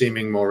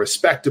seeming more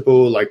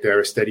respectable, like they're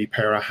a steady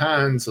pair of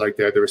hands, like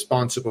they're the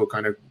responsible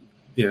kind of,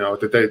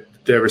 that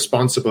they're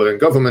responsible in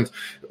government.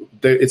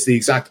 It's the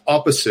exact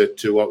opposite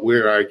to what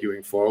we're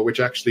arguing for,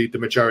 which actually the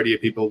majority of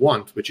people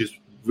want, which is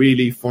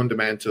really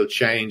fundamental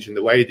change in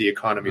the way the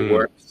economy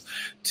works,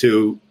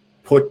 to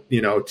put,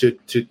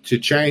 to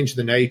change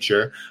the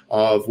nature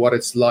of what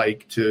it's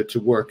like to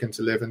work and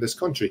to live in this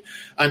country.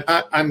 And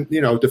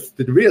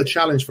the real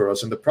challenge for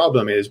us, and the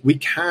problem is, we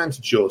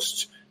can't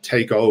just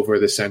take over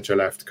the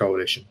centre-left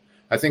coalition.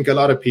 I think a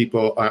lot of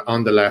people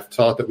on the left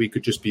thought that we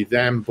could just be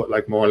them, but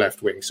like more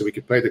left-wing. So we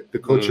could play the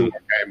culture war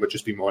game, but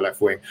just be more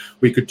left-wing.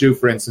 We could do,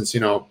 for instance,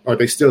 or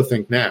they still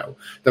think now,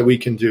 that we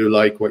can do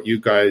like what you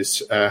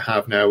guys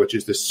have now, which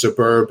is the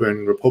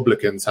suburban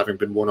Republicans having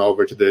been won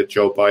over to the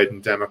Joe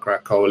Biden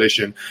Democrat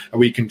coalition. And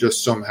we can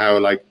just somehow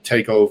like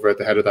take over at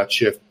the head of that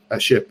ship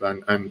and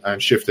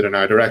shift it in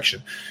our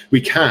direction. We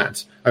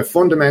can't.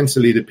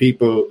 Fundamentally,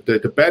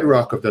 the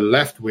bedrock of the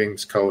left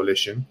wing's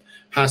coalition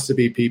has to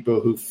be people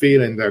who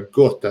feel in their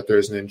gut that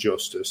there's an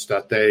injustice,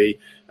 that they,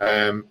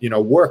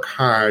 work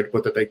hard,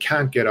 but that they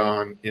can't get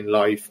on in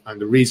life.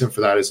 And the reason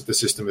for that is that the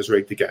system is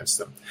rigged against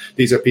them.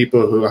 These are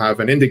people who have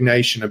an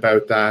indignation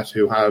about that,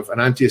 who have an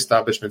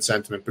anti-establishment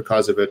sentiment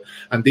because of it.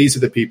 And these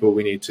are the people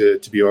we need to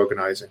be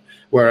organizing.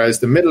 Whereas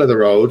the middle of the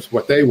road,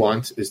 what they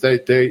want is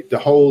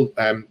the whole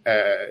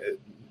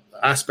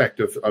aspect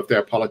of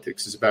their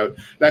politics is about,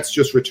 let's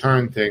just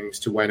return things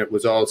to when it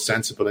was all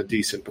sensible and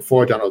decent,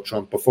 before Donald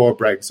Trump, before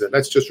Brexit.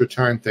 Let's just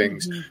return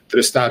things to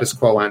the status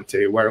quo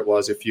ante, where it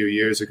was a few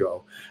years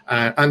ago.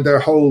 And their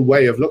whole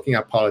way of looking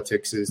at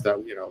politics is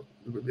that,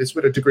 it's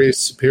with a degree of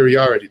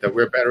superiority, that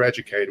we're better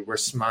educated, we're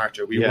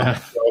smarter, we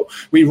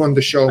run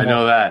the show. I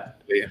know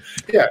that.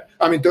 Yeah,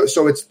 I mean,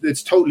 so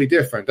it's totally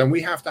different, and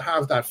we have to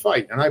have that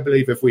fight. And I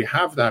believe if we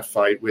have that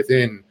fight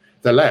within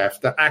the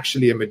left, that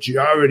actually a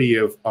majority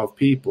of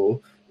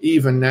people,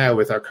 even now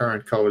with our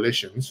current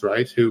coalitions,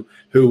 right, who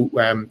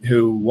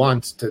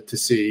want to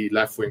see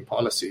left-wing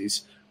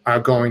policies, are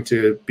going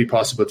to be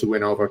possible to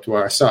win over to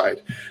our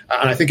side.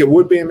 And I think it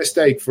would be a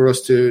mistake for us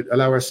to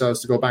allow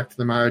ourselves to go back to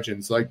the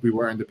margins like we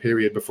were in the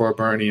period before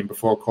Bernie and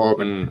before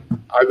Corbyn.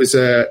 I was,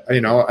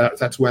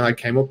 that's when I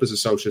came up as a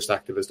socialist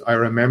activist. I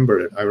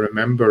remember it. I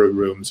remember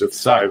rooms of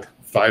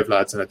five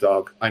lads and a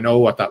dog. I know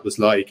what that was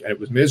like, and it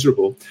was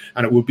miserable,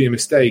 and it would be a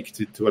mistake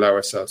to allow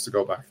ourselves to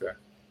go back there.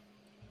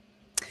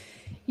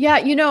 Yeah,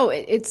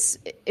 it's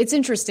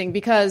interesting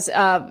because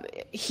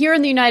here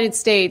in the United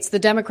States, the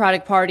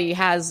Democratic Party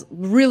has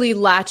really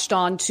latched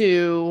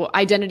onto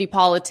identity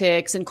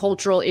politics and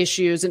cultural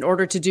issues in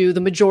order to do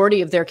the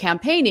majority of their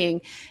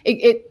campaigning.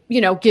 It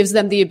gives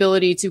them the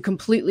ability to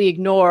completely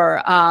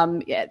ignore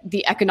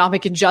the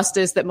economic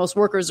injustice that most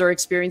workers are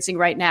experiencing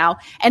right now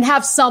and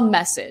have some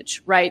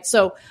message, right?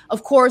 So,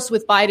 of course,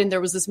 with Biden, there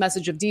was this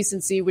message of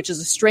decency, which is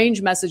a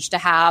strange message to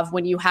have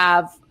when you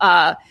have,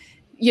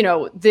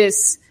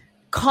 this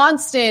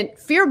constant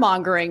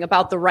fear-mongering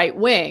about the right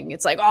wing.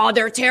 It's like, oh,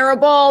 they're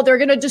terrible. They're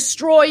going to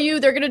destroy you.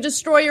 They're going to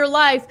destroy your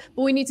life.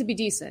 But we need to be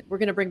decent. We're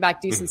going to bring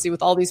back decency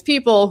with all these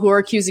people who are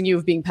accusing you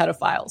of being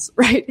pedophiles,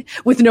 right?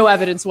 With no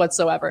evidence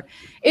whatsoever.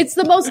 It's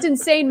the most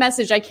insane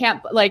message. I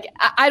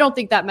don't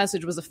think that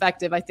message was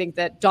effective. I think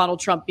that Donald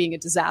Trump being a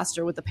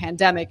disaster with the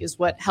pandemic is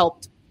what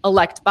helped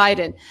elect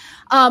Biden.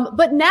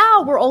 But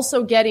now we're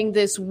also getting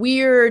this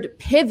weird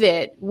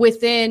pivot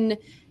within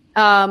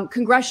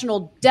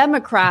congressional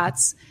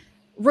Democrats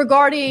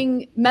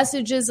regarding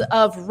messages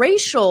of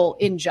racial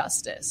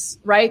injustice,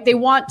 right? They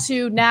want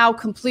to now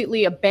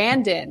completely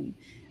abandon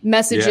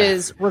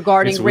messages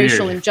regarding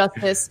racial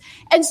injustice.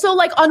 And so,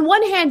 like, on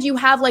one hand, you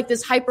have like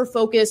this hyper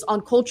focus on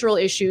cultural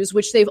issues,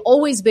 which they've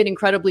always been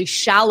incredibly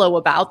shallow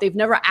about. They've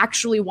never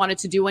actually wanted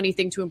to do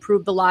anything to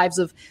improve the lives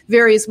of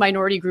various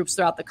minority groups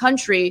throughout the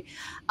country.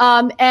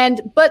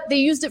 But they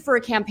used it for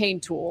a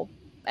campaign tool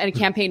and a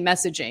campaign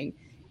messaging.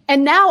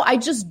 And now I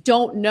just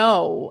don't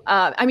know.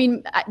 I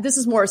mean, this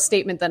is more a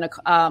statement than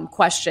a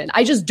question.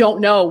 I just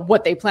don't know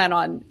what they plan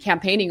on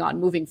campaigning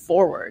on moving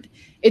forward.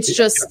 It's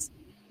just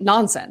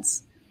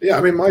nonsense. Yeah,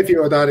 I mean, my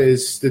view of that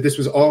is that this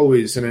was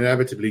always and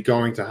inevitably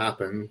going to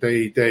happen.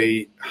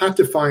 They had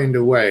to find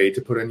a way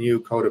to put a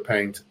new coat of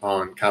paint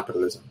on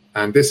capitalism.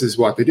 And this is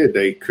what they did.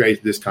 They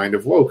created this kind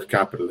of woke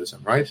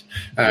capitalism, right?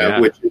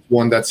 Which is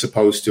one that's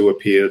supposed to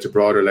appeal to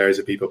broader layers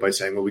of people by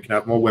saying, well, we can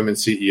have more women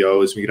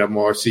CEOs, we can have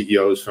more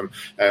CEOs from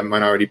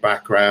minority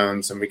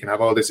backgrounds, and we can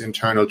have all this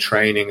internal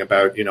training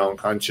about,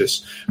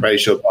 unconscious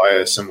racial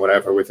bias and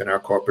whatever within our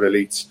corporate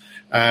elites.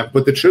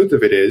 But the truth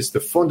of it is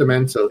the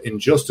fundamental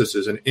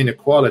injustices and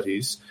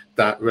inequalities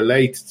that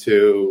relate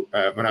to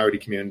minority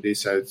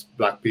communities, as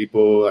Black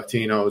people,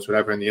 Latinos,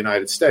 whatever, in the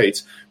United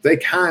States, they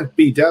can't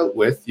be dealt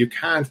with. You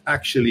can't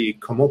actually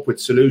come up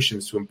with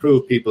solutions to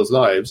improve people's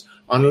lives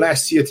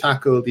unless you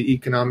tackle the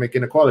economic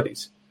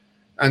inequalities.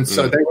 And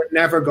so they were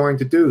never going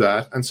to do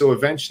that. And so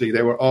eventually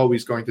they were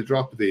always going to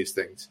drop these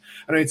things.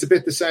 I mean, it's a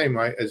bit the same,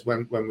 right, as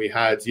when we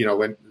had,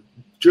 when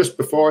just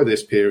before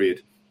this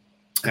period,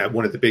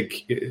 one of the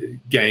big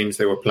games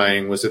they were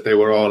playing was that they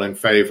were all in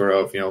favor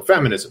of,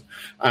 feminism.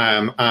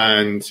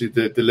 And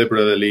the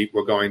liberal elite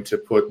were going to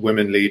put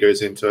women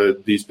leaders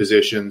into these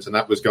positions. And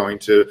that was going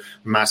to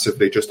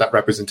massively, just that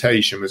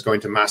representation was going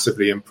to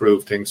massively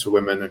improve things for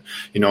women. And,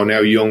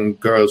 now young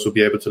girls will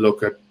be able to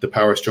look at the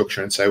power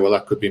structure and say, well,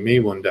 that could be me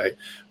one day.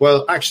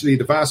 Well, actually,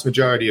 the vast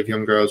majority of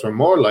young girls were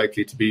more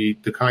likely to be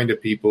the kind of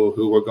people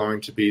who were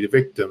going to be the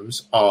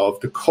victims of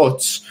the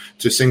cuts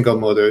to single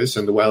mothers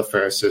and the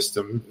welfare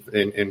system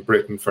in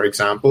Britain, for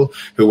example,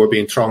 who were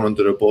being thrown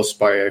under the bus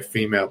by a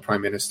female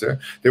prime minister.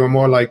 They were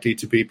more likely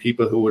to be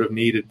people who would have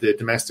needed the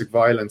domestic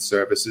violence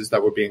services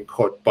that were being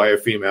cut by a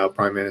female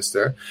prime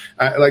minister.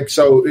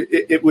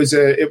 It was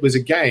a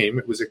game,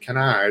 it was a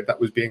canard that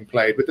was being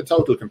played with the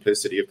total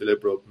complicity of the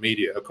liberal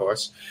media, of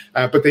course.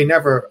 But they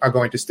never are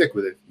going to stick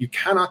with it. You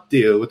cannot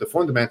deal with the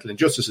fundamental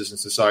injustices in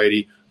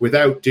society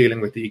without dealing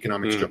with the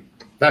economic struggle.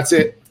 That's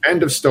it.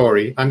 End of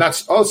story. And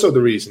that's also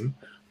the reason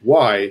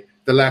why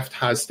the left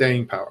has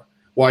staying power.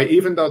 Why,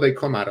 even though they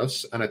come at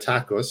us and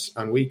attack us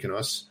and weaken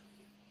us,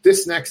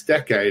 this next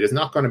decade is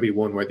not going to be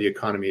one where the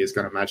economy is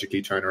going to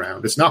magically turn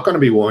around. It's not going to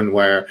be one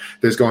where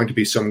there's going to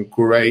be some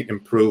great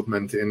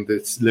improvement in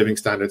the living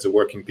standards of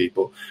working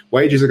people.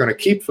 Wages are going to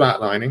keep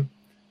flatlining.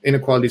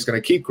 Inequality is going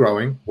to keep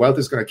growing. Wealth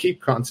is going to keep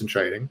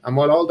concentrating. And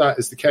while all that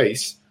is the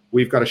case,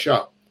 we've got a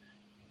shot,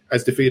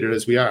 as defeated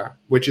as we are,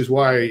 which is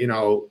why,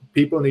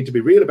 people need to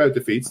be real about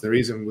defeats, the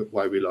reason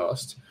why we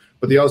lost,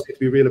 but they also need to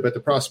be real about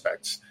the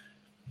prospects.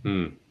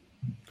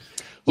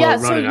 Well,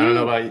 Ronan, I don't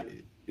know about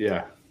you.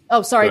 Yeah.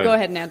 Oh, sorry. Go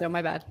ahead, Nando.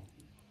 My bad.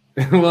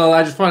 Well,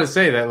 I just want to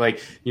say that, I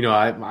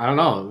don't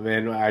know,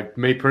 man. I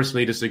may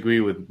personally disagree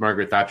with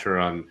Margaret Thatcher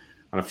on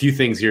a few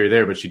things here or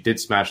there, but she did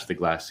smash the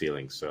glass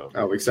ceiling. So,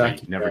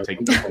 exactly. Never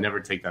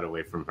take that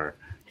away from her,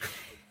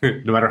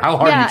 no matter how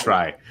hard you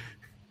try.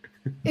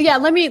 Yeah,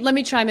 let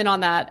me chime in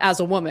on that as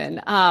a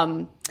woman.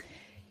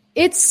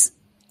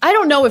 I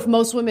don't know if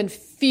most women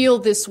feel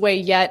this way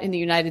yet in the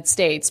United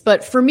States,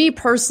 but for me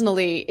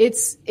personally,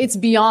 it's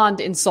beyond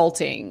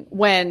insulting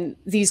when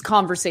these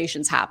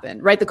conversations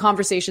happen, right? The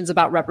conversations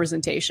about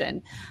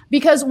representation.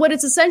 Because what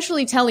it's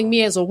essentially telling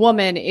me as a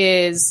woman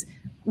is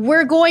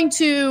we're going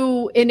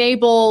to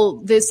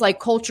enable this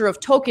culture of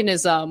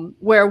tokenism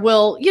where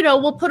we'll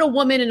put a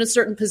woman in a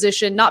certain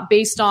position, not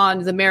based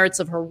on the merits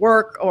of her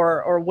work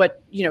or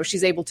what,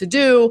 she's able to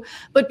do,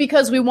 but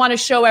because we want to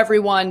show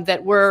everyone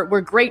that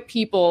we're great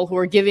people who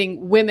are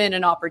giving women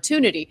an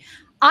opportunity.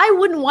 I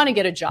wouldn't want to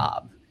get a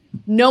job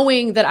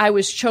knowing that I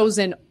was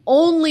chosen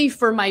only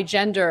for my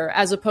gender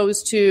as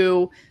opposed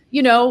to,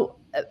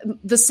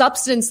 the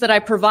substance that I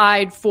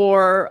provide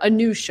for a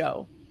news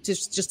show.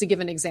 Just to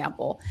give an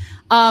example.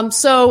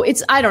 So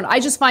I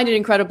just find it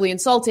incredibly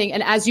insulting.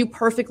 And as you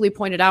perfectly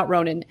pointed out,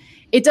 Ronan,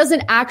 it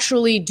doesn't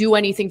actually do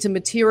anything to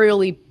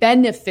materially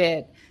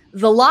benefit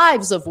the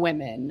lives of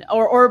women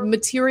or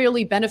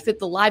materially benefit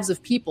the lives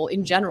of people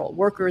in general,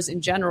 workers in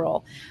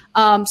general.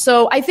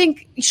 So I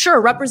think, sure,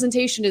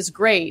 representation is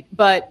great,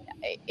 but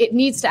it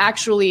needs to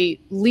actually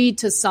lead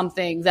to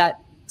something that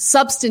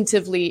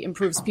substantively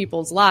improves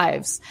people's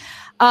lives.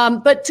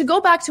 But to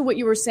go back to what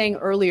you were saying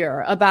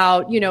earlier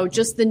about,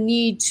 just the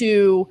need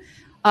to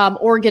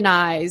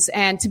organize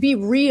and to be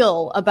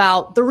real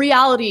about the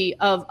reality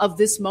of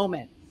this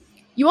moment.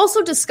 You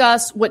also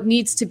discuss what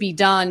needs to be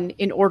done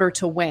in order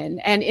to win.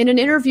 And in an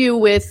interview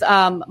with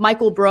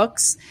Michael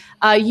Brooks,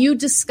 you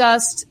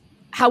discussed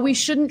how we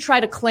shouldn't try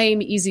to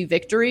claim easy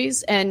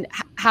victories and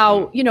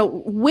how,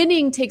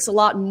 winning takes a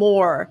lot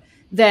more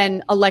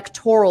than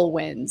electoral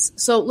wins.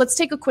 So let's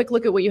take a quick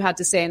look at what you had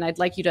to say, and I'd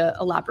like you to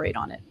elaborate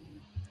on it.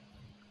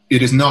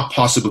 It is not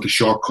possible to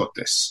shortcut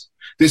this.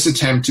 This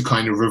attempt to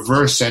kind of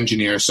reverse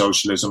engineer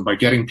socialism by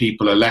getting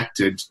people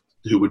elected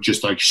who would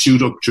just like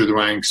shoot up through the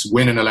ranks,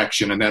 win an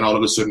election, and then all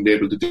of a sudden be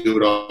able to do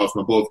it all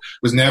from above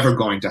was never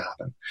going to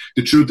happen.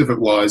 The truth of it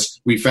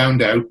was, we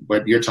found out,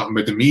 when you're talking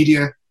about the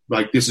media,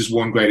 like this is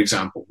one great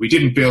example. We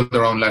didn't build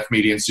our own left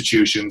media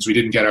institutions. We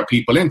didn't get our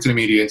people into the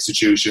media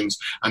institutions,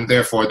 and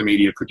therefore the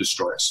media could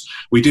destroy us.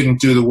 We didn't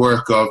do the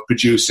work of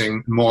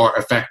producing more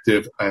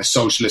effective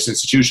socialist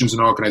institutions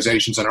and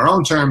organizations on our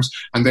own terms,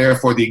 and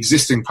therefore the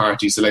existing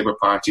parties, the Labour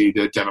Party,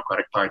 the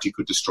Democratic Party,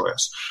 could destroy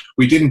us.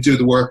 We didn't do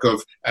the work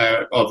of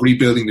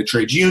rebuilding the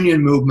trade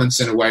union movements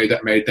in a way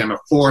that made them a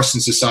force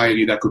in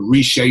society that could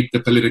reshape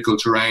the political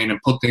terrain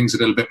and put things a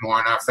little bit more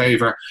in our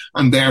favour,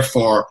 and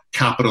therefore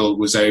capital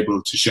was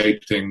able to shape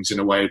things in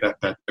a way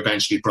that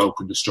eventually broke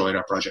and destroyed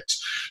our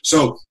projects.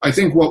 So I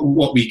think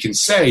what we can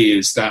say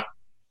is that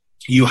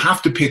you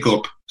have to pick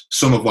up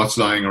some of what's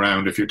lying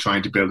around if you're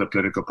trying to build a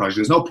political project.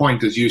 There's no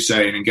point, as you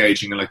say, in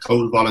engaging in like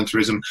total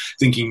voluntarism,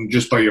 thinking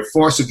just by your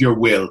force of your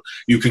will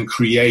you can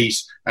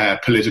create a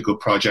political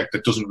project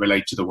that doesn't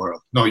relate to the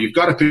world. No, you've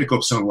got to pick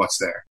up some of what's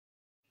there.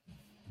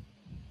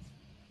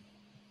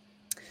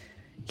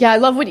 Yeah, I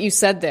love what you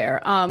said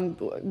there.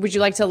 Would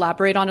you like to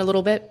elaborate on it a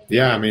little bit?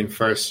 Yeah, I mean,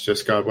 first,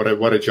 just God,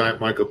 what a giant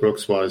Michael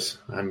Brooks was,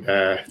 and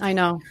I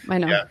know.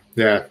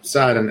 Yeah,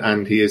 sad,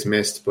 and he is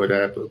missed,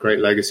 but great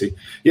legacy.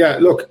 Yeah,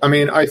 look, I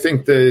mean, I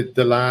think the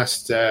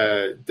last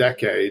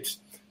decade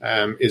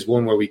is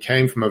one where we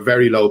came from a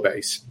very low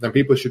base. And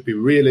people should be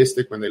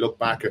realistic when they look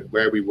back at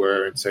where we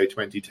were in, say,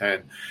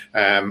 2010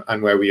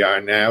 and where we are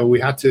now. We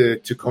had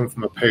to come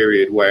from a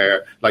period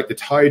where, like, the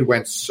tide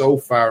went so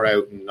far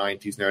out in the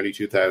 90s and early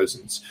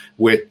 2000s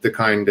with the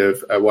kind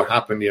of what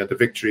happened, the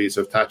victories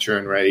of Thatcher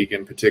and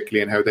Reagan,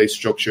 particularly, and how they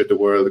structured the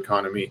world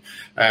economy.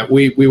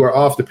 We were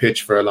off the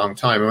pitch for a long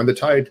time. And when the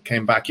tide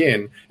came back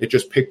in, it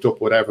just picked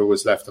up whatever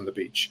was left on the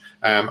beach.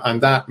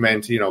 And that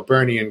meant,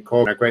 Bernie and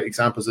Corbyn are great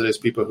examples of this,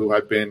 people who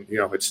had been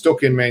had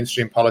stuck in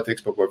mainstream politics,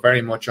 but were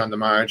very much on the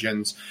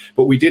margins.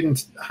 But we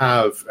didn't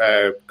have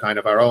kind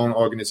of our own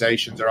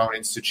organizations, our own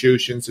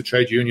institutions. The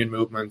trade union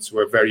movements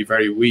were very,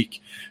 very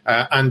weak.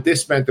 And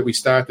this meant that we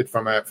started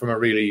from a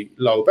really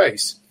low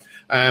base.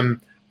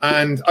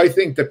 And I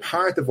think that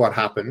part of what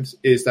happened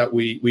is that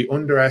we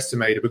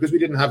underestimated, because we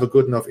didn't have a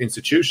good enough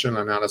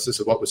institutional analysis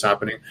of what was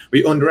happening,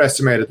 we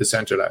underestimated the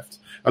centre left.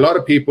 A lot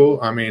of people,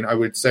 I mean, I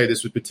would say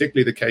this was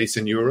particularly the case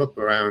in Europe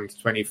around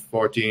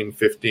 2014,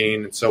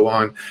 15, and so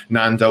on.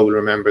 Nando will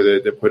remember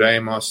the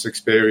Podemos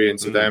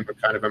experience of them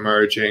kind of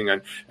emerging,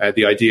 and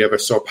the idea of a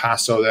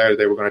sorpaso there.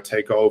 They were going to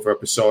take over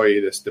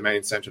PSOE, the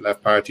main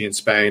centre-left party in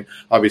Spain.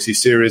 Obviously,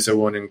 Syriza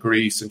won in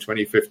Greece in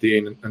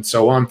 2015, and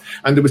so on.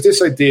 And there was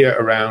this idea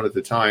around at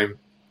the time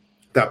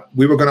that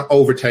we were going to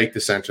overtake the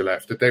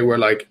centre-left, that they were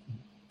like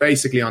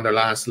basically on their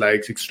last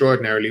legs,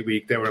 extraordinarily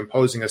weak. They were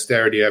imposing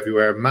austerity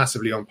everywhere,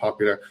 massively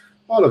unpopular.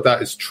 All of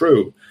that is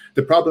true.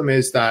 The problem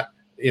is that,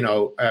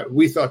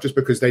 we thought just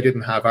because they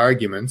didn't have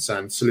arguments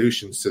and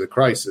solutions to the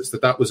crisis,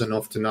 that was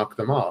enough to knock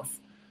them off.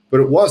 But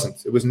it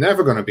wasn't. It was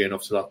never going to be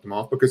enough to knock them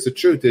off, because the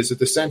truth is that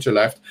the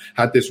centre-left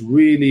had this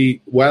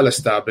really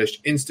well-established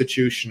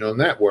institutional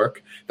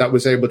network that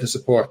was able to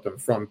support them,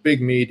 from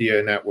big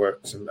media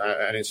networks and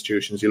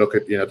institutions. You look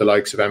at the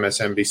likes of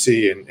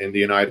MSNBC in the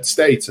United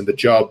States and the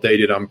job they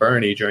did on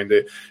Bernie during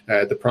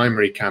the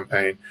primary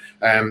campaign.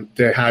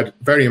 They had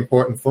very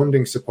important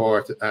funding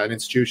support and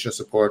institutional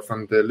support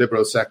from the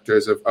liberal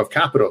sectors of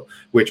capital,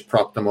 which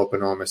propped them up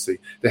enormously.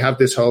 They have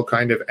this whole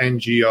kind of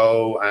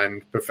NGO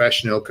and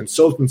professional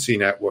consultancy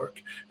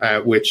network,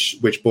 which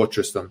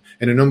buttress them.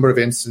 In a number of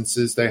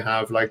instances, they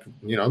have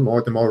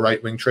more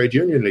right-wing trade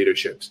union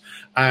leaderships.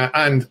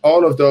 And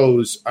all of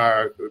those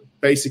are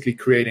basically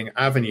creating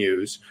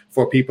avenues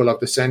for people of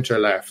the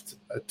centre-left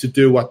to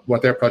do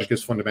what their project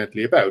is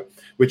fundamentally about,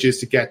 which is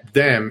to get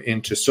them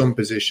into some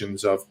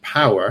positions of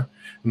power,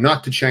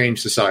 not to change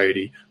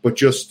society, but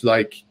just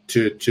like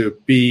to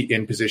be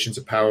in positions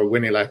of power,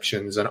 win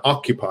elections and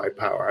occupy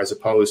power, as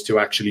opposed to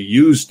actually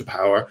use the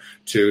power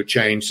to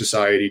change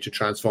society, to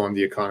transform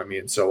the economy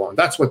and so on.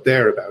 That's what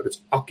they're about.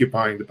 It's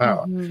occupying the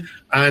power. Mm-hmm.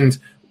 And,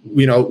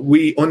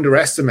 we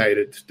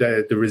underestimated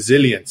the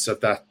resilience of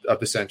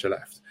the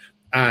centre-left.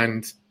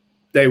 And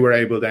they were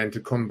able then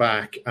to come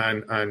back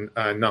and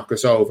knock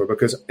us over,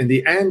 because in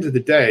the end of the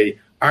day,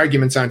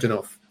 arguments aren't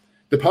enough.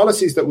 The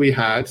policies that we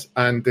had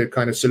and the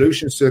kind of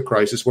solutions to the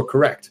crisis were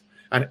correct.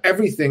 And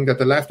everything that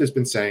the left has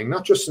been saying,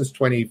 not just since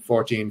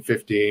 2014,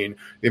 15,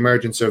 the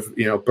emergence of,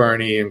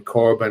 Bernie and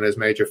Corbyn as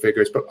major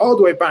figures, but all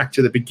the way back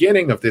to the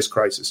beginning of this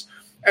crisis,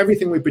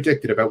 everything we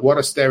predicted about what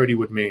austerity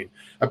would mean,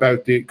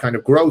 about the kind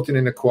of growth in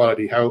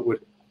inequality, how it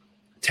would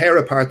tear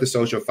apart the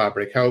social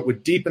fabric, how it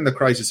would deepen the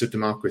crisis of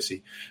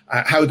democracy,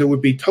 how there would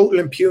be total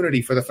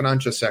impunity for the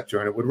financial sector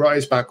and it would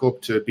rise back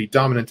up to be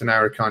dominant in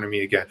our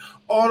economy again.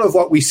 All of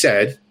what we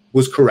said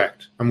was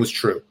correct and was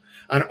true.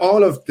 And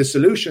all of the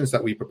solutions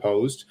that we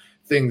proposed,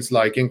 things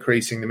like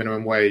increasing the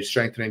minimum wage,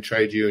 strengthening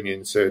trade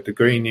unions, the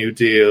Green New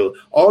Deal,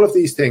 all of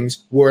these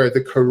things were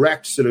the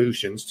correct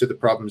solutions to the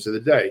problems of the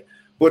day.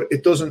 But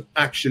it doesn't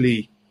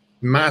actually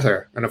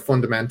matter on a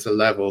fundamental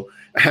level.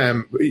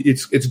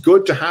 It's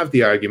good to have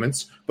the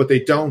arguments, but they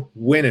don't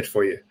win it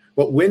for you.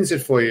 What wins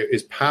it for you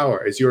is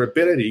power, is your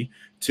ability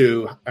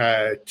to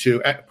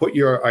put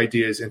your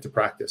ideas into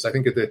practice. I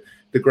think that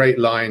the great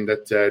line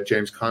that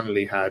James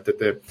Connolly had, that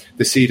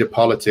the seed of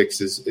politics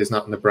is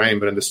not in the brain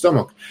but in the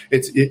stomach.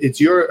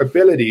 It's your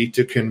ability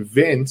to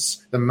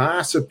convince the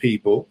mass of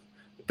people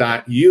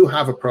that you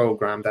have a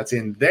program that's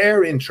in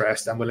their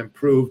interest and will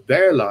improve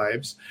their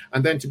lives,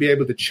 and then to be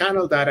able to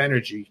channel that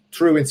energy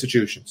through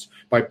institutions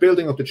by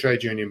building up the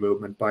trade union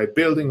movement, by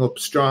building up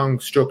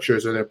strong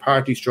structures, or their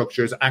party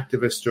structures,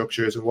 activist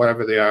structures, and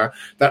whatever they are,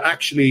 that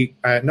actually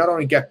not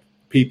only get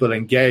people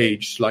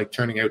engaged, like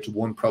turning out to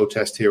one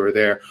protest here or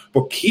there,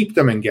 but keep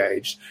them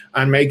engaged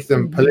and make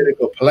them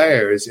political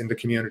players in the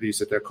communities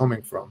that they're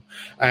coming from.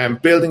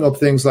 Building up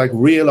things like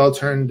real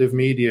alternative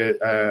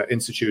media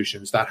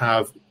institutions that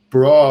have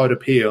broad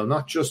appeal,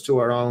 not just to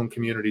our own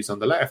communities on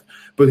the left,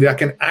 but that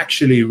can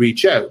actually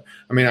reach out.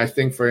 I mean, I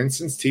think, for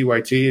instance,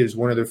 TYT is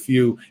one of the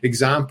few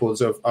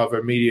examples of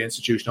a media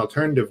institution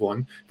alternative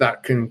one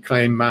that can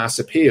claim mass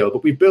appeal.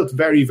 But we built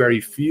very,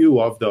 very few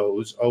of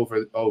those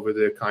over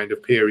the kind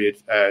of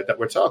period that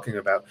we're talking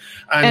about.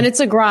 And it's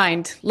a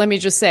grind, let me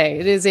just say.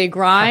 It is a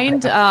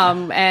grind,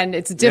 and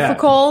it's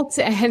difficult,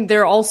 and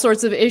there are all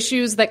sorts of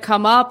issues that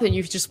come up, and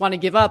you just want to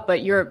give up.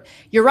 But you're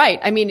right.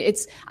 I mean,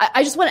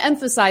 I just want to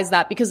emphasize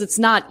that, because it's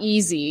not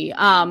easy.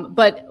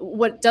 But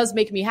what does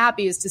make me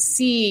happy is to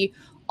see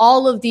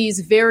all of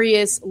these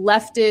various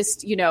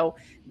leftist,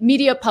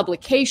 media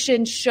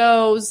publication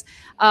shows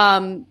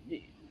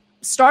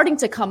starting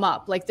to come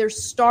up. Like, they're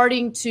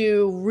starting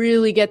to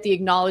really get the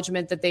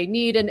acknowledgement that they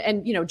need.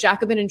 And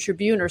Jacobin and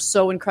Tribune are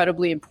so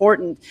incredibly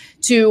important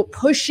to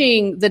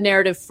pushing the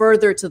narrative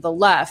further to the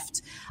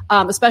left,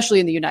 especially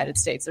in the United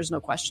States. There's no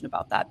question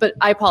about that. But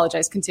I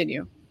apologize.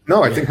 Continue.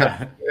 No, I think,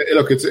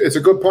 look, it's a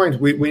good point.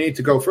 We need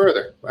to go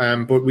further.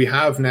 But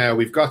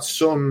we've got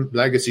some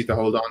legacy to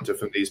hold on to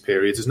from these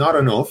periods. It's not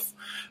enough,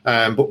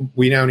 but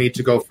we now need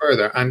to go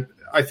further. And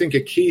I think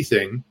a key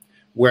thing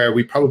where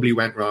we probably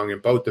went wrong in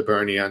both the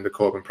Bernie and the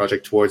Corbyn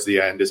project towards the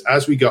end is,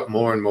 as we got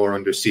more and more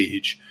under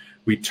siege,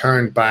 we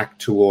turned back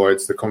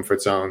towards the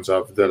comfort zones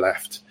of the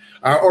left.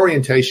 Our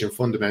orientation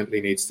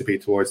fundamentally needs to be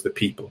towards the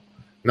people,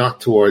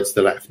 not towards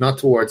the left, not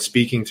towards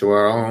speaking to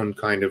our own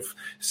kind of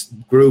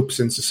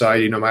groups in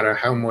society, no matter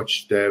how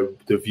much the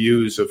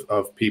views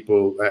of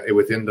people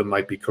within them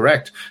might be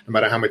correct, no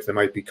matter how much they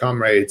might be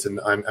comrades, and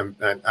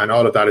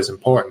all of that is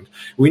important.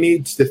 We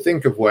need to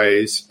think of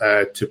ways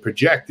to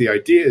project the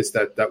ideas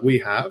that we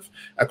have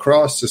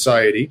across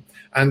society.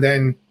 And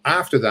then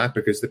after that,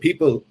 because the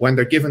people, when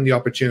they're given the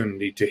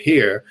opportunity to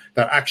hear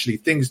that actually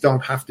things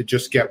don't have to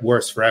just get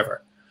worse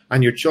forever,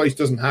 and your choice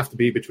doesn't have to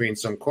be between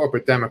some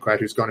corporate Democrat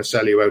who's going to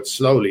sell you out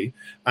slowly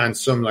and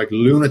some like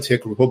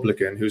lunatic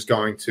Republican who's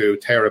going to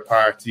tear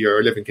apart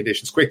your living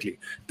conditions quickly.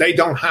 They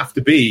don't have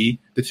to be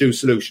the two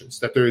solutions,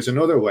 that there is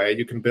another way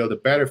you can build a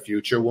better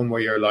future, one where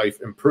your life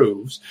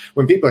improves.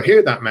 When people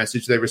hear that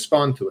message, they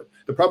respond to it.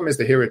 The problem is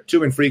they hear it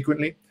too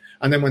infrequently.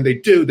 And then when they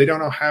do, they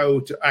don't know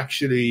how to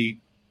actually,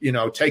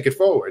 take it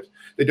forward.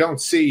 They don't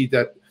see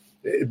that.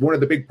 One of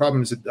the big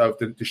problems of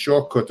the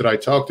shortcut that I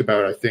talked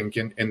about, I think,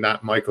 in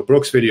that Michael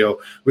Brooks video,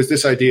 was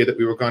this idea that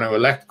we were going to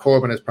elect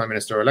Corbyn as Prime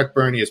Minister, or elect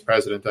Bernie as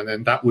President, and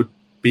then that would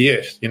be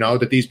it,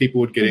 that these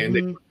people would get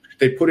in.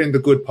 They put in the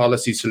good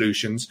policy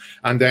solutions,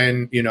 and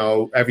then,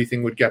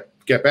 everything would get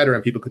better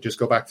and people could just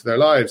go back to their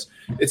lives.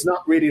 It's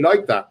not really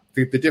like that.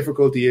 The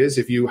difficulty is,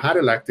 if you had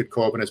elected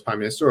Corbyn as Prime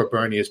Minister or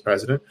Bernie as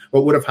President,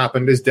 what would have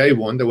happened is, day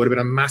one, there would have been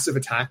a massive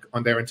attack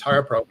on their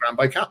entire program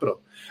by Capital.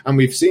 And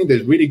we've seen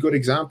there's really good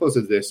examples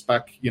of this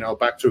back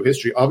through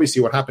history.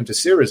 Obviously, what happened to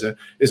Syriza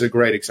is a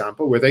great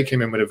example, where they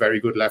came in with a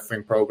very good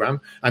left-wing program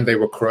and they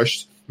were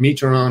crushed.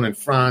 Mitterrand in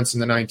France in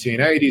the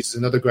 1980s is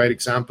another great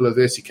example of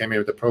this. He came in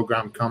with the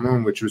Programme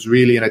Commun, which was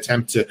really an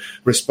attempt to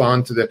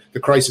respond to the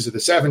crisis of the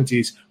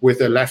 70s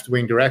with a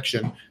left-wing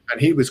direction,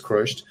 and he was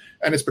crushed.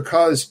 And it's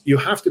because you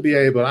have to be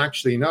able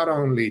actually not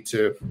only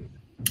to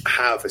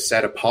have a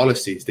set of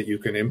policies that you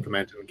can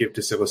implement and give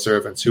to civil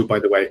servants, who, by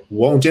the way,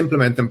 won't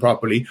implement them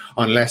properly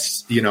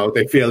unless,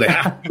 they feel they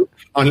have to,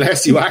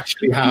 unless you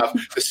actually have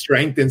the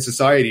strength in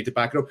society to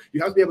back it up.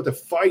 You have to be able to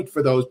fight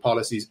for those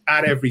policies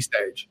at every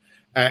stage.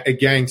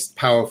 Against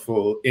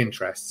powerful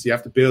interests. You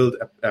have to build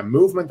a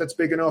movement that's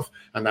big enough,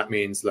 and that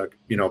means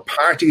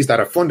parties that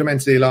are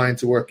fundamentally aligned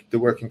to the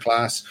working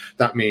class.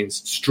 That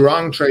means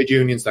strong trade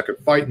unions that could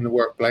fight in the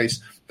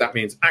workplace. That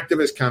means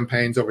activist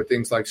campaigns over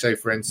things like, say,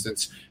 for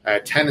instance,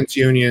 tenants'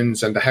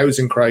 unions and the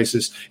housing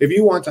crisis. If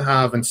you want to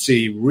have and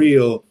see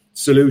real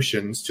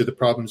solutions to the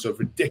problems of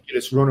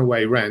ridiculous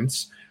runaway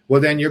rents, well,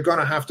 then you're going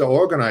to have to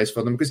organize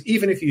for them, because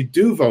even if you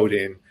do vote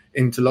in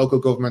into local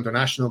government or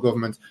national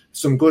government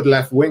some good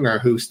left winger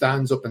who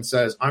stands up and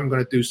says, I'm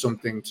going to do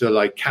something to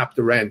like cap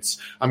the rents,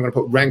 I'm going to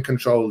put rent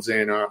controls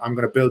in, or I'm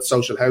going to build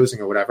social housing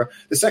or whatever.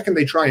 The second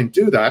they try and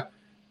do that,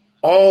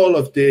 all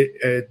of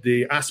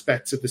the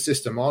aspects of the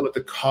system, all of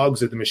the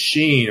cogs of the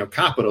machine of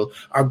capital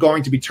are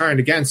going to be turned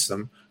against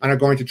them and are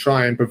going to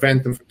try and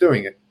prevent them from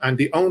doing it. And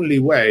the only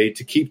way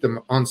to keep them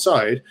on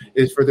side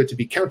is for there to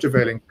be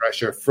countervailing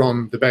pressure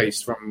from the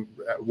base, from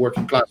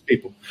working class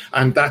people.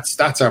 And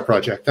that's our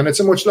project. And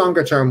it's a much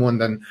longer term one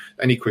than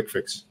any quick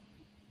fix.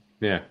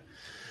 Yeah.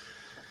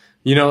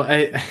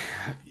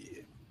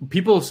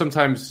 People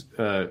sometimes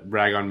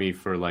rag on me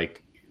for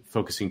like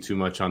focusing too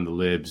much on the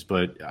libs,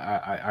 but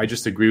I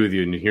just agree with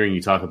you in hearing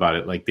you talk about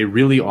it. Like, they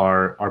really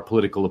are our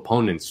political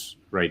opponents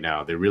right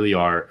now. They really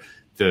are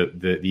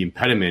the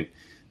impediment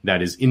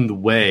that is in the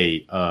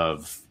way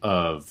of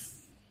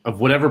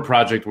whatever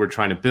project we're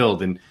trying to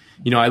build. And,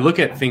 I look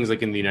at things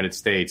like in the United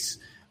States,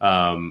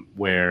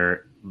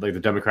 where like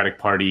the Democratic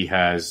Party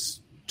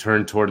has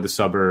turned toward the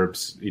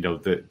suburbs.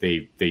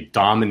 They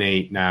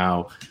dominate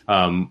now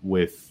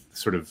with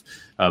sort of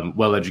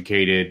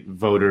well-educated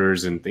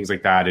voters and things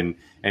like that,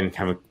 and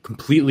have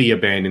completely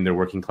abandoned their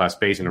working class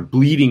base and are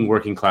bleeding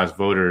working class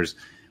voters.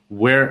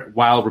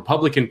 While the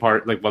Republican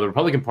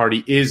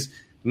Party is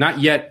not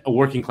yet a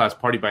working class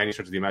party by any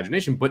stretch of the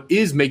imagination, but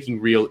is making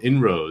real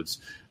inroads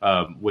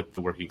with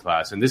the working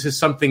class. And this is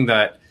something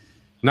that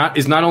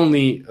is not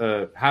only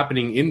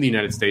happening in the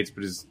United States,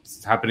 but is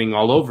happening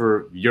all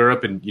over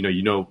Europe. And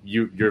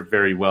you're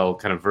very well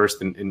kind of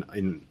versed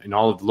in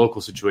all of the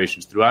local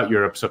situations throughout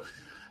Europe. So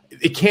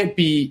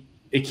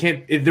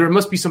there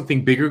must be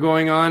something bigger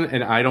going on,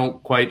 and I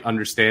don't quite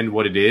understand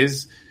what it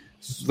is.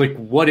 Like,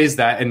 what is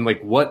that, and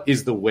like, what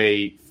is the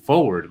way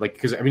forward? Like,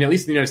 because at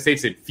least in the United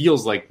States, it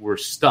feels like we're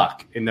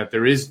stuck in that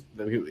there is,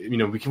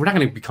 we're not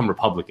going to become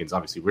Republicans.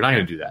 Obviously, we're not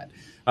going to do that.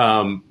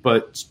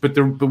 But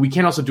we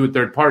can't also do it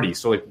third party.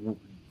 So like,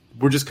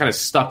 we're just kind of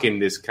stuck in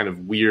this kind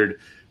of weird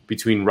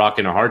between rock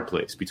and a hard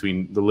place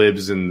between the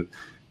libs and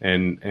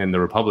the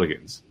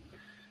Republicans.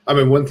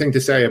 One thing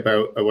to say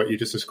about what you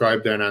just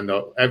described there,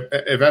 Nando,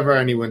 if ever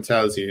anyone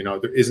tells you,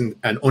 there isn't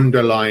an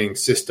underlying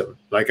system,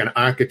 like an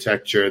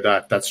architecture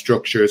that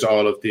structures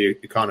all of the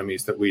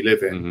economies that we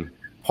live in,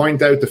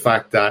 point out the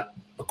fact that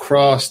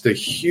across the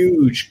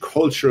huge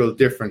cultural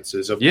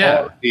differences of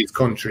all of these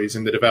countries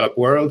in the developed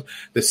world,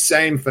 the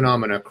same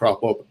phenomena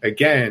crop up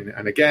again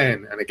and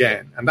again and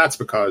again. And that's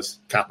because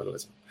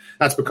capitalism.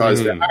 That's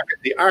because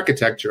the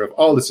architecture of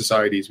all the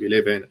societies we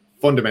live in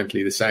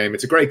fundamentally the same.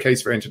 It's a great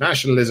case for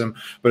internationalism,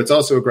 but it's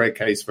also a great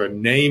case for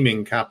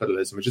naming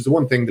capitalism, which is the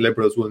one thing the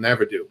liberals will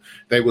never do.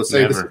 They will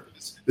say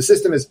the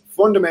system is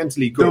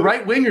fundamentally good. The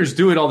right wingers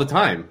do it all the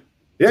time.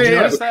 Did you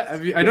notice that?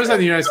 I noticed that in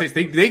the United States,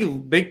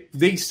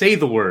 they say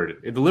the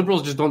word. The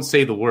liberals just don't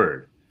say the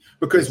word.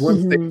 Because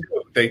once they do,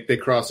 they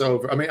cross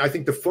over. I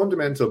think the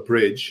fundamental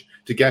bridge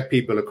to get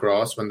people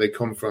across when they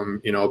come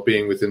from,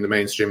 being within the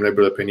mainstream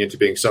liberal opinion to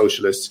being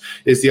socialists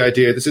is the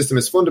idea the system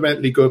is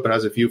fundamentally good but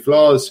has a few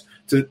flaws,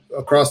 to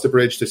across the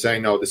bridge to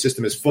saying, no, the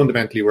system is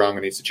fundamentally wrong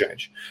and needs to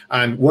change.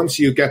 And once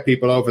you get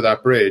people over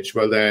that bridge,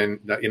 well, then,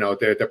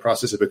 their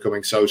process of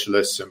becoming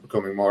socialists and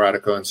becoming more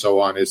radical and so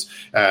on is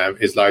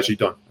largely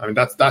done.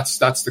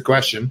 That's the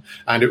question.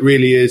 And it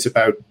really is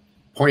about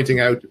pointing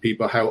out to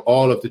people how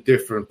all of the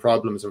different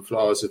problems and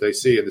flaws that they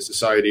see in the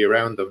society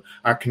around them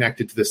are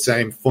connected to the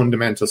same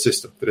fundamental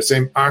system, to the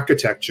same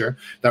architecture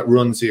that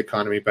runs the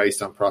economy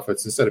based on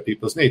profits instead of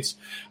people's needs.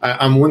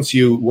 And once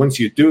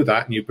you do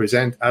that and you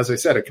present, as I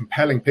said, a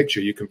compelling picture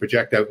you can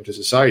project out into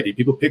society,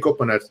 people pick up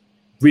on it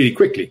really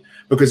quickly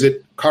because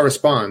it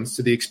corresponds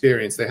to the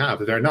experience they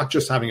have. They're not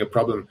just having a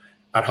problem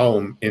at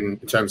home in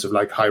terms of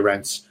like high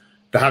rents.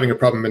 They're having a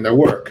problem in their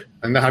work,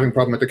 and they're having a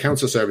problem with the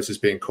council services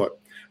being cut.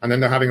 And then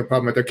they're having a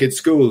problem with their kids'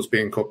 schools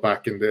being cut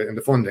back in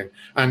the funding.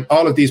 And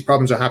all of these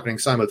problems are happening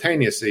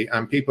simultaneously.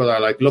 And people are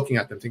like looking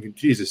at them thinking,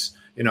 Jesus,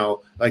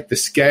 like the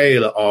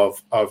scale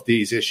of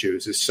these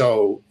issues is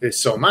so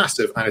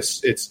massive. And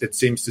it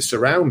seems to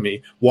surround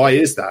me. Why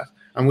is that?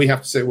 And we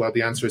have to say, well,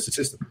 the answer is the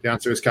system. The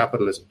answer is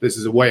capitalism. This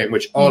is a way in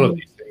which all of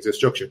these things are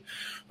structured.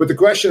 But the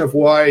question of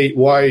why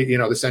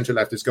the center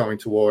left is going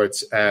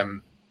towards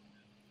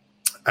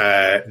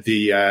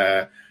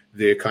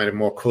the kind of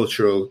more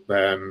cultural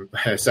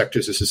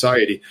sectors of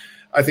society,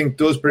 I think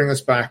does bring us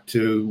back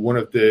to one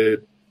of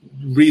the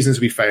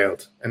reasons we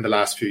failed in the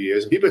last few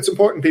years. And it's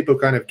important people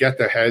kind of get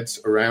their heads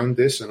around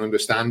this and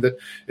understand it,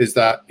 is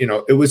that,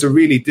 it was a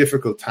really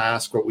difficult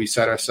task what we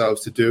set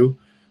ourselves to do.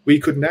 We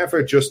could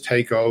never just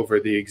take over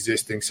the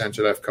existing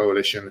centre-left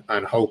coalition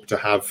and hope to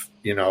have,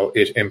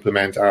 it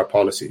implement our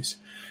policies.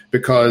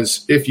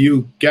 Because if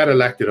you get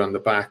elected on the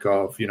back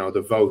of,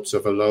 the votes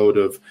of a load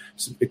of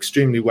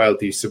extremely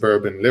wealthy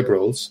suburban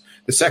liberals,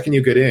 the second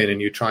you get in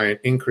and you try and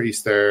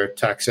increase their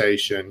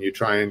taxation, you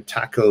try and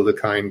tackle the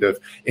kind of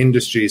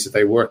industries that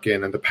they work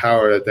in and the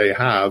power that they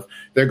have,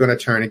 they're going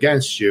to turn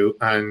against you,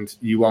 and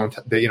you won't,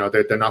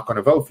 they're not going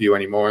to vote for you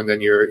anymore. And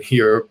then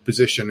your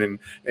position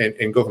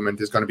in government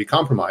is going to be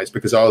compromised,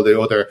 because all the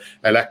other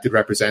elected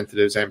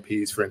representatives,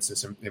 MPs, for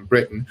instance, in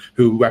Britain,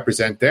 who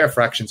represent their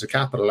fractions of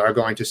capital, are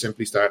going to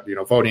simply start,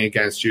 voting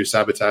against you,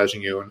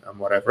 sabotaging you, and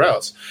whatever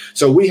else.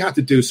 So we had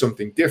to do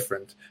something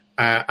different.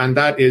 And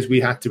that is, we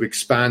had to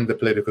expand the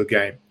political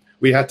game.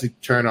 We had to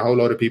turn a whole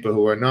lot of people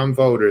who were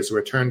non-voters, who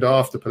were turned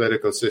off the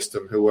political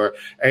system, who were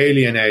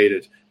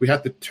alienated. We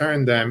had to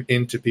turn them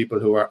into people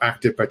who are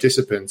active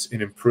participants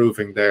in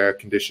improving their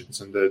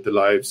conditions and the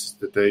lives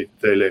that they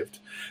lived.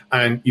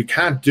 And you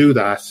can't do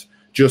that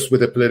just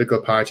with a political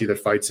party that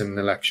fights in an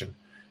election.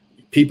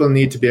 People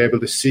need to be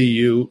able to see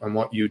you and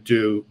what you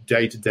do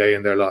day to day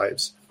in their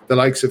lives. The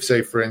likes of,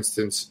 say, for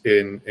instance,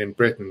 in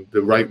Britain,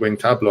 the right-wing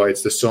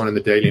tabloids, The Sun and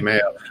the Daily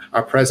Mail,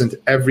 are present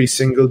every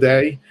single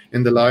day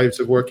in the lives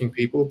of working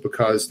people,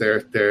 because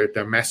their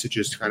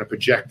messages kind of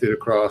projected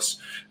across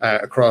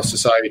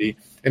society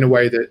in a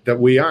way that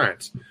we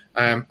aren't.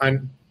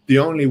 And the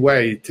only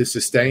way to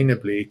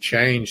sustainably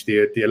change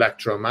the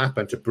electoral map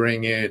and to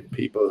bring in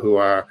people who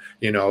are,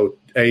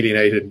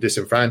 alienated and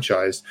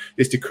disenfranchised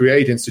is to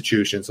create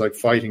institutions like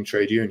fighting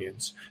trade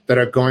unions that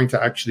are going to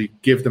actually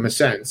give them a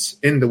sense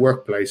in the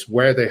workplace,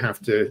 where they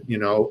have to,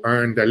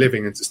 earn their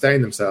living and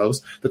sustain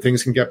themselves, that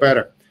things can get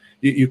better.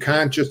 You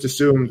can't just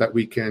assume that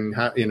we can,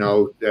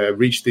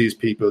 reach these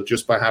people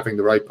just by having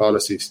the right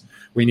policies.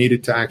 We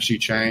needed to actually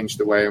change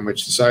the way in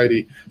which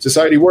society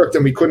worked,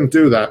 and we couldn't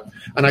do that.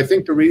 And I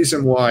think the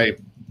reason why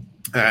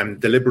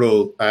the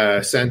Liberal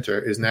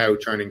centre is now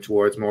turning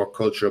towards more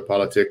cultural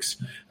politics,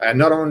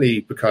 not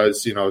only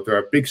because, there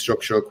are big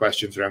structural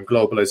questions around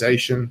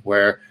globalisation,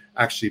 where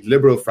actually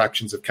liberal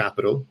fractions of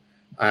capital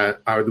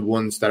are the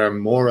ones that are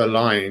more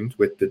aligned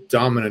with the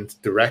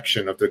dominant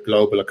direction of the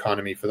global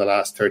economy for the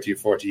last 30 or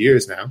 40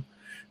 years now,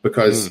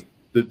 because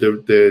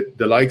the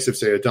likes of,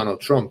 say,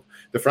 Donald Trump,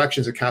 the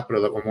fractions of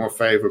capital that were more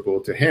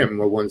favorable to him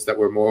were ones that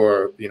were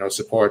more,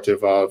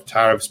 supportive of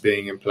tariffs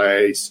being in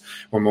place,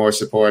 were more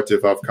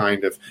supportive of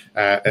kind of,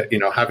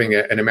 having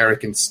an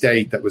American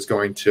state that was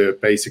going to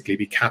basically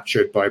be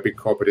captured by big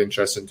corporate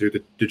interests and do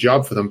the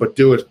job for them, but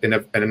do it in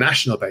a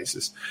national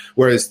basis.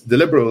 Whereas the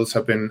Liberals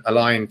have been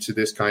aligned to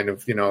this kind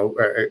of,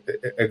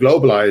 a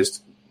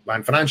globalized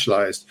and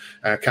financialized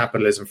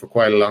capitalism for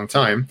quite a long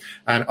time.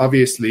 And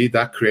obviously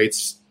that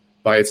creates,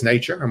 by its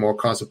nature, a more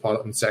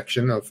cosmopolitan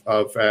section of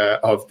the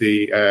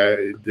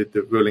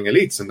ruling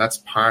elites, and that's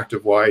part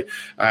of why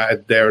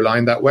they're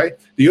aligned that way.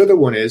 The other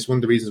one is one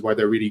of the reasons why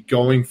they're really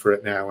going for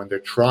it now, and they're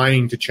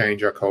trying to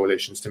change our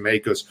coalitions to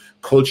make us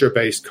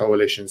culture-based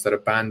coalitions that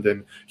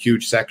abandon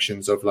huge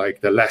sections of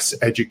like the less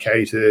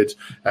educated,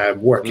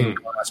 working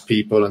class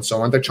people, and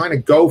so on. They're trying to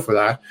go for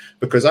that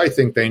because I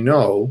think they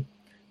know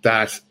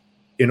that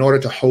in order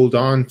to hold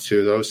on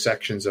to those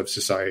sections of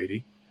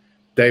society,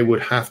 they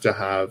would have to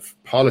have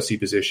policy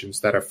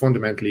positions that are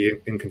fundamentally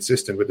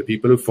inconsistent with the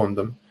people who fund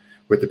them,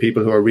 with the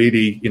people who are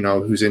really,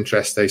 whose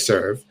interests they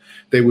serve.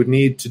 They would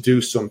need to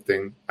do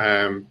something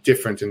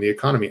different in the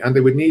economy, and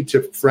they would need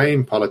to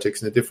frame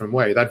politics in a different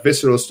way. That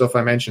visceral stuff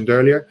I mentioned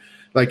earlier,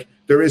 like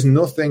there is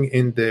nothing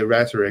in the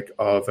rhetoric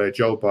of a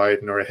Joe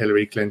Biden or a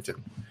Hillary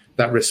Clinton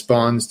that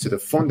responds to the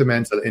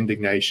fundamental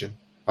indignation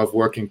of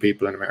working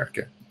people in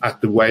America at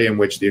the way in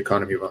which the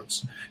economy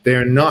runs. They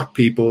are not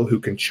people who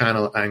can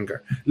channel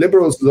anger.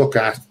 Liberals look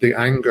at the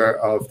anger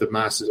of the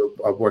masses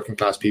of working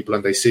class people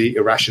and they see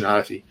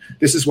irrationality.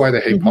 This is why they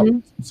hate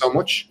populism so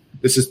much.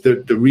 This is the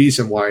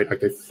reason why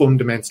they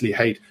fundamentally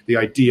hate the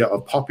idea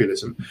of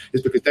populism,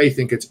 is because they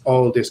think it's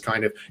all this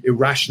kind of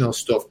irrational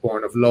stuff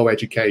born of low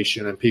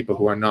education and people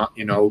who are not,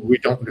 we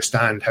don't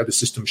understand how the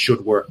system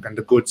should work and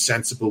the good,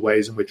 sensible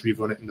ways in which we've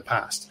run it in the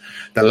past.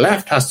 The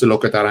left has to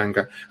look at that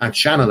anger and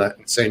channel it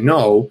and say,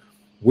 no,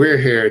 we're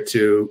here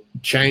to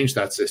change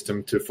that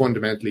system, to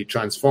fundamentally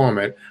transform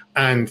it,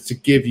 and to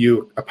give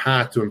you a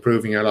path to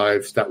improving your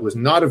lives that was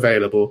not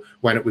available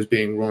when it was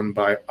being run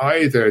by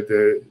either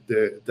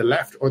the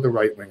left or the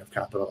right wing of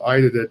capital,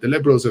 either the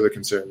liberals or the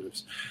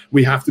conservatives.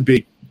 We have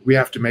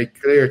to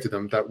make clear to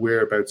them that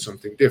we're about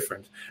something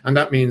different. And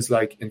that means,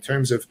 like, in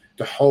terms of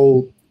the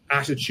whole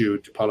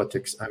attitude to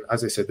politics, and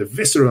as I said, the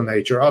visceral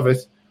nature of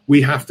it,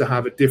 we have to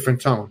have a different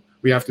tone.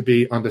 We have to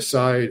be on the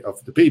side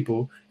of the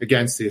people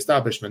against the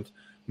establishment,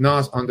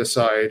 not on the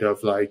side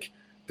of like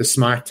the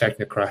smart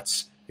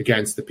technocrats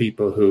against the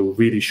people who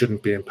really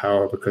shouldn't be in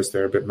power because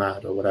they're a bit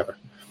mad or whatever.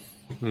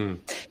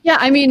 Yeah,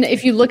 I mean,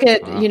 if you look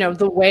at,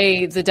 the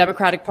way the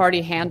Democratic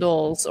Party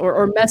handles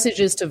or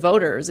messages to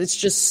voters, it's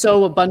just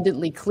so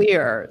abundantly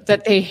clear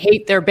that they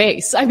hate their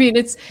base. I mean,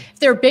 if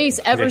their base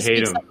ever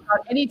speaks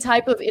about any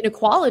type of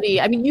inequality,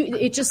 I mean,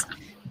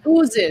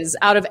 oozes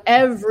out of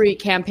every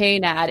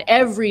campaign ad,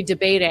 every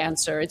debate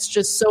answer. It's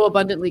just so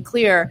abundantly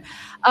clear.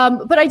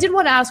 But I did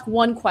want to ask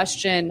one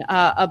question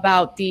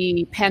about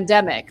the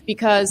pandemic,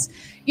 because,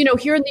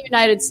 here in the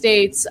United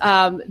States,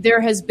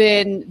 there has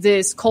been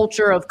this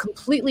culture of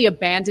completely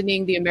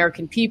abandoning the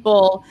American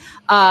people.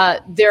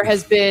 There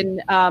has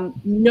been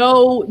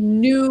no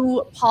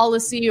new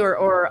policy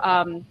or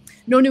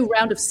no new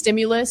round of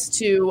stimulus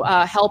to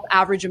help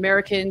average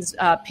Americans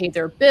pay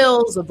their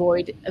bills,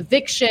 avoid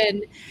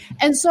eviction.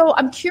 And so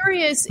I'm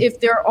curious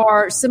if there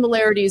are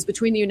similarities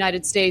between the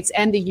United States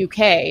and the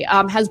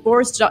UK. Has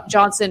Boris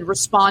Johnson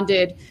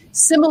responded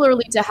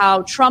similarly to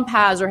how Trump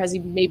has, or has he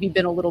maybe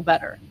been a little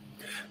better?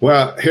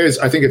 Well,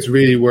 I think it's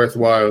really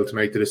worthwhile to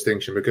make the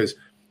distinction, because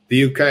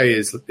the UK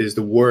is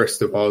the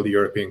worst of all the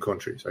European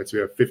countries, right? So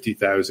we have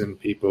 50,000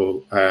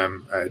 people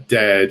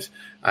dead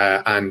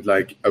and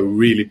like a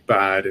really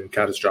bad and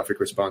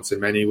catastrophic response in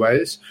many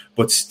ways.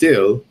 But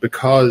still,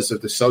 because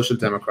of the social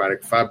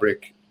democratic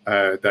fabric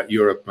that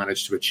Europe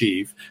managed to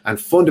achieve, and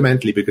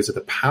fundamentally because of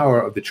the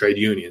power of the trade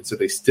unions that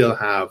they still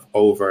have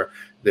over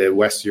the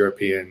West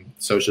European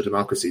social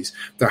democracies,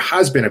 there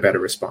has been a better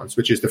response,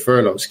 which is the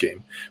furlough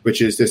scheme,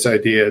 which is this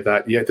idea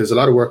that, there's a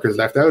lot of workers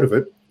left out of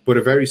it, but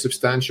a very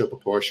substantial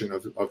proportion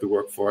of the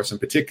workforce, and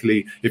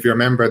particularly if you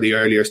remember the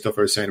earlier stuff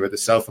I was saying about the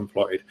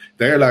self-employed,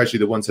 they're largely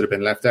the ones that have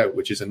been left out,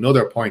 which is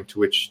another point to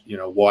which,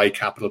 why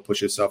capital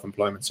pushes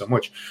self-employment so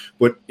much.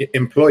 But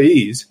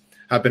employees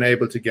have been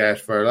able to get,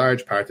 for a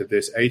large part of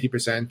this,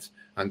 80%,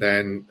 and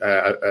then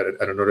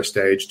at another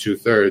stage,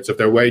 2/3 of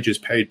their wages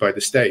paid by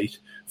the state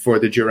for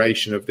the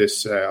duration of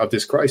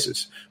this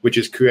crisis, which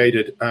has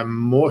created a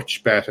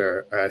much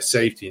better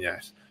safety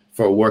net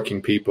for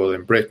working people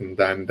in Britain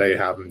than they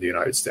have in the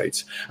United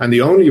States. And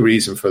the only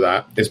reason for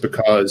that is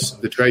because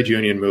the trade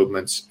union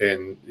movements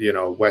in,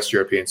 West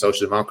European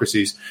social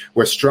democracies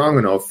were strong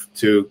enough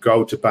to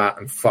go to bat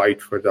and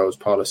fight for those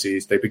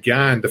policies. They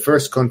began, the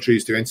first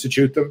countries to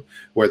institute them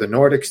were the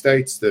Nordic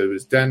states. There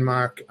was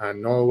Denmark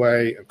and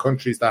Norway, and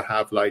countries that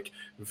have like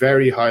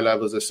very high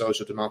levels of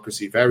social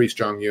democracy, very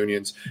strong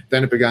unions.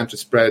 Then it began to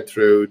spread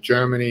through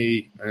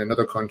Germany and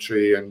another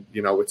country, and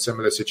with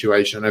similar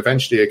situation. And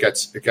eventually it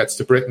gets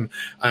to Britain,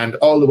 and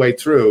all the way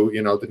through,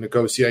 the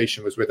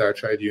negotiation was with our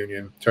trades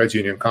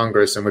union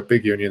Congress, and with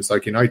big unions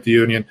like Unite the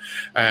Union,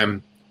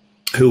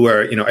 who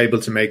were able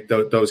to make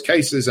those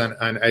cases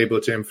and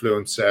able to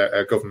influence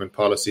government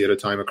policy at a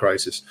time of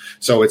crisis.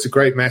 So it's a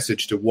great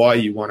message to why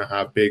you want to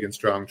have big and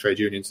strong trade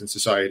unions in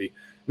society.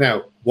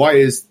 Now, why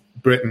is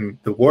Britain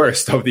the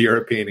worst of the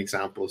European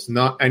examples?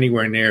 Not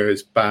anywhere near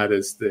as bad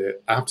as the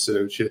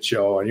absolute shit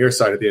show on your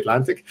side of the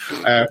Atlantic,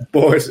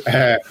 but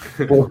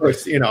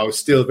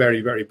still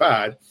very, very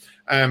bad.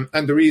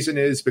 And the reason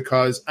is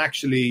because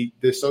actually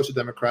the social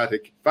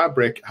democratic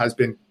fabric has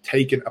been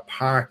taken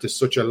apart to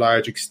such a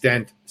large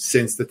extent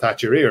since the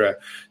Thatcher era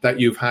that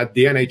you've had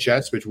the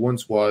NHS, which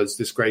once was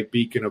this great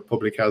beacon of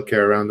public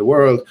healthcare around the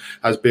world,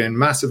 has been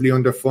massively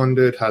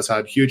underfunded, has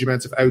had huge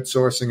amounts of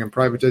outsourcing and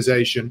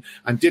privatization,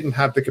 and didn't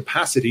have the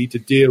capacity to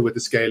deal with the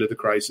scale of the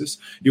crisis.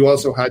 You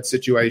also had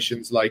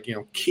situations like,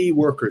 key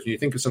workers. When you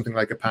think of something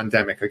like a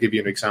pandemic, I'll give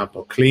you an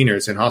example.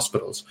 Cleaners in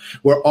hospitals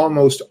were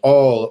almost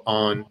all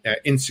on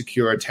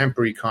insecure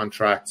temporary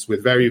contracts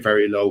with very,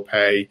 very low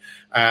pay.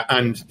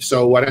 And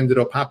so what ended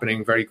up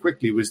happening very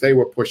quickly was they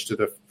were pushed to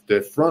the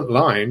front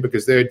line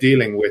because they're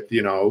dealing with,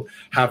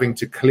 having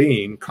to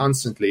clean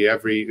constantly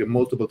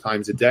multiple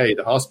times a day,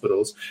 the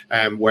hospitals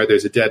where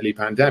there's a deadly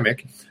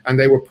pandemic. And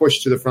they were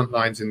pushed to the front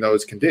lines in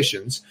those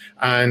conditions.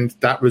 And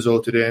that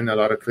resulted in a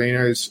lot of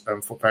cleaners,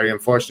 very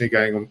unfortunately,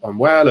 getting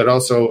unwell. It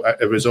also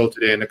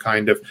resulted in a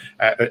kind of,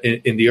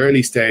 in the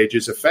early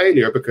stages, a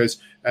failure because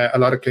a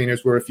lot of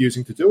cleaners were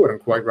refusing to do it, and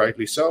quite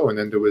rightly so. And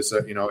then there was,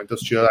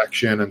 industrial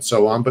action and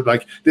so on.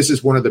 But this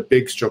is one of the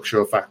big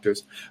structural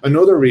factors.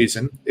 Another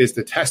reason is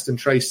the test and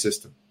trace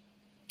system.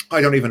 I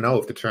don't even know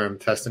if the term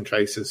test and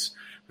trace has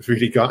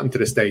really gotten to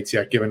the States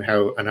yet, given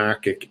how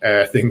anarchic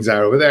things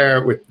are over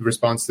there with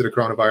response to the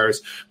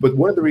coronavirus. But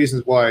one of the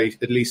reasons why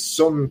at least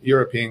some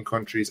European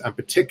countries, and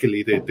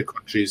particularly the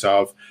countries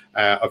of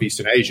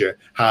Eastern Asia,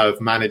 have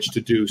managed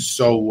to do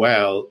so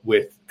well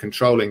with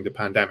controlling the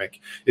pandemic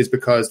is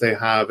because they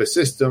have a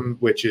system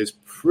which is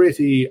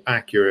pretty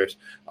accurate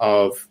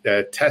of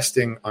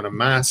testing on a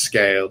mass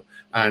scale,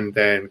 and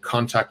then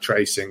contact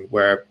tracing,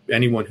 where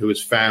anyone who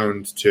is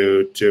found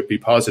to be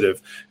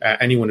positive,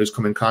 anyone who's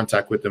come in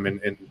contact with them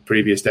in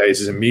previous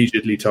days is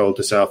immediately told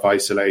to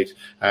self-isolate.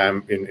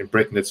 In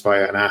Britain, it's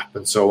via an app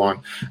and so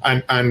on.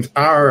 And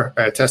our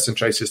test and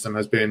trace system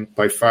has been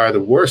by far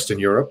the worst in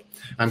Europe.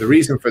 And the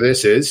reason for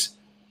this is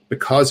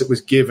because it was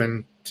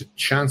given to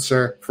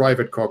chancer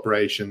private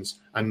corporations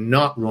and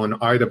not run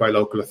either by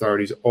local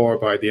authorities or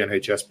by the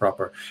NHS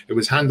proper. It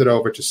was handed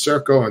over to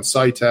Serco and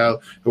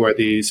Cytel, who are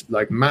these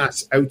like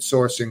mass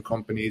outsourcing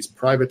companies,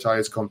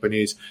 privatized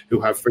companies,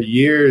 who have for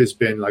years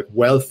been like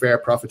welfare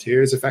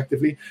profiteers,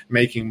 effectively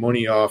making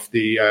money off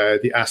the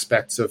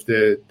aspects of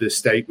the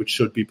state which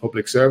should be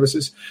public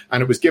services.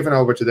 And it was given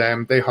over to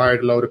them. They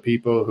hired a load of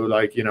people who,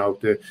 like, you know,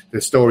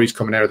 the stories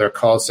coming out of their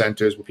call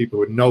centers were people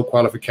with no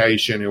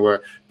qualification, who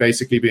were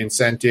basically being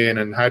sent in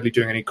and hardly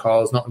doing any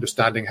calls, not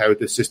understanding how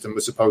the system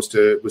was supposed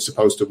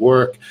to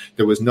work.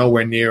 There was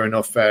nowhere near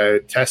enough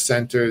test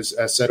centers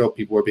set up.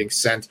 People were being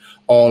sent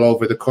all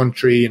over the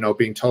country, you know,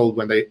 being told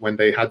when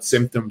they had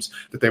symptoms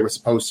that they were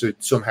supposed to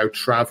somehow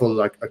travel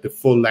like at the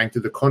full length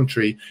of the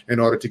country in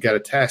order to get a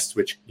test,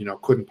 which, you know,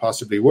 couldn't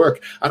possibly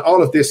work. And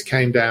all of this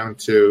came down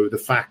to the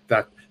fact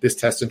that this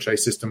test and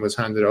trace system was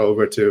handed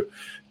over to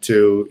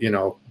you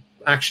know,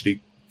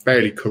 actually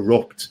fairly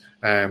corrupt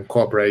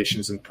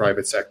corporations and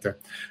private sector.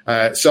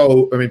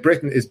 So, I mean,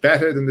 Britain is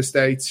better than the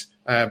States,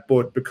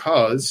 but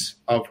because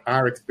of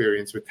our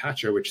experience with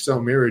Thatcher, which so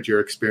mirrored your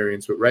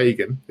experience with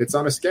Reagan, it's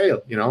on a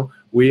scale. You know,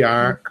 we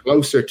are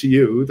closer to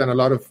you than a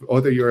lot of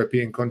other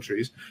European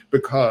countries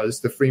because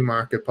the free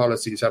market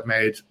policies have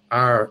made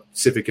our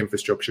civic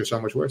infrastructure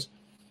so much worse.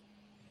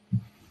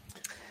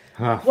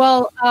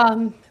 Well,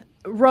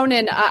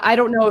 Ronan, I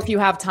don't know if you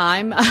have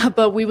time,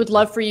 but we would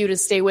love for you to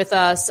stay with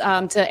us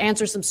to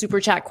answer some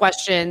super chat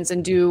questions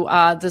and do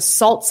the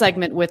SALT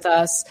segment with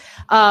us.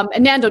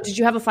 And Nando, did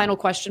you have a final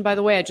question, by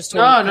the way? I just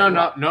told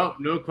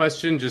No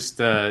question. Just,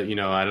 you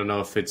know, I don't know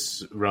if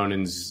it's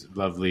Ronan's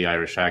lovely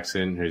Irish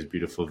accent, his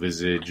beautiful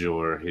visage,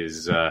 or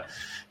his,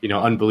 you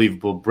know,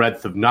 unbelievable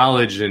breadth of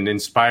knowledge and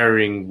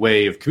inspiring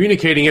way of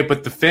communicating it,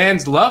 but the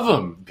fans love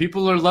him.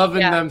 People are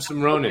loving them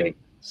some Ronan.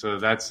 So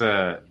that's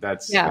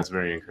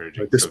very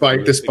encouraging. Despite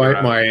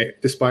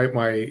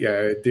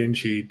my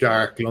dingy,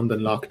 dark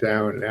London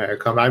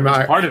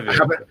lockdown, part of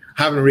it.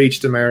 I haven't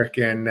reached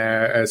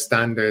American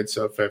standards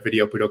of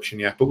video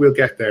production yet, but we'll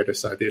get there this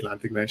side of the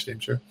Atlantic eventually,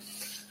 I'm sure.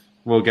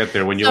 We'll get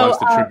there when you launch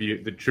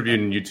the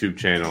Tribune YouTube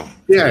channel.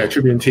 Yeah,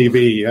 Tribune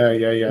TV.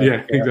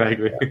 Yeah,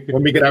 exactly.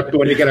 When we get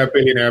our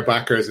billionaire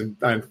backers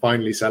and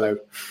finally sell out.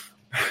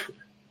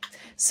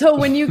 So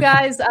when you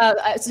guys,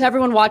 to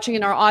everyone watching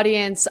in our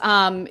audience,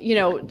 you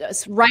know,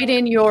 write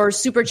in your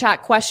super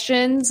chat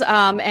questions,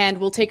 and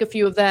we'll take a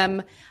few of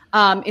them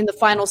in the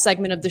final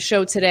segment of the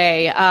show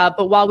today.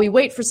 But while we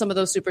wait for some of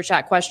those super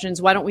chat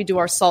questions, why don't we do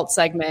our SALT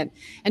segment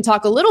and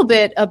talk a little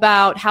bit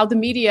about how the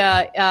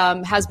media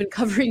has been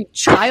covering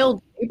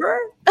child labor,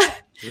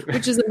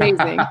 which is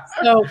amazing.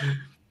 So,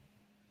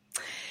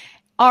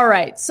 all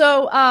right.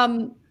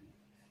 So,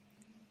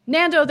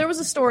 Nando, there was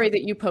a story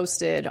that you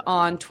posted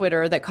on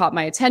Twitter that caught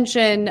my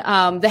attention.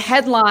 The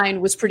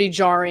headline was pretty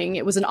jarring.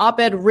 It was an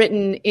op-ed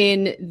written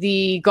in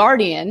The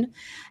Guardian.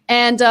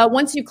 And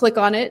once you click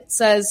on it, it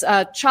says,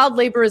 child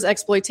labor is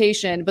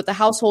exploitation, but the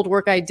household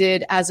work I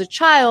did as a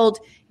child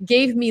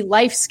gave me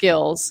life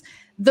skills.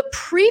 The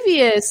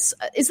previous,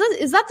 is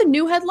that the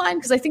new headline?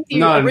 Because I think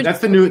that's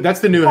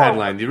the new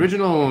headline. The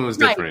original one was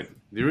different. Right.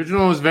 The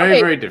original was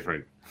very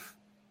different.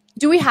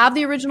 Do we have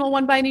the original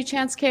one by any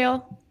chance,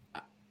 Kale?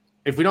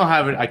 If we don't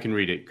have it, I can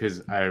read it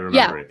because I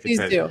remember it. Please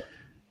do.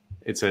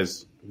 It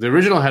says, the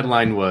original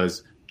headline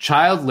was,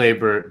 child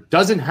labor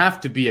doesn't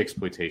have to be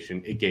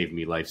exploitation. It gave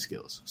me life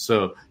skills.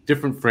 So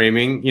different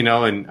framing, you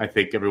know, and I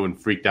think everyone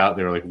freaked out.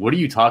 They were like, what are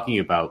you talking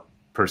about,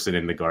 person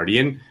in The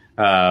Guardian?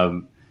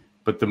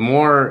 But the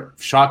more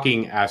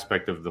shocking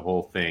aspect of the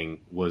whole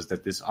thing was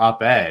that this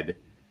op-ed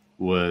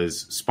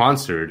was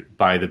sponsored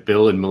by the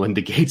Bill and Melinda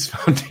Gates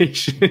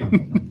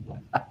Foundation.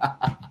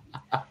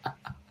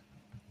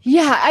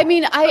 Yeah, I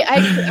mean,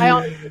 I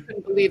honestly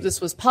couldn't believe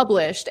this was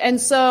published. And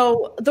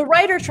so the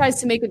writer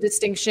tries to make a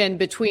distinction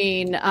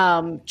between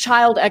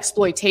child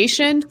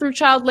exploitation through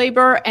child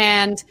labor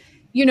and,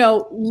 you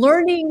know,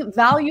 learning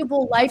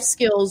valuable life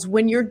skills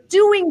when you're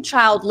doing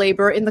child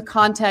labor in the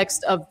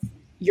context of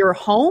your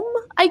home,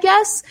 I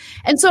guess.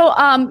 And so,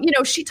 you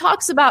know, she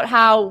talks about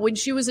how when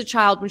she was a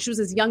child, when she was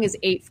as young as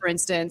 8, for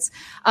instance,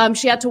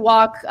 she had to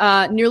walk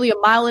nearly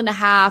 1.5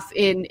 miles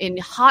in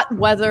hot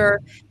weather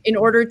in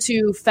order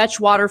to fetch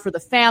water for the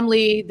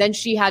family. Then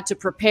she had to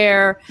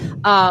prepare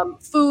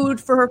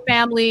food for her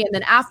family. And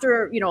then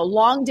after, you know, a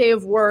long day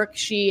of work,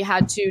 she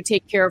had to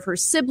take care of her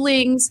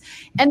siblings.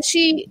 And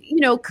she, you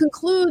know,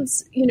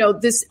 concludes, you know,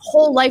 this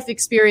whole life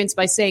experience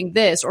by saying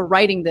this or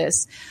writing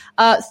this.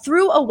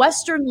 Through a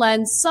Western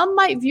lens, some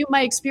might view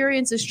my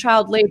experience as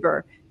child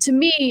labor. To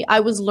me, I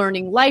was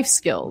learning life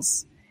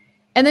skills.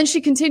 And then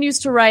she continues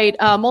to write,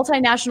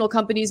 multinational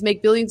companies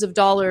make billions of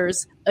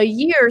dollars a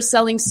year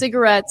selling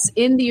cigarettes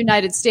in the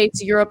United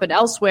States, Europe, and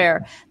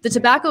elsewhere. The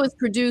tobacco is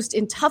produced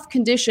in tough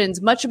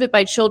conditions, much of it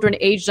by children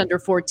aged under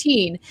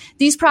 14.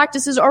 These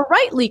practices are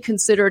rightly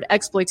considered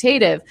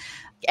exploitative.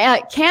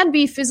 Can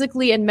be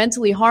physically and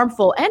mentally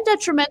harmful and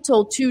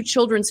detrimental to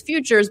children's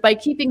futures by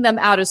keeping them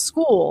out of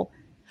school.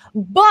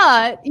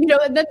 But,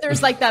 and then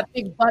there's like that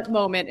big but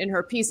moment in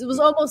her piece. It was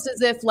almost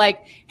as if like,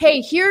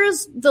 hey,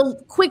 here's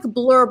the quick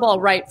blurb,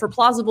 all right, for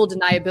plausible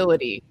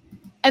deniability.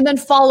 And then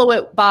follow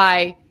it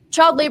by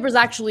child labor is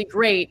actually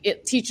great.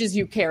 It teaches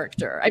you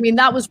character. I mean,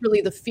 that was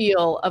really the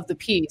feel of the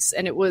piece.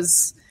 And it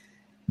was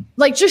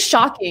like just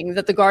shocking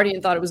that The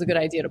Guardian thought it was a good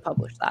idea to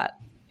publish that,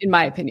 in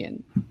my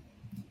opinion.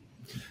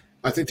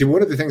 I think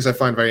one of the things I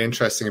find very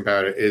interesting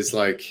about it is,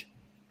 like,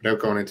 without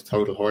going into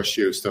total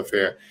horseshoe stuff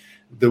here,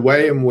 the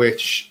way in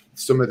which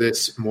some of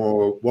this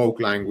more woke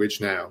language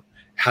now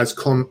has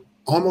come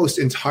almost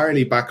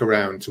entirely back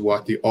around to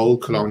what the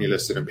old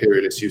colonialists and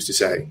imperialists used to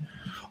say.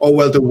 Oh,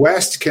 well, the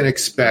West can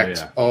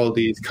expect all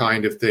these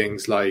kind of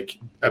things like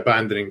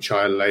abandoning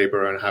child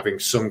labor and having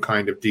some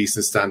kind of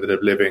decent standard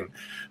of living.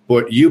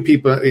 But you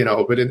people,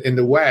 but in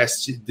the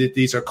West,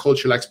 these are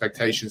cultural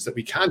expectations that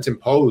we can't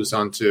impose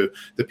onto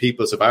the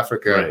peoples of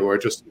Africa who are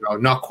just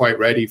not quite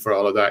ready for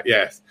all of that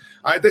yet.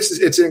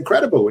 It's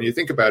incredible when you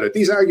think about it.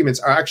 These arguments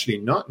are actually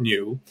not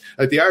new.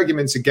 The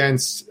arguments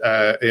against,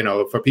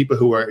 for people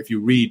who are, if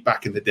you read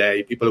back in the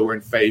day, people who were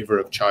in favor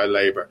of child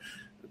labor,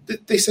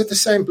 they said the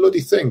same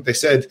bloody thing. They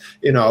said,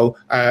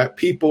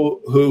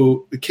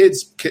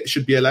 kids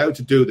should be allowed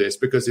to do this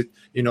because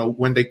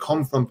when they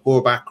come from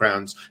poor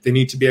backgrounds, they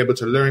need to be able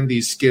to learn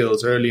these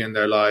skills early in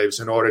their lives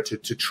in order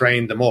to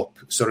train them up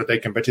so that they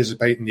can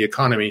participate in the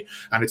economy.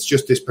 And it's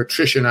just this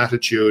patrician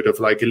attitude of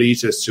like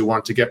elitists who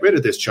want to get rid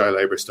of this child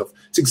labor stuff.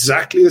 It's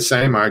exactly the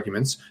same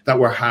arguments that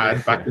were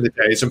had back in the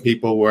days when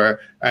people were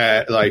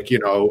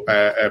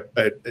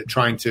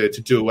trying to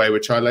do away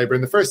with child labor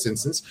in the first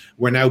instance.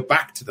 We're now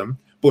back to them,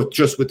 but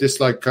just with this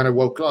like kind of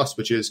woke gloss,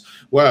 which is,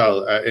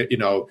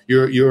 you're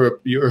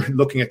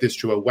looking at this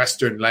through a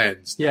Western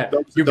lens. Yeah,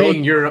 you're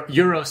being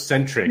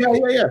Eurocentric.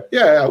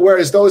 Yeah.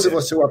 Whereas those of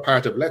us who are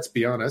part of, let's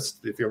be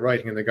honest, if you're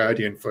writing in The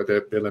Guardian for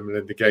the Bill and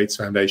Melinda Gates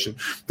Foundation,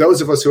 those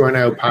of us who are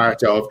now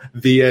part of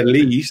the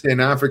elite in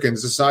African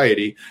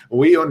society,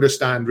 we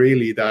understand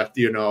really that,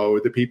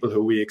 the people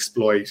who we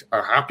exploit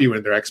are happy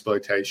with their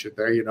exploitation.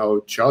 They're,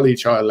 jolly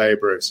child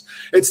laborers.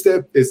 It's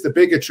the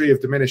bigotry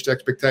of diminished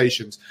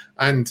expectations.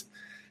 And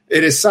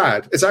it is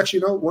sad. It's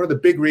actually one of the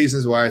big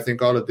reasons why I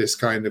think all of this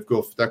kind of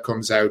guff that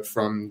comes out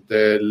from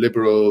the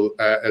liberal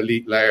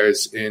elite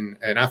layers in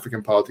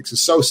African politics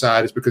is so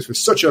sad, is because for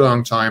such a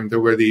long time there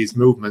were these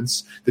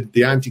movements,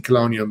 the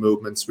anti-colonial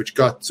movements, which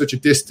got such a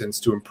distance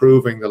to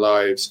improving the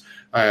lives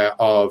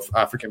of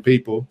African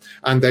people,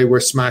 and they were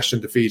smashed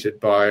and defeated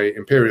by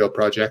imperial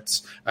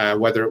projects,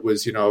 whether it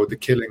was, the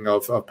killing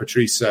of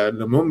Patrice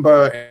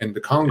Lumumba in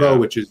the Congo,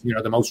 which is,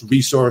 the most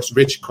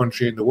resource-rich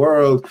country in the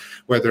world,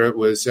 whether it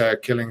was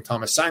killing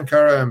Thomas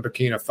Sankara in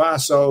Burkina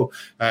Faso,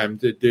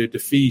 the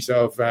defeat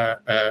of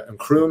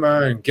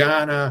Nkrumah in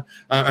Ghana.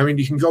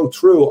 You can go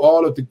through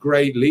all of the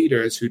great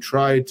leaders who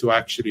tried to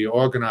actually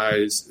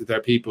organize their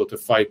people to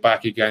fight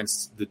back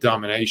against the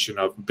domination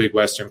of big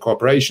Western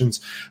corporations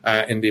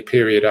in the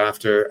period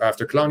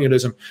after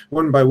colonialism.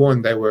 One by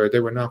one, they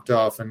were knocked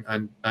off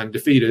and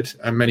defeated,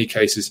 in many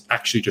cases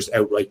actually just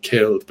outright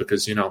killed,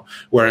 because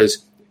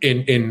whereas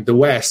in the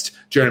West,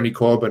 Jeremy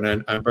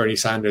Corbyn and Bernie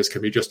Sanders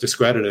can be just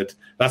discredited.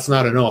 That's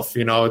not enough.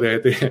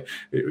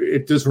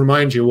 It does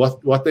remind you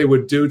what they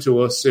would do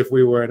to us if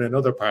we were in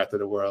another part of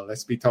the world.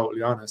 Let's be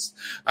totally honest.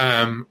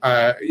 In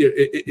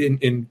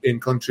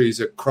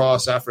countries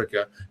across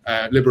Africa,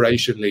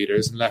 liberation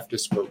leaders and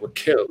leftists were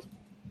killed.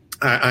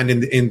 And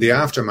in the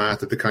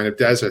aftermath of the kind of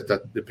desert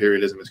that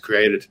imperialism has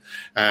created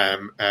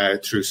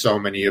through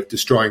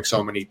destroying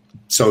so many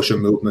social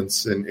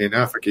movements in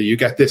Africa, you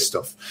get this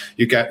stuff.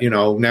 You get,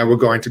 now we're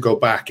going to go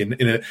back in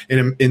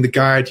The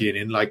Guardian,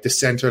 in like the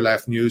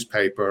centre-left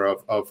newspaper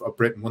of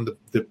Britain, one of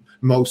the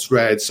most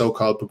read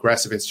so-called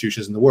progressive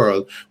institutions in the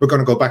world. We're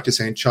going to go back to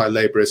saying child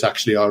labour is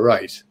actually all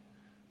right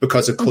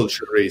because of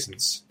cultural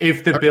reasons.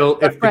 If the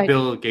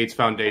Bill Gates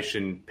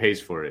Foundation pays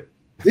for it.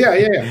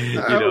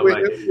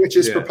 Which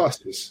is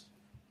preposterous.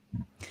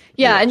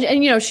 Yeah,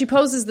 and she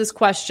poses this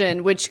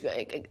question, which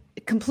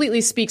completely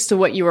speaks to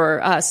what you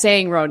were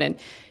saying, Ronan.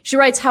 She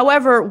writes,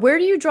 however, where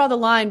do you draw the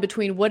line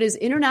between what is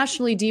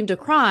internationally deemed a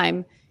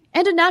crime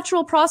and a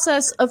natural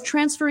process of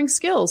transferring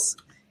skills?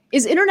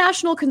 Is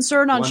international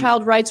concern on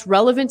child rights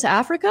relevant to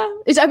Africa?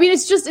 It's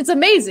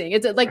amazing.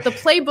 It's like the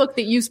playbook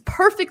that you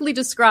perfectly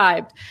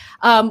described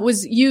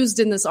was used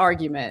in this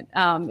argument.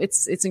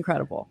 It's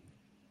incredible.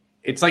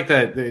 It's like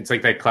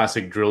that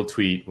classic drill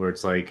tweet where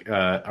it's like,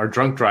 are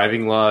drunk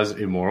driving laws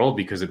immoral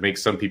because it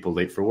makes some people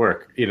late for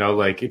work?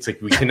 It's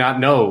like we cannot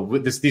know.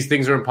 These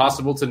things are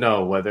impossible to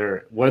know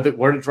where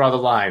to draw the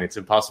line. It's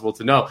impossible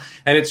to know.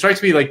 And it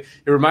strikes me like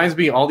it reminds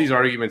me all these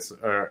arguments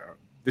are.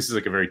 This is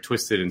like a very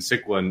twisted and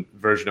sick one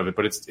version of it,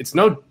 but it's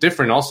no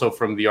different also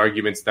from the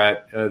arguments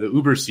that the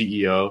Uber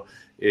CEO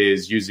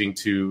is using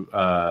to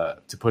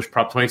push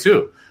Prop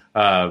 22.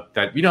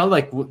 That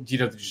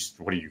just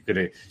what are you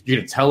gonna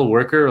tell a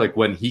worker like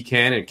when he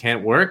can and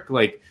can't work?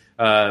 Like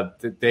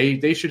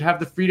they should have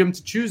the freedom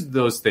to choose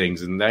those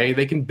things, and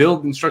they can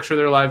build and structure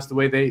their lives the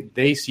way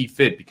they see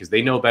fit, because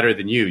they know better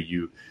than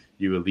you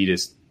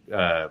elitist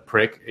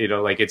prick.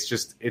 Like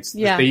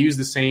they use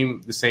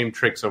the same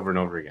tricks over and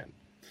over again.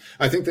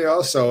 I think they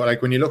also,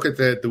 like, when you look at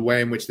the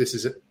way in which this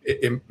is,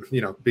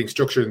 being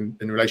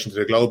structured in relation to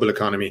the global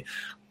economy,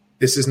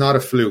 this is not a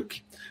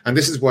fluke. And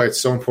this is why it's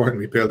so important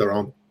we build our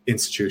own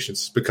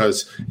institutions,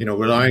 because,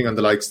 relying on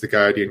the likes of The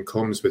Guardian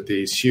comes with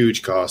these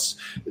huge costs.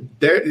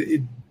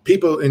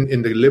 People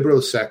in the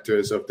liberal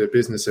sectors of the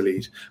business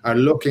elite are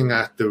looking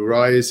at the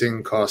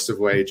rising cost of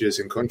wages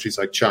in countries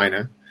like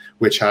China,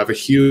 which have a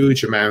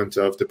huge amount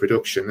of the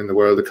production in the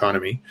world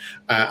economy,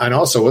 and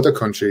also other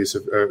countries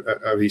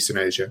of Eastern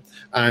Asia.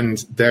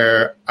 And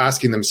they're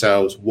asking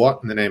themselves, what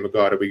in the name of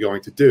God are we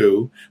going to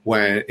do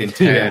when in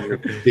 10 or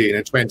 15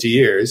 and 20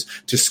 years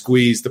to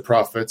squeeze the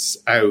profits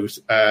out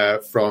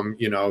from,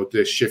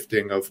 the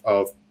shifting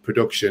of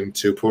production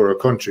to poorer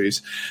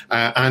countries,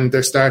 and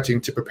they're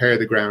starting to prepare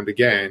the ground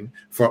again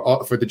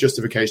for the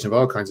justification of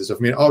all kinds of stuff.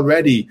 I mean,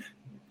 already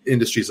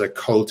industries like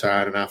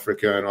coltan in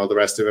Africa and all the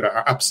rest of it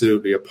are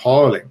absolutely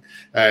appalling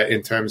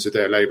in terms of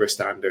their labor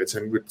standards,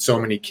 and with so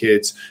many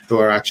kids who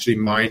are actually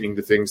mining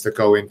the things that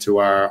go into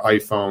our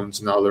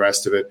iPhones and all the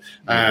rest of it.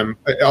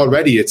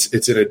 Already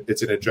it's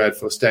in a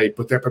dreadful state,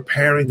 but they're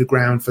preparing the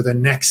ground for the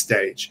next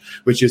stage,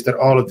 which is that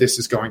all of this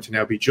is going to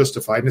now be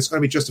justified, and it's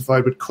going to be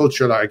justified with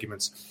cultural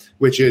arguments,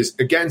 which is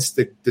against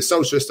the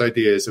socialist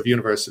ideas of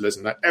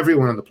universalism, that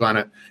everyone on the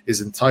planet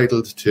is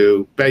entitled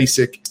to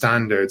basic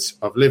standards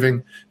of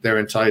living. They're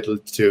entitled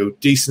to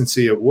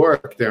decency at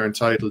work. They're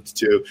entitled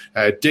to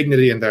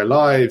dignity in their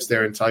lives.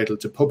 They're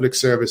entitled to public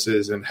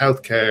services and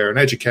healthcare and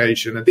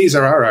education. And these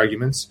are our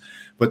arguments.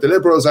 But the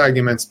liberals'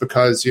 arguments,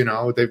 because,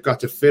 they've got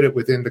to fit it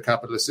within the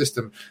capitalist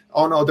system.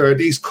 Oh, no, there are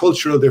these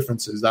cultural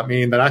differences that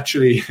mean that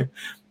actually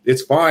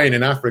it's fine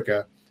in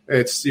Africa.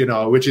 It's,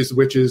 which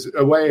is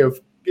a way of,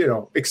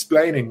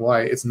 explaining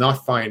why it's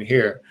not fine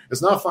here.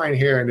 It's not fine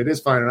here and it is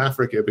fine in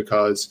Africa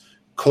because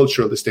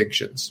cultural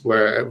distinctions,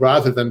 where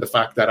rather than the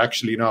fact that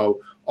actually,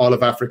 all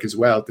of Africa's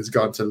wealth has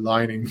gone to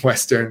lining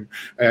Western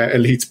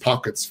elites'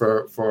 pockets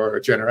for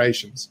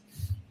generations.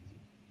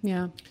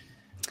 Yeah.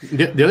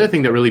 The other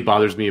thing that really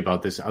bothers me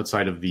about this,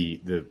 outside of the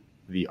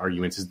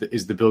arguments,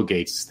 is the Bill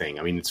Gates thing.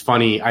 I mean, it's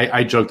funny.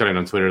 I joked on it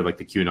on Twitter, like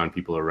the QAnon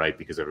people are right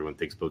because everyone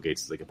thinks Bill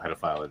Gates is like a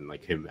pedophile, and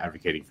like him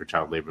advocating for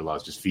child labor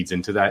laws just feeds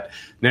into that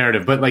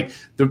narrative. But like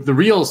the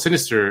real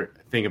sinister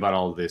thing about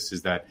all of this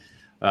is that,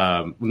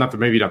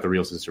 maybe not the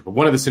real sinister, but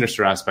one of the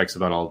sinister aspects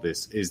about all of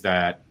this is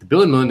that the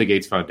Bill and Melinda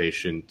Gates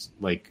Foundation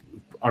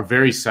are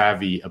very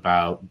savvy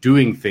about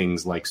doing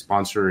things like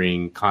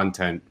sponsoring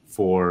content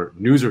for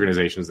news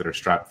organizations that are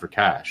strapped for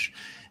cash.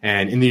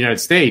 And in the United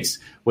States,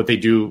 what they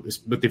do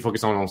is what they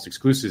focus on almost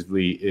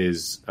exclusively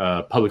is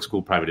public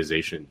school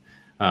privatization.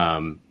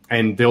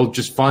 And they'll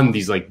just fund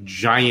these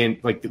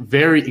giant,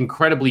 very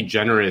incredibly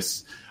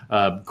generous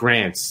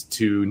grants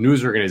to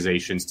news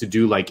organizations to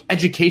do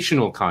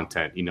educational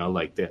content,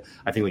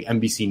 I think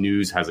NBC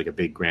News has a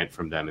big grant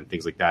from them and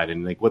things like that.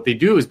 And what they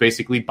do is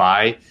basically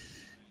buy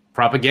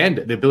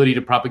propaganda, the ability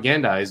to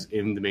propagandize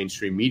in the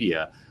mainstream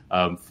media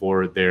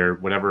for their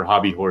whatever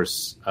hobby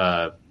horse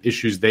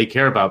issues they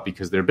care about,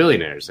 because they're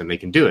billionaires and they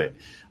can do it.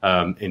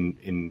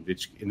 In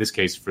this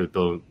case, for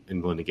Bill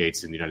and Melinda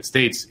Gates in the United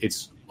States,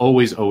 it's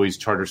always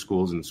charter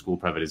schools and school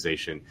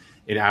privatization.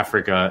 In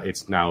Africa,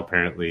 it's now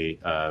apparently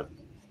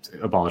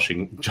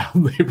abolishing child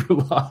labor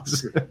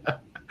laws.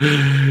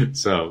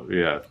 So,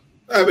 yeah.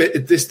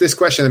 This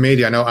question of the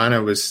media, I know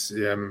Anna was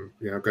going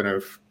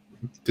to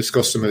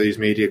discuss some of these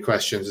media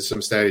questions at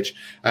some stage.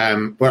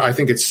 But I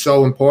think it's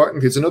so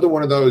important. It's another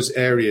one of those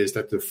areas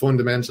that the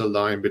fundamental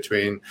line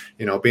between,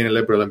 being a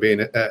liberal and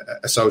being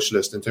a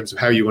socialist in terms of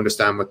how you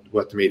understand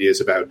what the media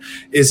is about.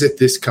 Is it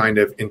this kind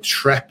of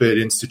intrepid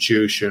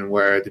institution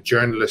where the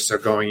journalists are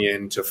going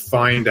in to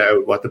find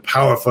out what the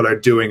powerful are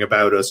doing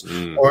about us?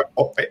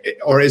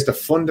 Or is the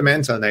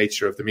fundamental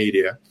nature of the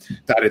media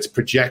that it's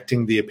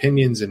projecting the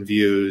opinions and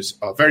views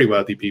of very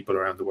wealthy people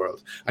around the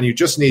world? And you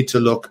just need to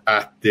look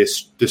at the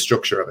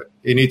structure of it.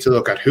 You need to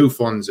look at who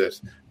funds it.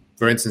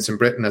 For instance, in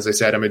Britain, as I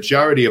said, a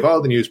majority of all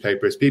the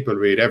newspapers people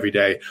read every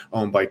day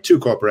owned by two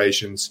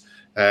corporations,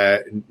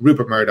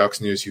 Rupert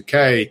Murdoch's News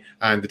UK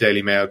and the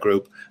Daily Mail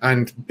Group.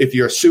 And if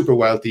you're super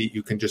wealthy,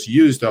 you can just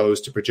use those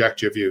to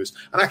project your views.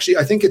 And actually,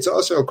 I think it's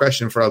also a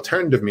question for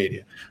alternative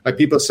media. Like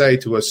people say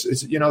to us,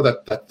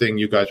 that thing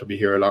you guys will be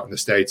here a lot in the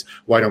States,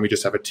 why don't we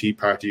just have a Tea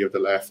Party of the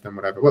left and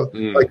whatever? Well,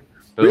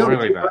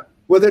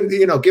 well, then,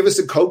 give us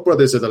the Koch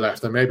brothers of the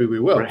left, and maybe we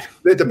will. Right.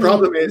 The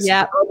problem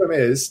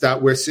is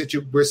that we're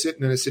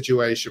sitting in a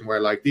situation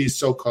where, these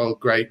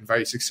so-called great and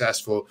very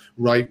successful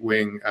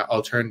right-wing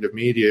alternative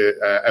media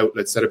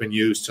outlets that have been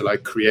used to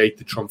create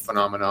the Trump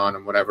phenomenon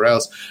and whatever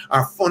else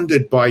are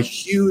funded by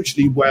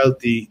hugely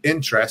wealthy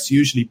interests,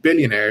 usually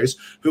billionaires,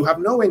 who have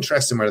no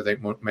interest in whether they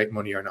make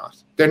money or not.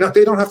 They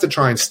don't have to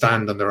try and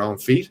stand on their own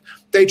feet.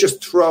 They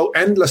just throw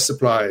endless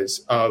supplies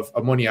of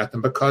money at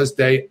them because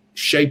they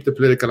shape the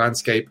political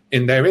landscape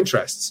in their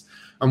interests.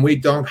 And we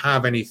don't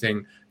have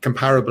anything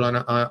comparable on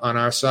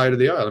our side of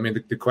the aisle. I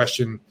mean, the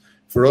question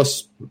For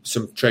us,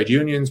 some trade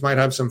unions might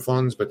have some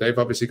funds, but they've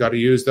obviously got to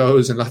use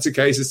those in lots of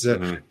cases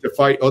to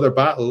fight other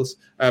battles.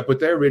 But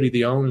they're really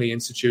the only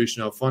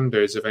institutional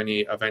funders of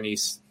any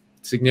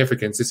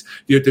significance.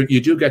 You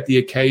do get the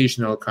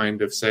occasional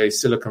kind of, say,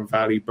 Silicon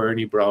Valley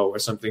Bernie bro or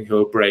something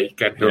who'll break,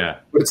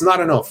 but it's not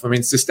enough. I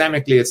mean,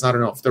 systemically, it's not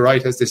enough. The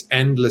right has this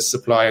endless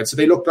supply, and so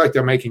they look like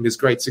they're making this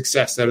great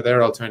success out of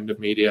their alternative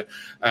media.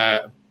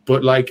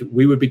 But like,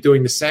 we would be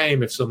doing the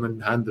same if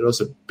someone handed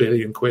us £1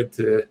 billion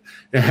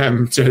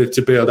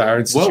to build our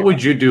institute. What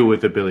would you do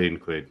with £1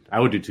 billion? I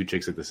would do 2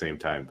 chicks at the same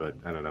time, but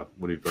I don't know.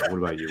 What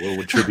about you? What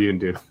would Tribune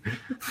do?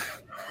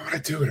 What would I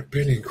do with £1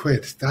 billion?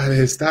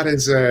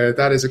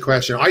 That is a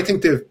question. I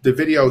think the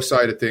video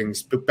side of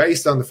things, but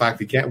based on the fact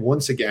that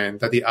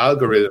the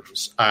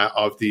algorithms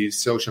of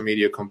these social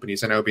media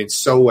companies are now being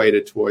so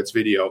weighted towards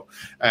video,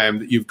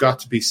 that you've got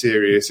to be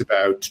serious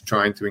about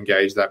trying to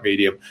engage that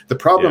medium. The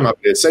problem of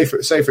it is,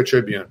 say for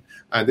Tribune,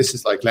 and this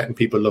is like letting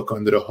people look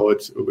under the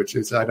hood, which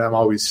is I'm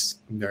always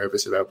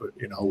nervous about, but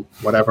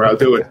whatever, I'll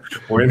do it.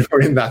 We're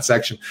in that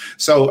section.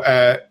 So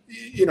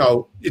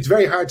it's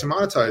very hard to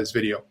monetize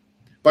video.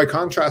 By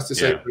contrast to,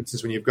 say, for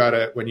instance, when you've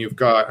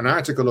got an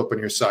article up on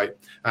your site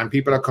and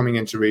people are coming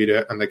in to read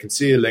it and they can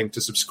see a link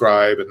to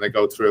subscribe and they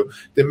go through,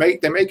 they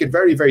make it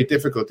very, very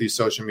difficult, these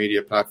social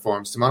media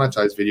platforms, to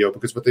monetize video,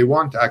 because what they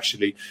want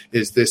actually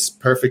is this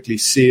perfectly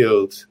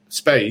sealed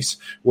space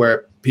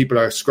where people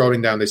are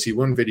scrolling down, they see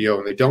one video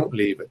and they don't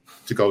leave it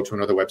to go to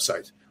another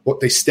website. What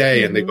they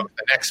stay and they go to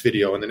the next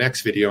video and the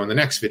next video and the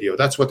next video.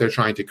 That's what they're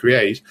trying to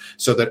create,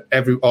 so that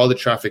all the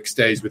traffic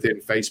stays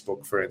within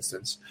Facebook, for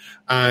instance.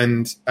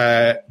 And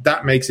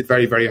that makes it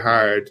very, very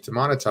hard to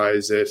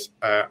monetize it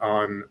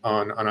on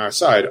our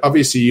side.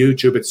 Obviously,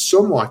 YouTube, it's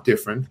somewhat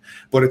different,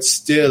 but it's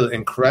still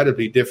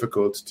incredibly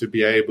difficult to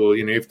be able,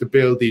 you have to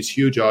build these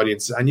huge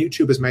audiences. And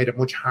YouTube has made it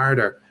much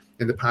harder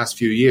in the past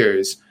few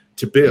years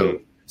to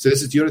build. So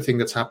this is the other thing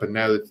that's happened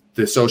now, that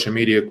the social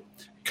media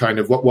kind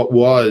of what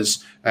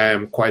was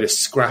quite a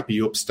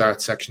scrappy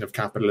upstart section of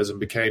capitalism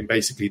became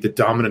basically the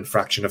dominant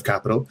fraction of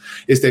capital,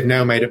 is they've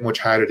now made it much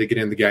harder to get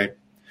in the game.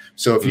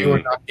 So if you are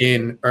not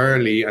in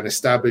early and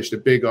established a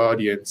big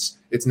audience,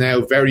 it's now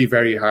very,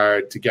 very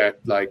hard to get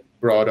like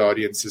broad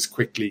audiences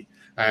quickly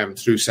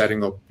through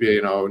setting up,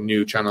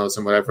 new channels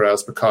and whatever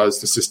else, because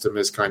the system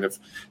is kind of,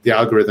 the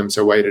algorithms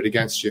are weighted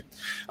against you.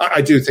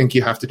 I do think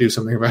you have to do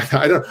something about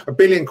that. £1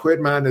 billion,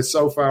 man, is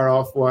so far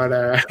off what.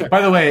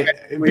 By the way,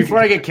 before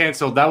I get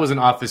canceled, that was an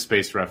Office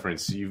Space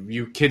reference.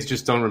 You kids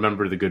just don't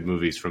remember the good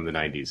movies from the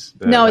 90s.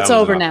 No, it's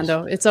over,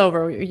 Nando. It's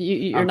over.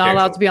 You're not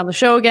allowed to be on the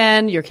show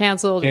again. You're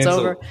canceled. It's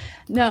over.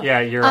 No. Yeah,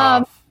 you're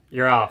off.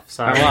 You're off.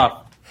 Sorry. I'm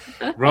off.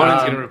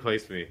 Ronan's going to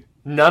replace me.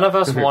 None of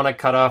us want to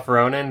cut off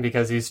Ronan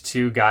because he's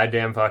too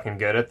goddamn fucking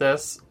good at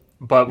this.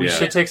 But we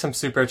should take some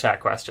super chat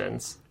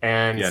questions.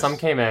 And some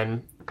came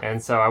in.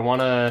 And so I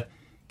want to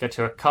get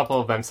to a couple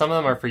of them. Some of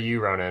them are for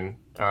you, Ronan.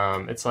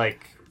 It's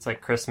like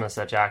Christmas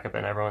at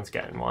Jacobin. Everyone's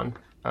getting one.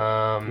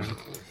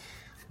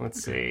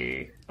 Let's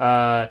see.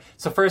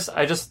 So first,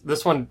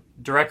 this one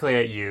directly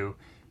at you.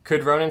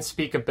 Could Ronan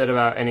speak a bit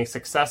about any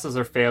successes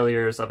or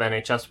failures of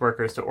NHS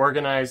workers to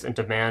organize and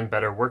demand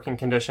better working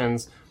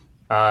conditions?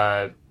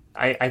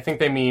 I think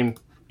they mean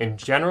in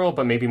general,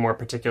 but maybe more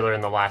particular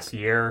in the last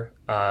year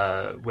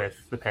with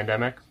the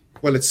pandemic.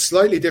 Well, it's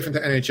slightly different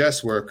to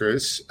NHS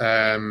workers.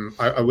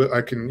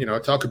 I can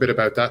talk a bit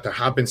about that. There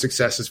have been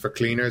successes for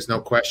cleaners, no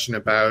question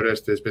about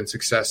it. There's been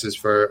successes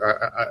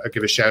for. I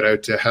give a shout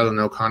out to Helen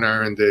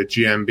O'Connor and the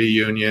GMB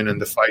union and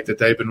the fight that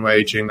they've been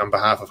waging on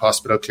behalf of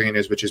hospital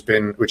cleaners, which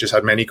has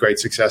had many great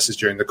successes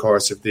during the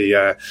course of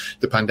the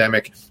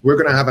pandemic. We're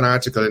going to have an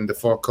article in the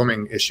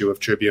forthcoming issue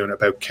of Tribune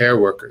about care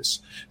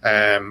workers,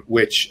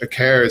 which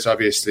care is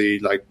obviously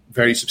like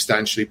very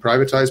substantially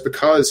privatized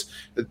because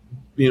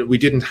we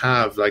didn't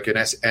have like an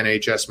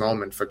NHS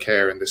moment for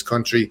care in this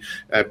country.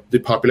 The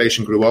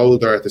population grew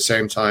older at the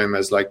same time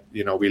as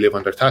we live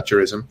under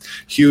Thatcherism.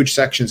 Huge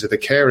sections of the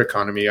care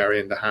economy are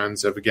in the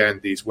hands of, again,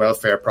 these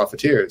welfare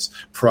profiteers,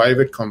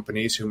 private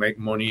companies who make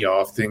money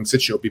off things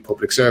that should be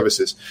public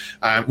services.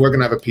 We're going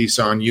to have a piece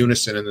on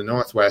Unison in the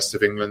northwest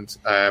of England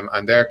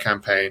and their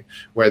campaign,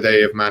 where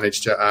they have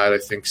managed to add, I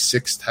think,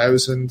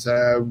 6,000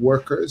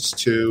 workers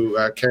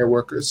to care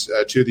workers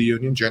to the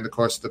union during the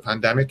course of the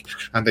pandemic,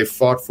 and they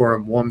fought for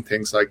and won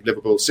things like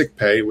livable sick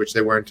pay, which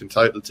they weren't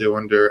entitled to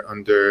under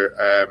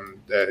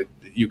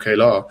UK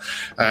law.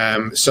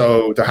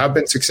 So there have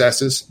been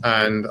successes,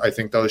 and I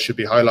think those should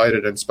be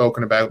highlighted and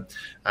spoken about.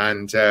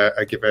 And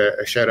I give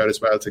a shout out as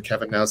well to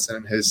Kevin Nelson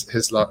and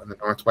his lot in the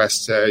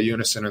Northwest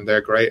Unison and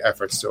their great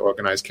efforts to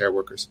organise care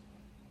workers.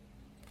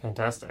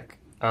 Fantastic.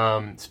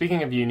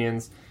 Speaking of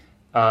unions,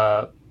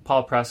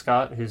 Paul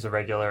Prescott, who's a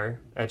regular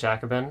at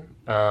Jacobin,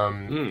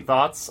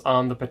 thoughts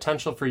on the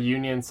potential for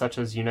unions such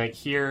as Unite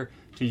Here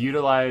to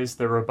utilize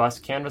their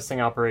robust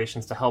canvassing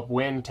operations to help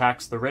win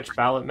tax the rich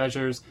ballot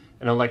measures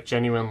and elect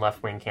genuine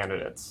left-wing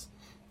candidates.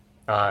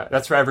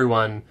 That's for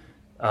everyone.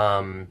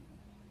 Ronan,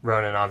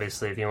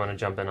 obviously, if you want to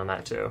jump in on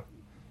that too.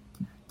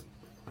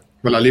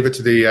 Well, I'll leave it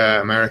to the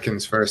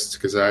Americans first,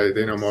 because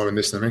they know more on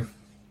this than me.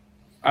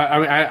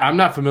 I'm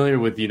not familiar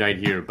with Unite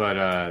Here, but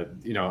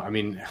I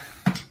mean,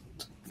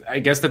 I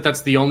guess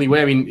that's the only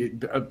way. I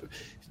mean,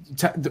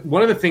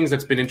 one of the things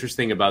that's been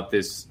interesting about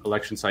this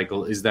election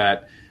cycle is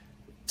that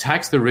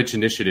tax the rich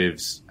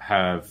initiatives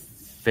have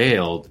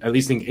failed. At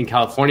least in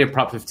California,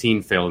 Prop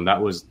 15 failed, and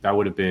that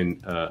would have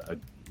been a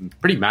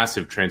pretty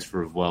massive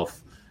transfer of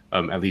wealth,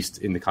 at least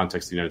in the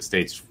context of the United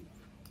States,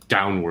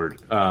 downward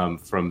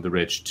from the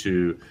rich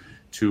to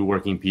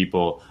working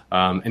people,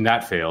 and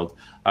that failed.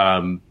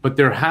 But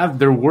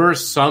there were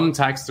some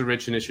tax the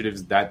rich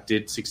initiatives that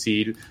did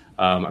succeed.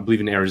 I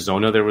believe in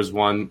Arizona there was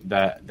one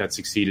that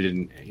succeeded.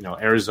 And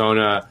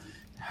Arizona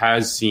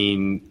has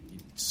seen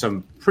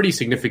some pretty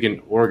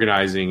significant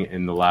organizing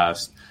in the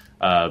last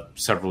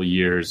several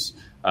years,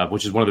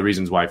 which is one of the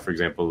reasons why, for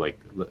example, like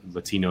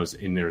Latinos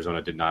in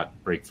Arizona did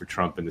not break for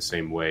Trump in the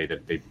same way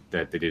that they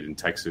did in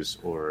Texas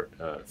or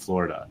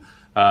Florida.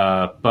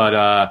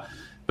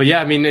 But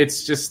yeah, I mean,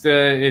 it's just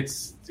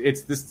it's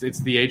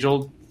the age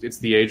old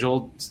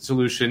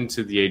solution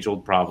to the age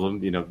old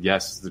problem.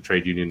 Yes, the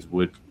trade unions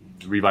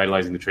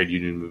revitalizing the trade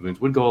union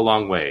movement would go a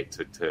long way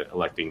to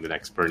electing the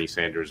next Bernie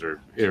Sanders or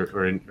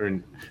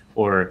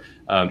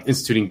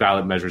instituting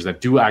ballot measures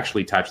that do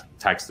actually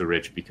tax the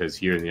rich, because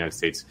here in the United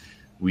States,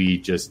 we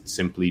just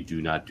simply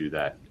do not do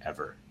that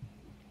ever.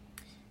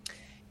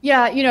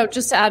 Yeah,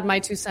 just to add my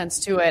 2 cents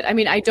to it, I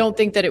mean, I don't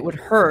think that it would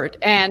hurt.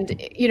 And,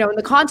 in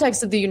the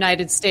context of the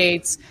United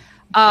States,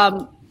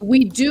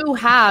 we do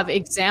have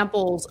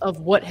examples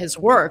of what has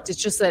worked.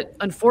 It's just that,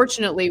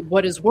 unfortunately,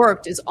 what has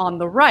worked is on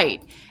the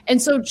right.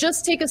 And so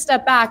just take a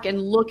step back and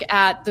look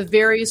at the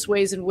various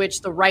ways in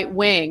which the right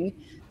wing,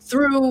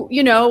 through,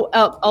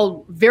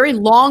 a very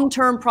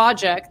long-term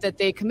project that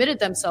they committed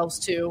themselves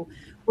to,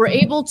 were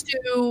able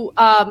to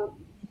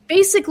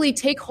basically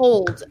take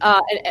hold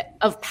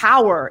of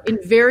power in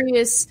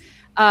various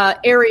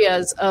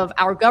areas of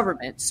our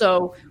government.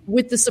 So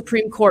with the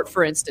Supreme Court,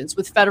 for instance,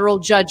 with federal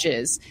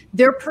judges,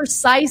 they're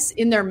precise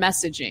in their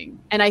messaging.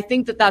 And I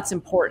think that that's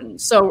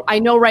important. So I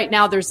know right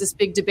now there's this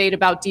big debate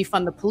about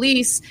defund the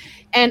police,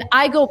 and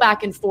I go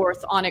back and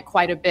forth on it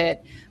quite a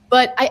bit.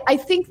 But I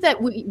think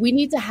that we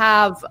need to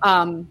have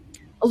a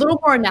little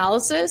more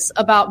analysis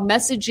about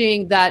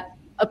messaging that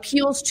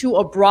appeals to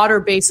a broader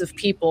base of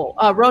people.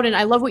 Ronan,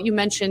 I love what you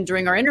mentioned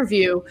during our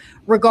interview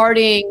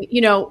regarding,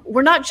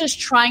 we're not just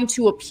trying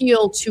to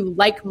appeal to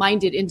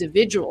like-minded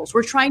individuals.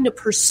 We're trying to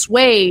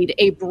persuade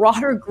a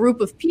broader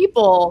group of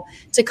people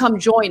to come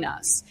join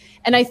us.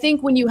 And I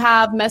think when you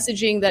have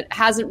messaging that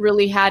hasn't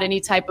really had any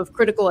type of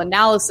critical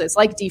analysis,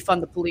 like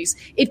defund the police,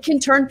 it can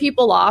turn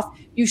people off.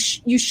 You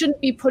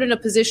shouldn't be put in a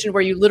position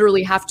where you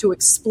literally have to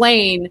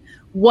explain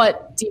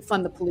what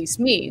defund the police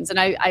means. And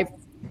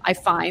I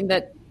find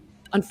that,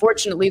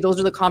 unfortunately, those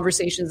are the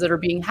conversations that are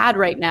being had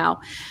right now.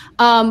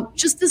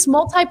 Just this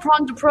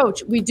multi-pronged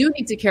approach. We do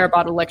need to care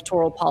about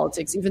electoral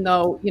politics, even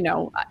though,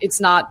 it's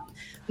not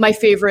my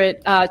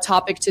favorite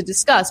topic to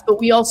discuss. But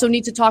we also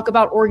need to talk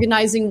about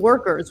organizing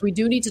workers. We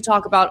do need to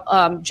talk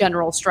about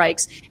general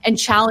strikes and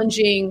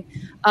challenging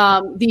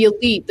the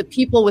elite, the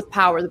people with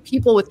power, the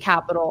people with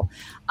capital.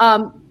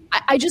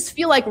 I just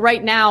feel like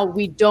right now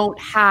we don't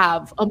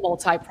have a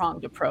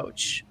multi-pronged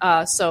approach.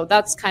 So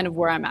that's kind of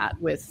where I'm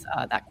at with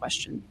that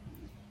question.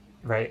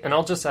 Right. And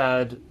I'll just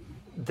add,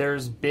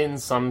 there's been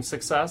some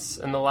success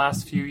in the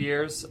last few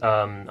years.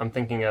 I'm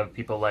thinking of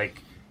people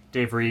like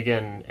Dave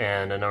Regan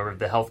and a number of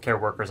the healthcare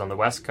workers on the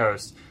West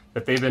Coast,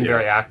 that they've been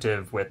very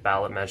active with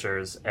ballot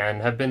measures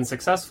and have been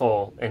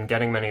successful in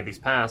getting many of these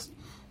passed.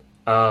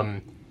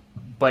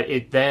 But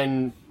it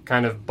then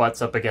kind of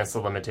butts up against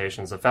the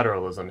limitations of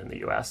federalism in the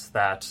U.S.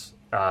 that,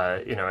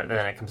 and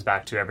then it comes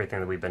back to everything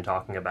that we've been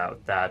talking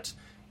about, that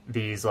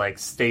these like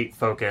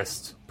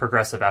state-focused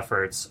progressive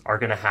efforts are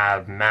going to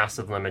have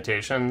massive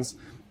limitations,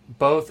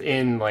 both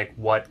in like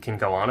what can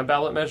go on a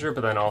ballot measure,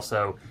 but then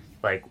also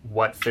like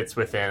what fits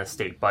within a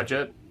state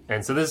budget.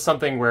 And so this is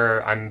something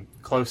where I'm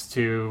close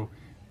to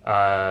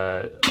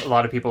a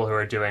lot of people who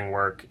are doing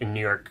work in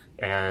New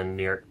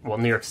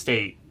York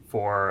State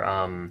for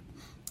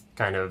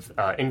kind of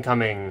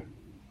incoming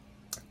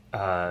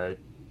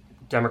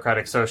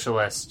Democratic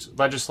Socialist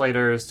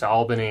legislators to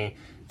Albany,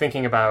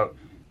 thinking about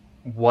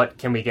what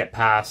can we get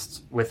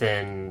passed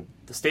within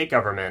the state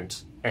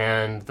government.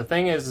 And the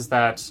thing is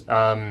that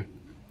I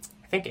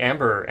think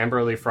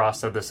Amber Lee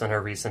Frost said this in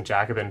her recent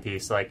Jacobin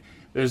piece, like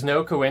there's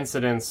no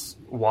coincidence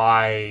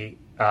why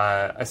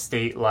a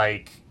state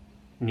like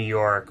New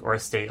York or a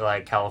state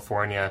like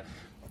California,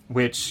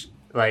 which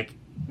like,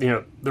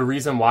 the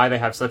reason why they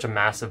have such a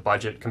massive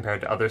budget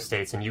compared to other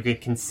states, and you could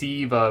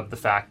conceive of the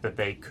fact that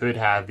they could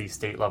have these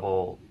state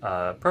level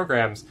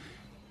programs,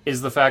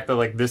 is the fact that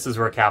like this is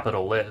where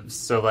capital lives.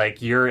 So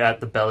like you're at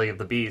the belly of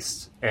the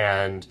beast,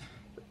 and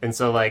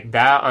so like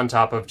that on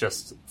top of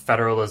just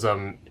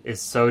federalism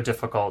is so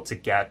difficult to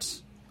get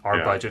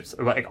our budgets,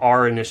 like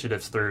our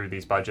initiatives through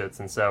these budgets.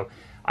 And so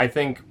I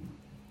think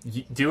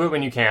do it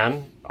when you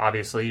can.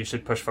 Obviously, you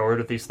should push forward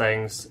with these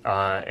things,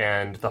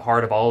 and the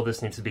heart of all of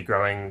this needs to be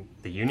growing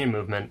the union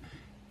movement.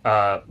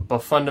 But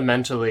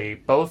fundamentally,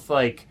 both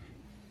like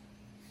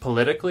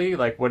politically,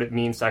 like what it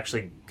means to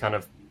actually kind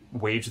of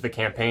wage the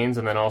campaigns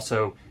and then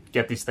also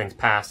get these things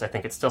passed, I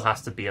think it still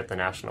has to be at the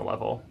national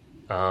level.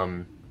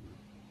 But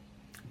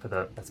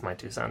that's my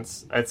 2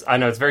 cents. I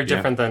know it's very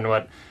different than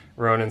what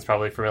Ronan's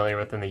probably familiar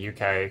with in the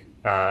UK.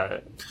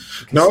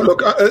 No,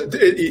 look,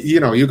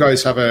 you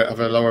guys have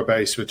a lower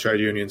base with trade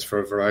unions for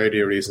a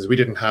variety of reasons. We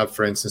didn't have,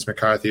 for instance,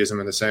 McCarthyism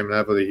on the same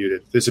level that you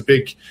did. There's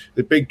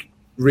the big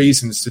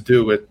reasons to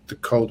do with the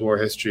Cold War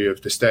history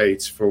of the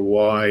States for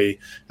why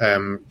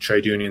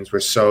trade unions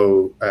were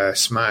so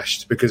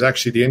smashed. Because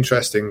actually the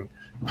interesting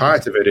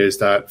part of it is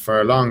that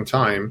for a long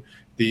time,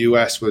 the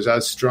US was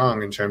as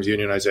strong in terms of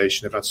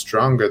unionization, if not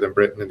stronger than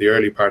Britain in the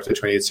early part of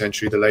the 20th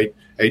century, the late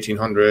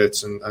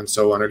 1800s and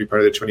so on, early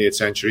part of the 20th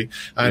century,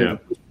 and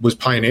was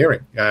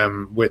pioneering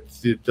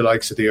with the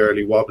likes of the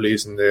early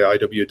Wobblies and the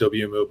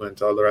IWW movement,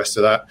 all the rest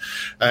of that.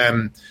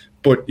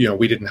 But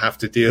we didn't have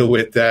to deal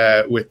with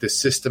the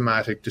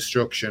systematic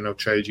destruction of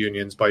trade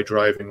unions by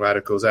driving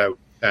radicals out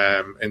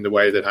in the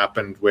way that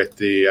happened with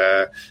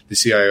the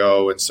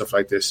CIO and stuff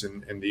like this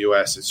in the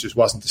US. It just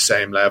wasn't the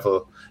same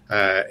level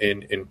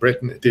in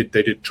Britain. They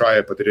did try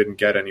it, but they didn't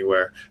get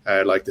anywhere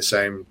like the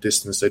same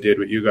distance they did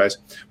with you guys.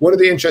 One of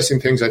the interesting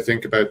things I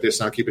think about this,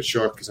 and I'll keep it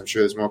short because I'm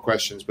sure there's more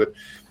questions, but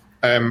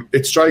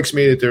it strikes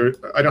me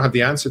that I don't have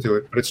the answer to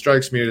it, but it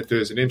strikes me that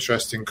there's an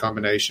interesting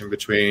combination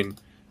between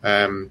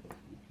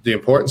the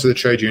importance of the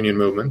trade union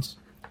movement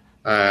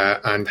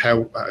and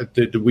how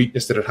the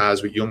weakness that it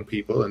has with young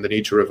people and the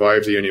need to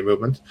revive the union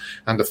movement,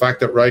 and the fact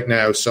that right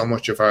now so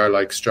much of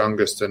our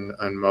strongest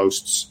and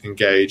most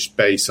engaged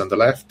base on the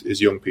left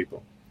is young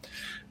people.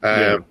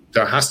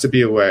 There has to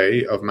be a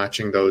way of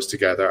matching those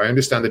together. I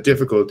understand the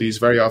difficulties.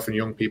 Very often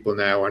young people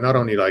now are not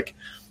only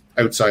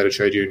outside of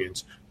trade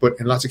unions, but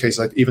in lots of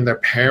cases, even their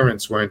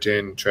parents weren't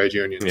in trade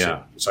unions.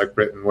 Yeah. It's like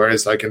Britain.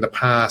 Whereas in the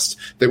past,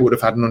 they would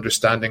have had an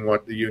understanding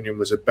what the union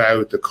was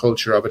about, the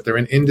culture of it. They're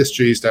in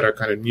industries that are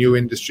kind of new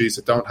industries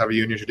that don't have a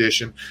union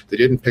tradition. They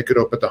didn't pick it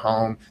up at the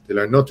home. They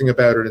learned nothing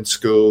about it in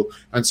school.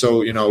 And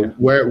so,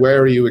 where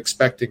are you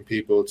expecting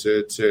people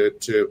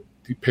to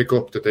pick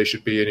up that they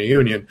should be in a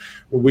union?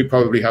 Well, we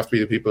probably have to be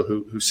the people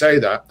who say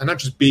that, and not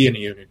just be in a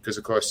union, because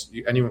of course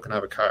anyone can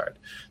have a card.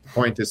 The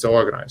point is to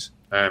organize.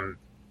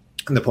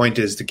 And the point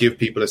is to give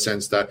people a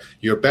sense that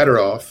you're better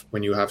off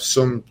when you have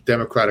some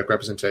democratic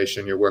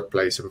representation in your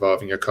workplace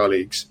involving your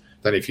colleagues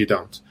than if you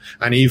don't.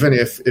 And even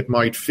if it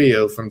might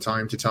feel from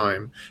time to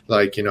time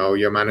like,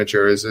 your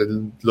manager is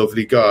a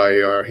lovely guy,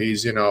 or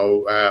he's,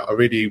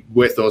 already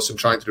with us and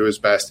trying to do his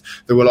best,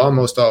 there will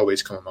almost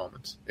always come a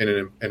moment in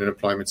an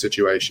employment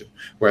situation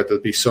where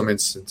there'll be some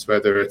instance,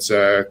 whether it's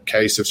a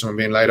case of someone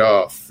being laid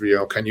off,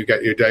 can you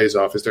get your days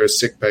off? Is there a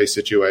sick pay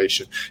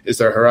situation? Is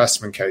there a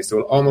harassment case? There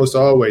will almost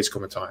always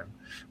come a time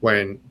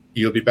when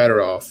you'll be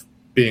better off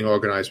being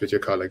organized with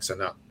your colleagues than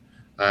not.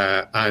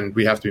 And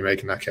we have to be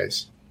making that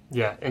case.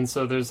 Yeah, and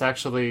so there's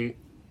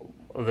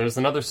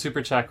another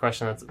super chat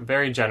question that's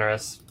very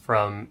generous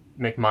from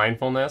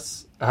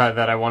McMindfulness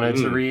that I wanted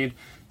to read,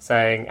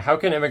 saying, how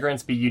can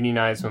immigrants be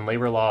unionized when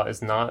labor law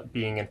is not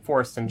being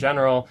enforced in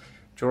general?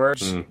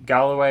 George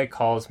Galloway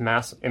calls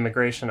mass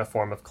immigration a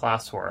form of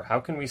class war.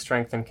 How can we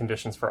strengthen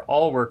conditions for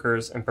all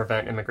workers and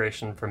prevent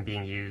immigration from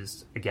being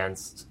used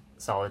against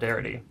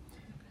solidarity?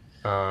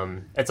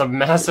 It's a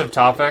massive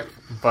topic,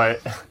 but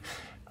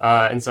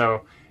and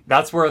so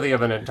that's worthy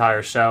of an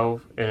entire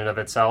show in and of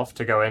itself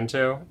to go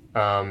into.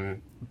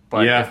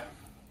 But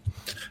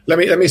let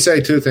me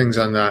say two things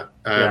on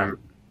that.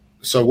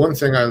 So one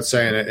thing I'll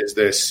say in it is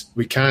this: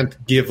 we can't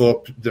give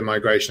up the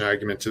migration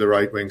argument to the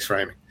right wing's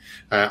framing.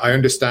 I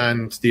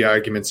understand the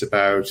arguments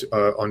about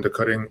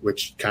undercutting,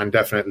 which can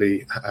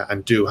definitely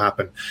and do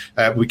happen.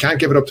 We can't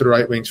give it up to the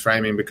right wing's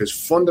framing because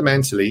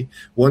fundamentally,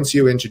 once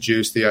you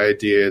introduce the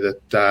idea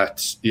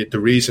that the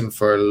reason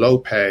for low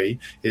pay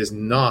is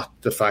not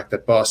the fact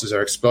that bosses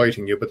are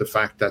exploiting you, but the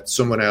fact that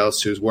someone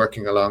else who's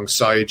working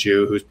alongside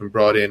you, who's been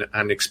brought in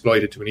and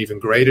exploited to an even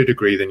greater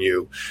degree than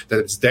you, that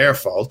it's their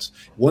fault.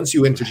 Once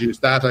you introduce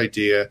that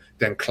idea,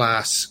 then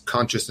class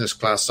consciousness,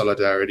 class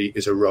solidarity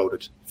is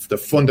eroded. The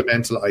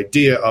fundamental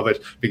idea of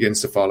it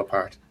begins to fall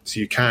apart. So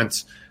you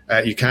can't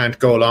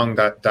go along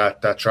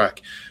that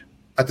track.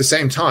 At the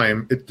same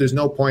time, there's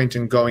no point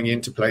in going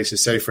into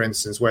places, say, for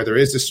instance, where there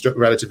is this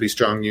relatively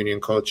strong union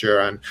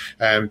culture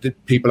and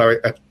people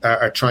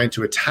are trying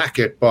to attack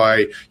it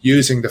by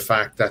using the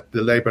fact that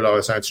the labour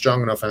laws aren't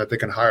strong enough and that they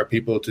can hire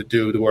people to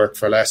do the work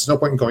for less. There's no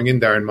point in going in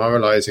there and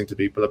moralising to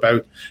people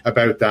about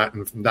that,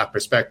 and from that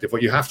perspective.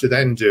 What you have to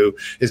then do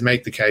is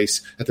make the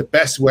case that the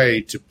best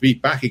way to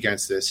beat back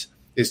against this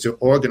is to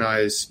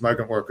organize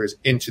migrant workers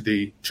into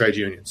the trade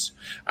unions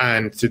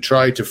and to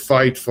try to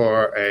fight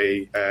for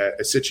a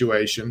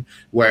situation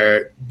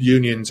where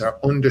unions are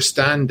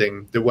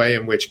understanding the way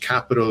in which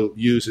capital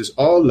uses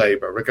all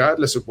labor,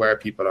 regardless of where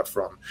people are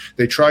from.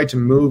 They try to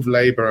move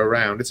labor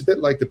around. It's a bit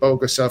like the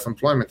bogus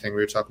self-employment thing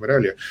we were talking about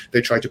earlier. They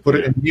try to put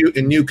it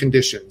in new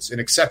conditions, in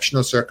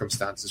exceptional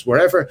circumstances.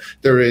 Wherever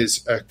there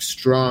is a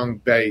strong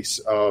base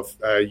of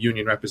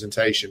union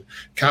representation,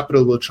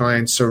 capital will try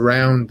and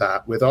surround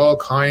that with all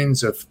kinds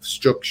kinds of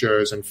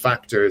structures and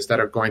factors that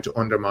are going to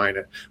undermine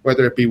it,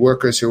 whether it be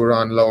workers who are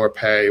on lower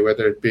pay,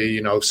 whether it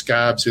be,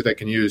 scabs who they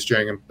can use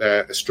during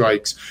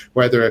strikes,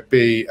 whether it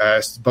be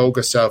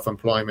bogus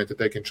self-employment that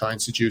they can try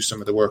and seduce some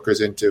of the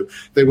workers into.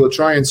 They will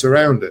try and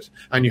surround it,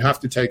 and you have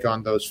to take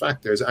on those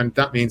factors. And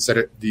that means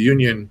that the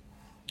union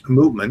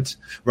movement,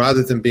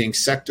 rather than being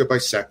sector by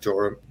sector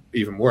or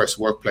even worse,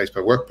 workplace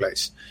by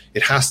workplace,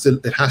 it has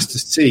to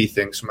see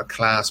things from a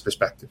class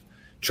perspective.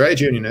 Trade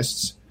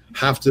unionists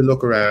have to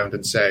look around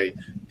and say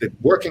the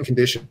working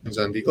conditions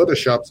on the other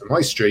shops on my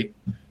street,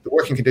 the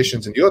working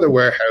conditions in the other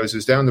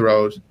warehouses down the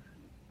road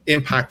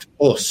impact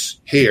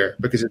us here,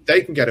 because if they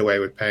can get away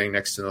with paying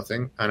next to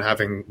nothing and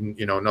having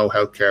no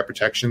healthcare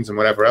protections and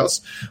whatever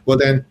else, well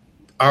then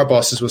our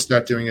bosses will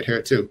start doing it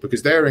here too,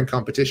 because they're in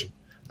competition,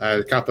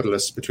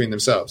 capitalists between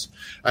themselves.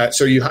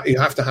 So you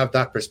have to have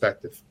that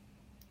perspective.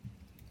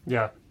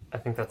 Yeah, I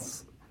think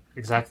that's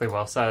exactly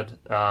well said.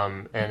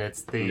 And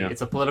it's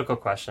a political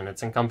question.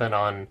 It's incumbent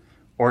on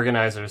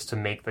organizers to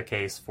make the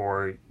case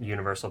for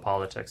universal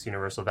politics,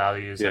 universal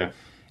values,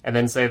 and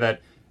then say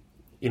that,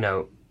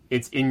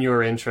 it's in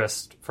your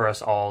interest for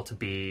us all to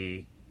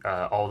be,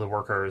 all the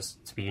workers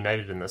to be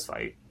united in this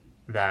fight.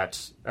 That,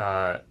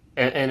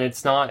 and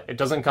it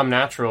doesn't come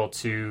natural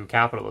to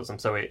capitalism.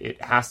 So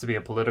it has to be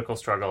a political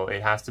struggle.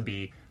 It has to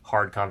be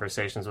hard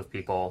conversations with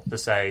people to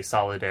say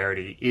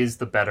solidarity is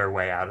the better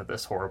way out of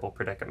this horrible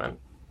predicament.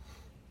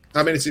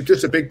 I mean, it's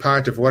just a big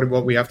part of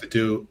what we have to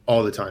do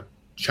all the time.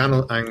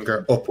 Channel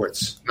anger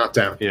upwards, not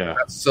down. Yeah.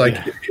 That's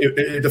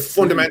the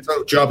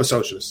fundamental job of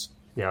socialists.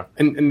 Yeah.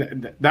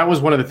 And that was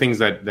one of the things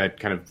that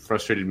kind of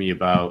frustrated me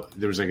about,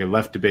 there was like a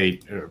left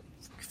debate a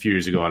few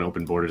years ago on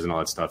open borders and all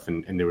that stuff.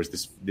 And there was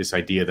this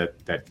idea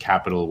that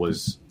capital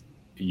was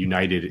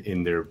united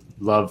in their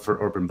love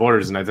for open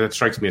borders. And that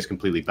strikes me as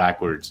completely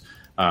backwards.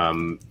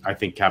 I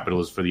think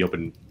capital is for the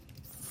open,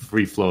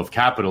 free flow of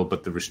capital,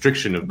 but the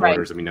restriction of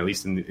borders. Right. I mean, at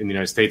least in the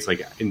United States,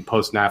 like in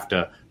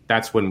post-NAFTA,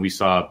 that's when we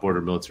saw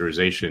border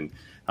militarization,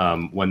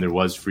 when there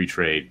was free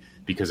trade,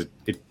 because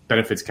it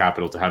benefits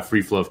capital to have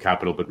free flow of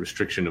capital, but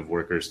restriction of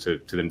workers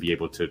to then be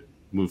able to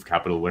move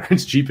capital where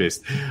it's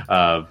cheapest.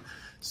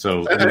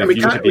 So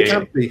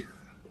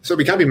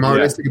we can't be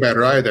moralistic about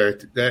it either.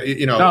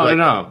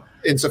 No.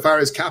 Insofar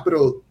as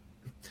capital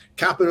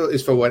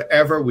is for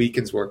whatever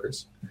weakens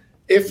workers.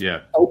 If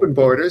open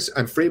borders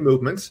and free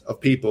movement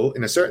of people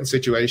in a certain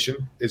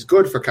situation is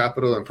good for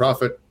capital and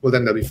profit, well,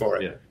 then they'll be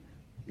for it.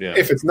 Yeah.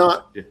 If it's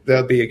not,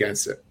 they'll be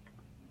against it.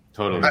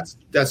 Totally.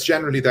 That's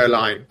generally their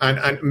line.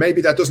 And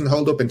maybe that doesn't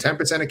hold up in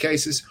 10% of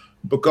cases,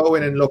 but go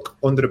in and look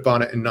under the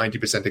bonnet in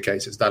 90% of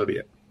cases. That'll be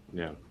it.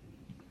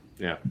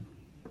 Yeah.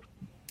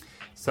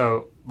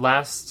 So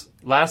last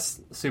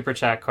Super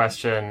Chat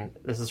question.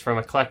 This is from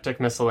Eclectic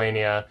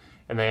Miscellanea.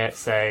 And they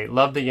say,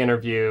 love the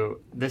interview.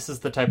 This is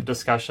the type of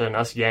discussion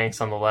us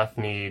Yanks on the left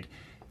need.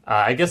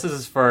 I guess this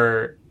is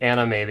for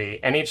Anna, maybe.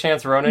 Any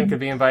chance Ronan could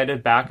be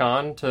invited back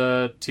on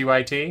to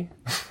TYT?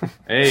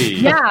 Hey.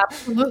 Yeah,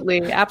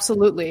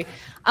 absolutely.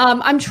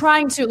 I'm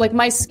trying to,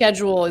 my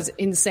schedule is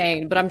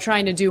insane, but I'm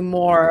trying to do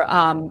more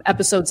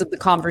episodes of The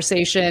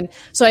Conversation.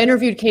 So I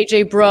interviewed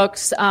KJ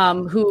Brooks,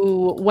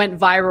 who went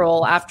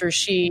viral after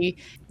she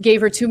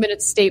gave her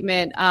 2-minute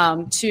statement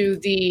to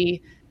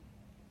the...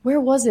 Where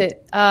was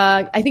it?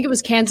 I think it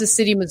was Kansas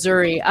City,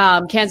 Missouri.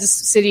 Kansas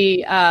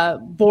City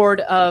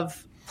Board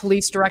of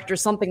Police Director,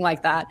 something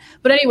like that.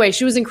 But anyway,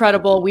 she was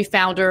incredible. We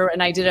found her,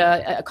 and I did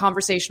a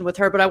conversation with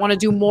her. But I want to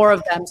do more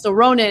of them. So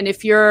Ronan,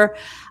 if you're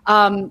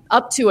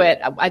up to it,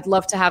 I'd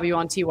love to have you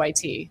on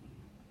TYT.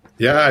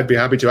 Yeah, I'd be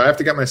happy to. I have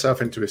to get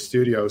myself into a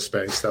studio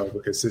space though,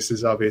 because this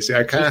is obviously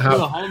I can't have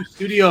a home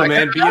studio,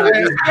 man.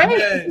 Totally I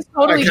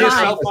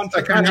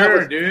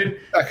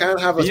can't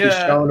have us be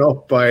shown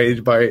up by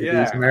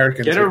these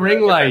Americans. Get a ring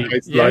light.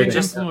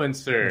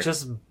 Influencer.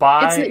 Just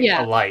buy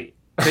a light.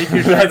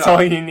 That's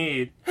all you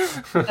need.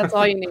 That's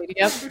all you need.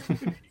 Yep.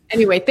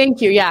 Anyway, thank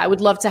you. Yeah, I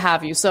would love to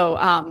have you.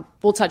 So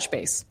we'll touch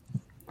base.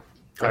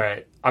 All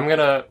right. We're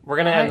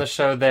gonna end the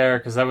show there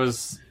because that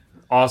was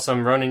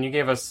awesome. Ronan, you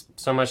gave us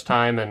so much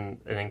time and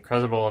an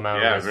incredible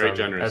amount of wisdom, very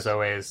generous. As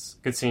always.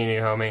 Good seeing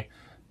you, homie.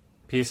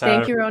 Peace out.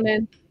 Thank you,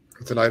 Ronan.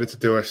 Delighted to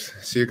do it.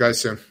 See you guys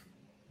soon.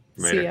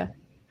 See ya.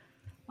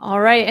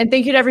 All right. And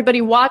thank you to everybody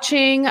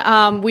watching.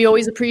 We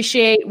always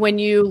appreciate when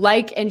you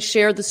like and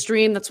share the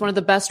stream. That's one of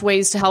the best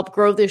ways to help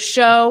grow this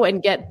show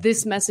and get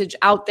this message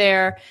out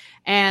there.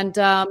 And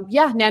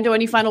Nando,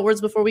 any final words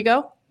before we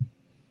go?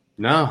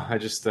 No, I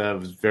just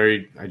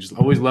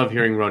always love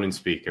hearing Ronan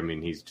speak. I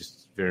mean, he's just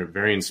very,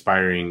 very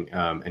inspiring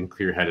and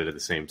clear-headed at the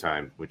same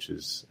time, which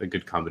is a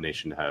good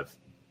combination to have.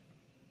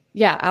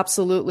 Yeah,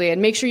 absolutely.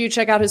 And make sure you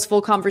check out his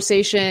full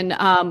conversation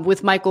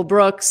with Michael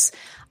Brooks.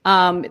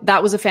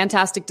 That was a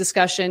fantastic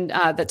discussion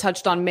that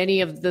touched on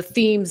many of the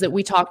themes that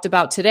we talked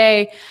about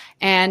today,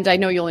 and I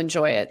know you'll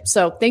enjoy it.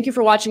 So thank you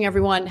for watching,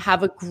 everyone.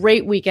 Have a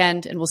great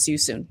weekend, and we'll see you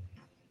soon.